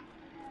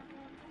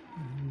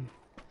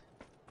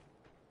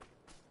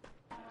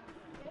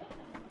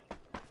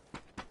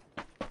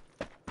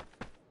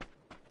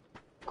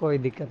 कोई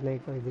दिक्कत नहीं,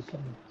 कोई दिक्कत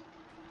नहीं।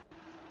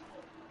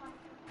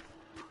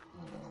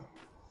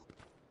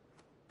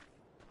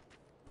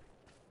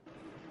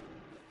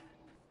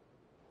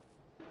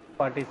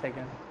 40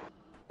 सेकेंड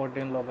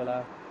 14 लोग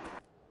ला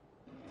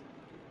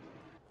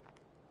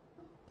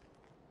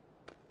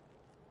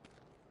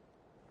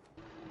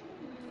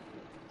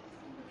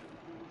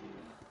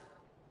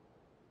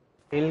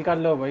हिल कर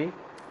लो भाई,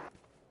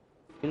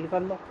 हिल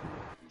कर लो।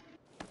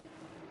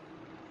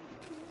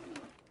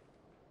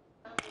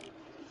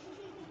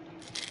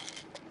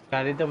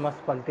 गाड़ी तो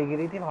मस्त पलटी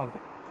गिरी थी वहां पे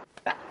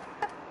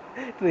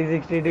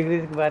 360 डिग्री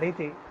की मारी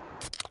थी।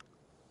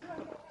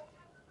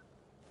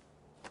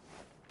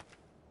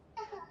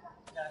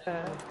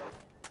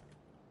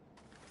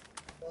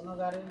 दोनों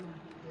गाड़ी में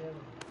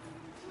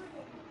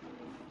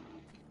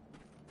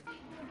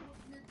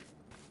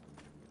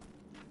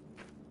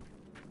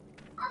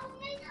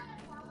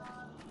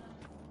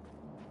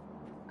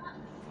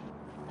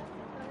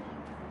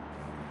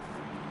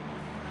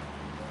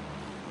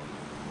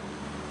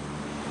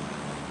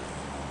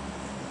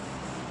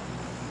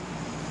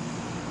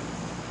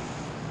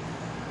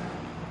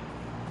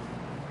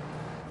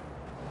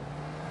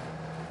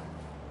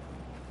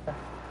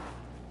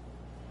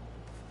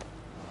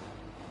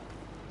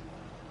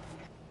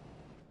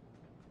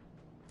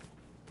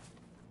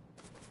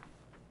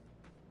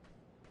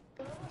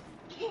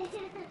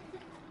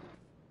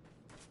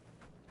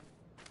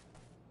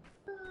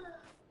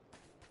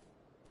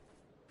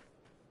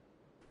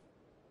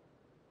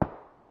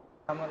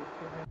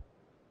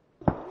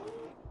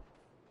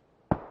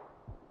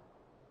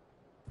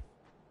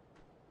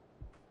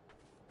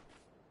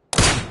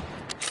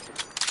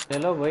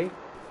चलो भाई,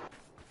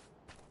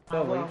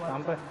 चलो भाई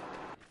काम पे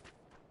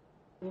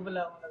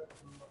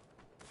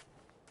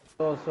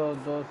 200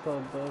 200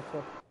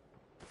 200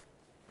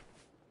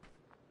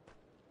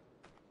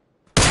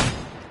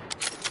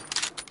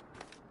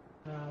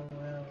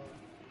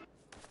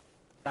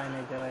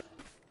 नहीं चला।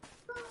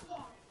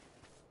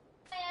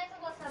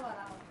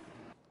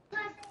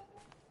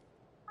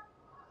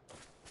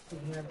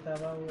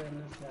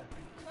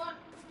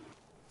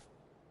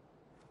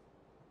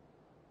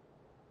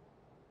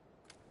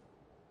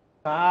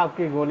 हाँ,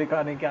 आपकी गोली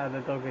खाने की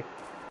आदत हो गई।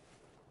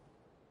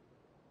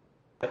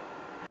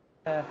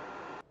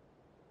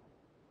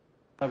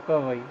 सबको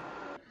भाई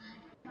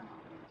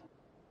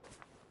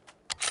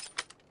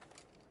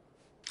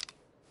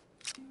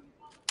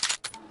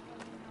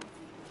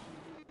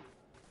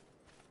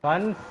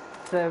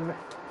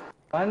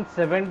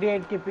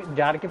 178 की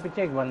जार के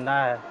पीछे एक बंदा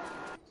है।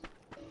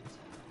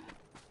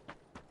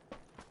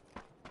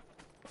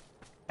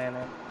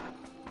 नहीं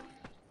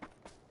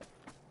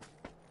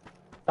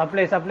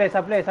सप्ले सप्ले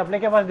सप्ले सप्ले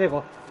के पास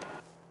देखो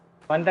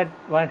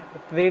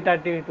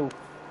 332।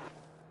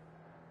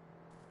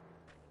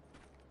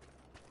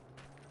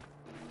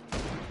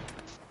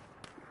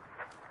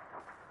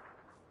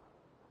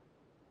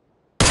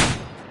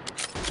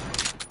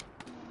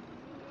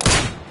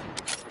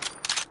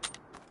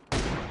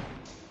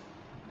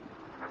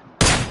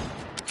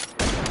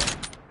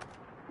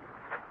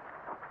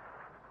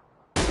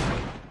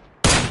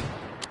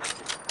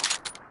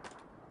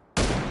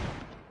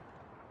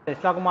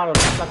 टेस्ला को मारो,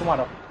 टेस्ला को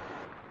मारो।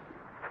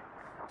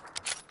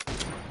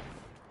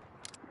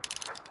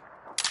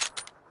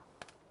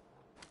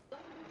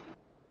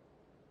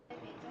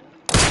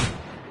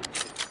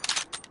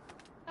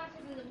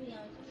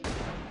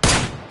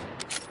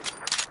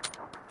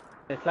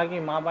 टेस्ला की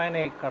माँ बाय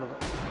ने एक कर दो।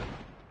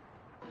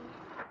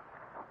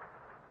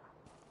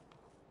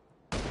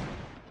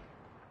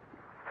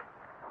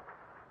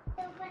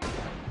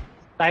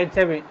 साइड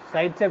से भी,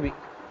 साइड से भी।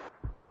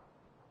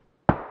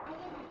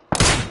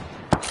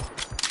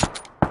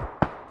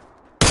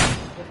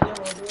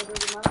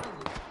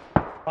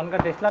 कौन का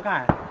टेस्ला कहाँ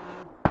है?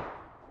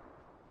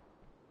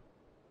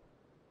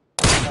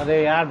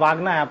 अरे यार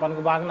भागना है, अपन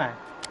को भागना है।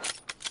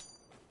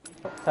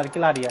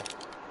 सर्किल आ रही है,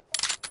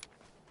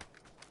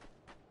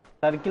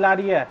 सर्किल आ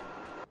रही है।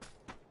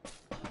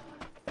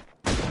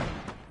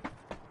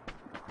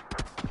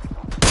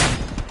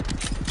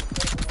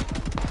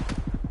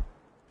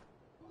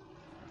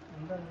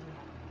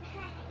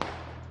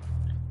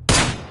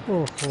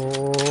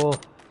 ओहो,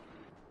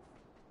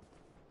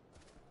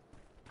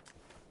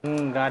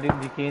 गाड़ी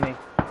दिखी नहीं,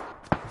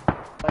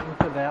 कहीं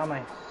से गया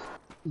मैं।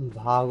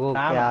 भागो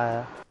नाम क्या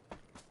है?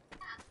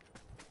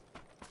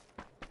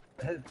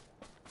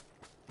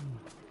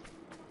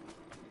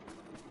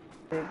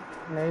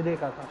 नहीं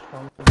देखा था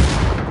स्टॉर्म।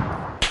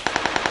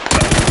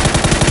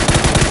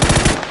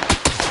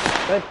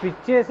 भाई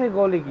पीछे से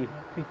गोली की,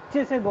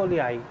 पीछे से गोली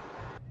आई।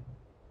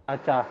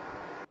 अच्छा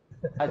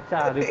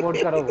अच्छा,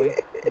 रिपोर्ट करो भाई,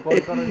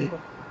 रिपोर्ट करो इनको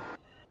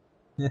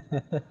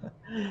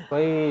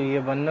भाई। ये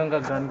बंदों का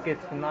गन के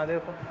सुना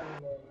देखो।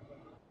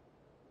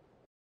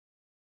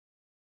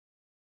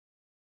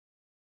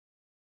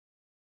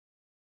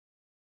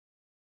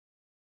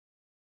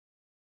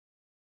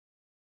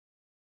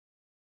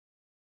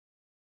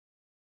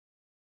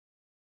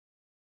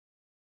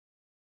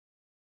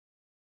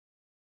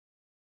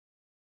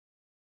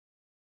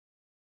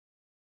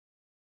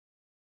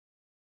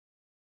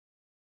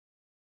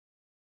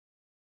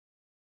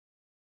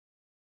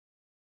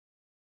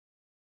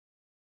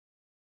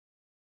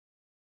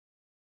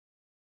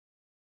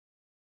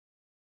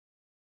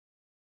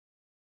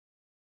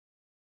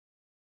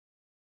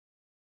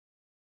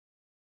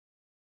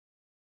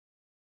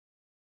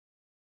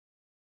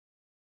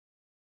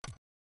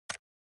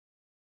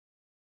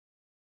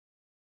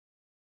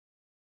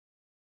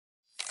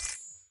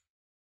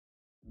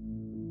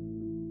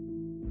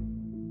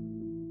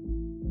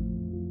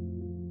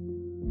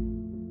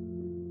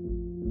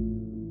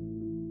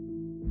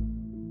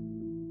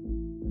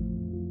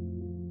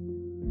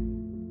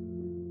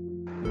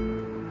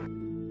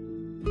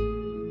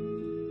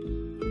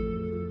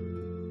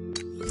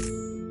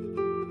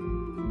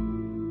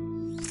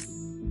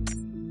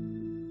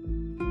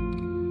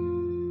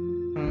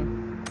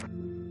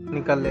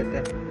 निकल लेते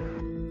हैं।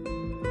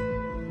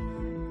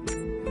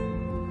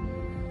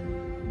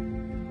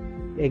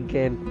 एक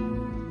गेम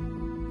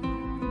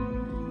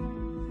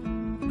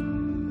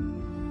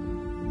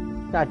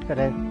स्टार्ट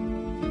करें।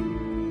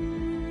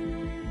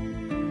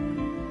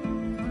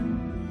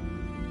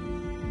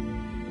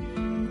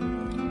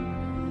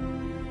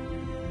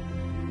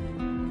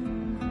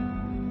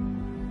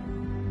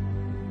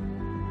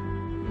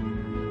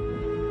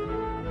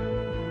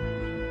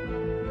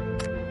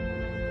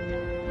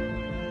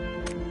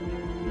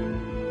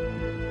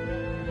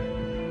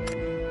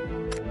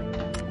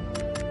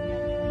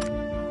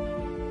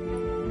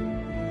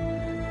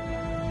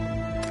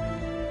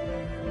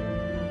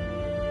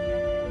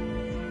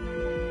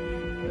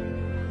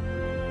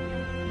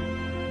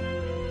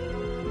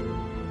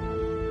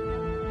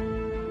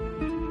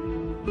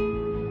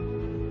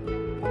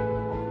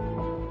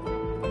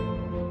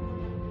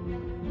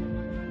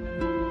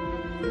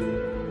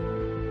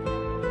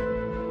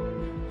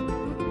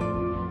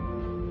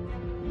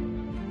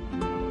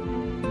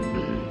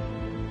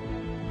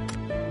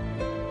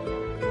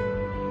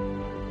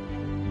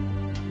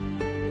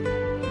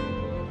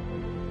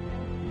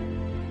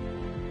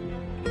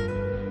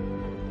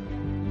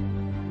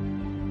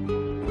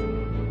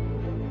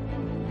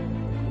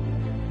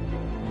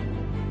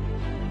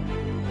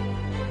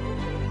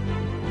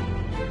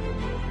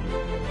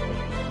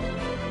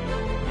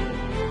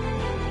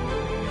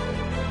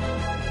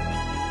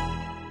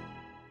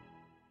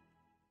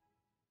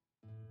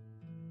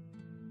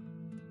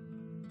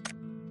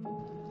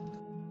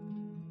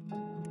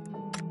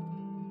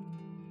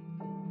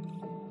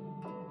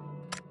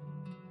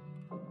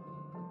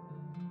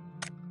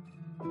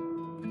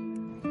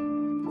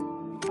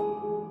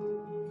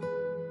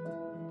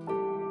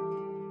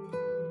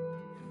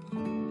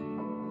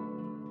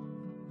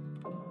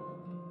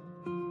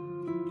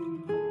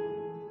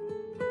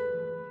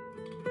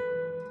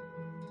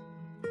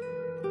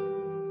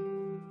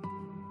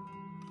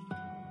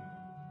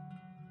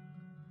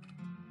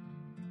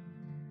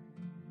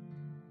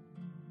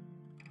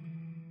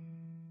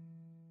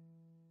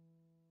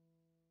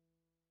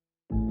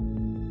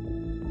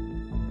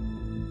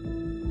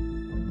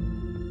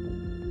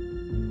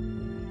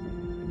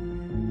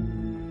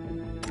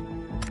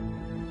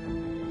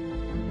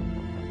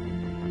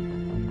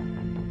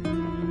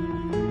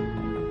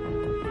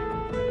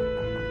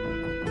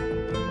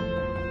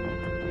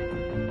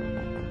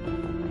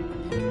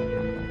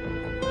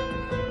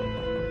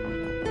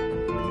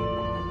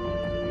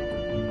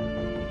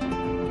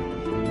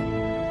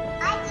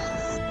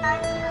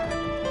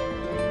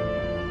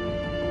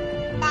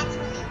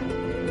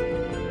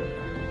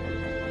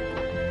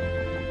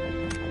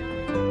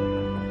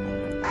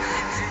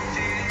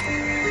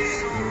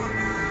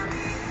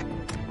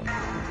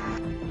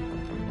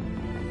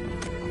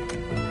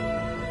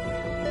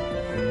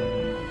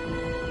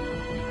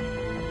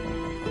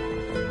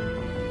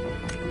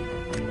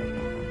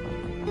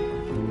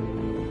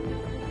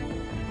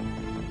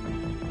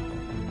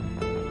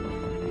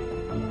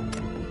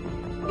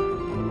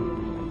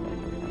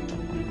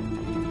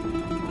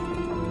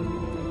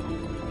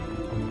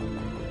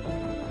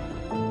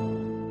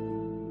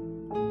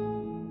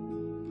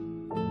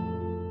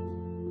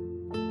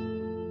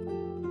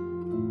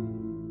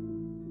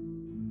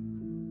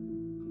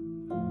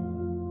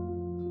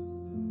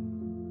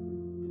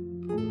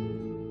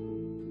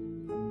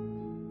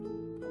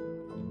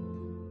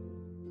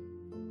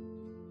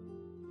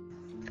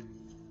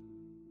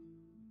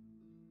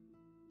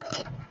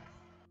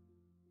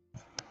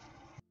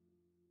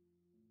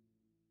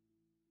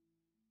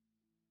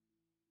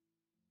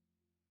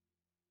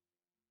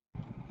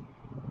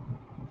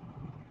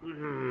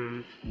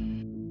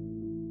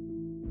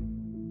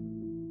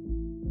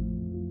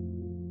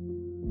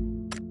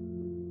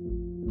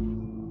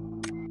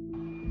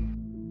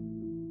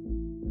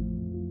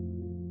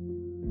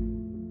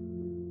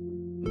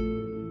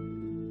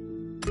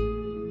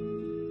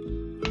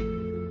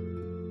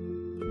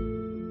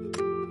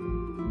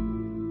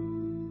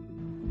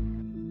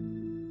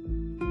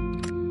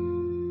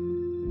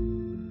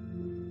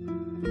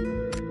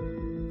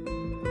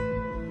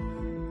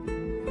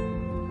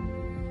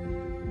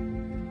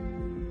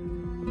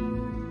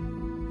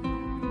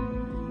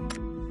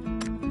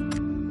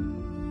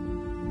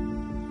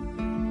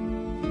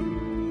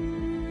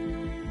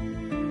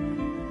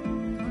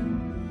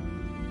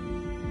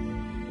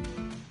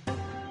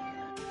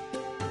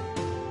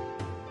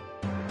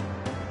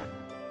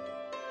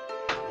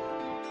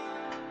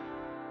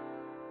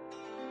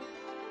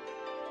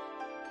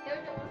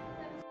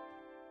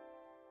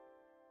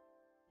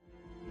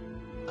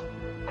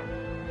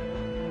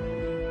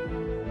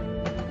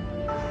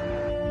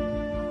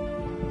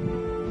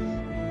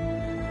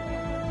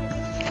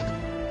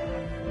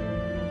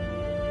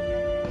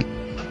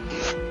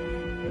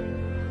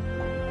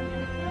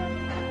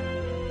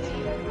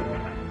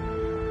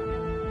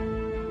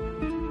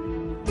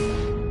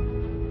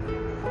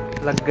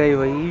 लग गई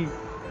भाई।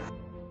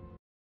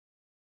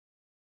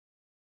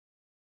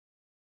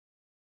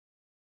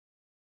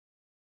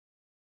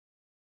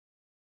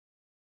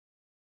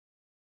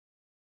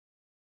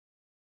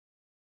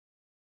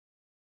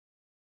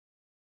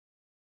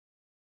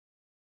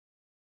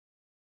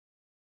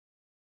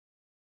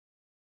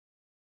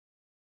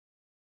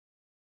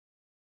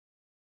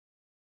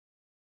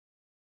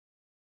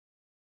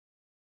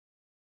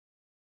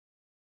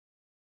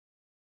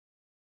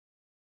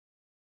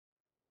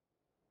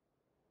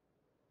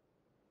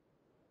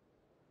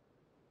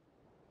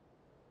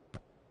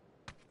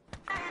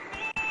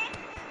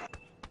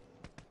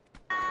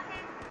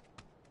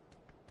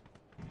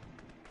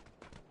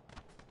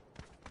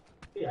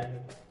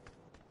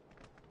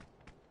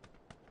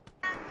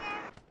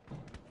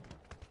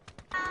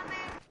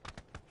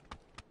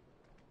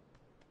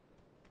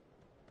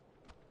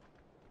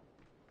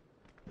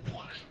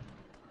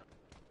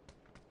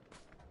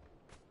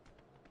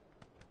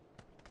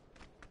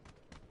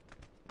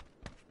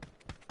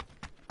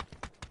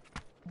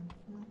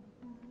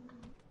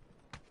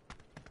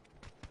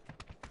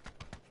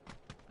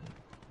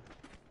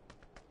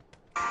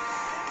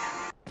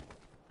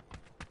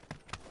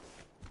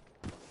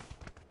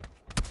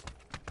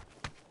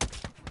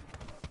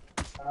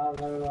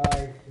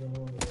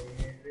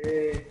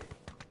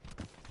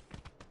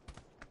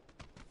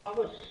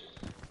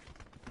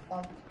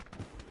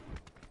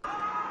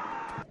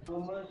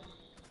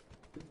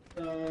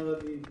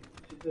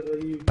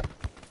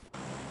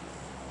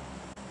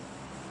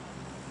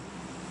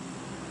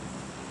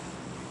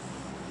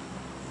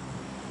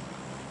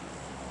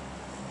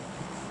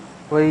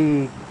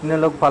 वही कितने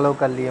लोग फॉलो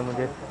कर लिए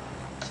मुझे।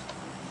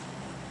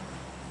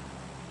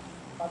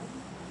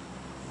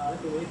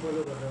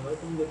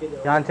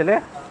 यहाँ चले।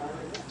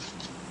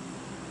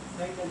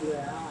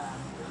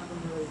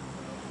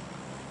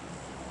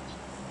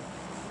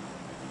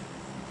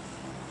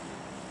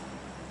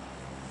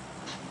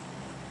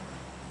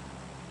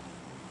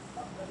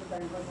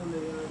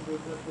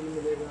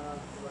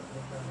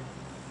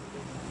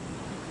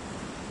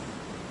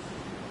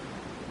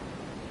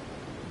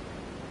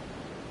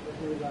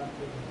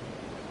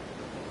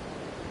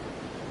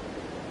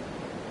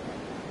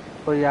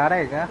 कोई आ रहा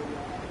है क्या?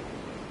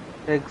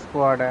 एक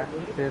स्क्वाड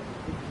है फिर।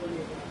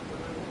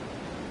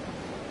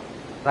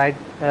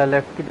 राइट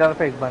लेफ्ट की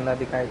तरफ एक बंदा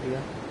दिखाई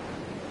दिया।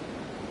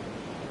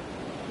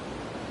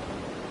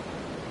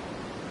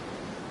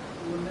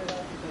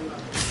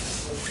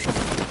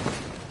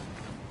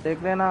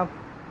 देख लेना आप।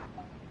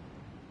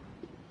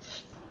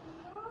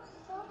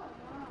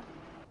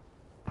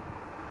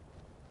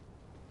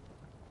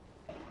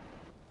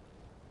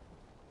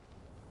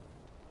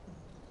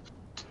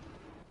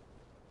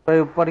 कोई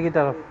ऊपर की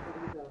तरफ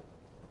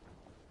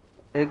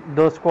एक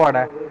दो स्क्वाड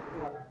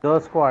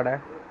है।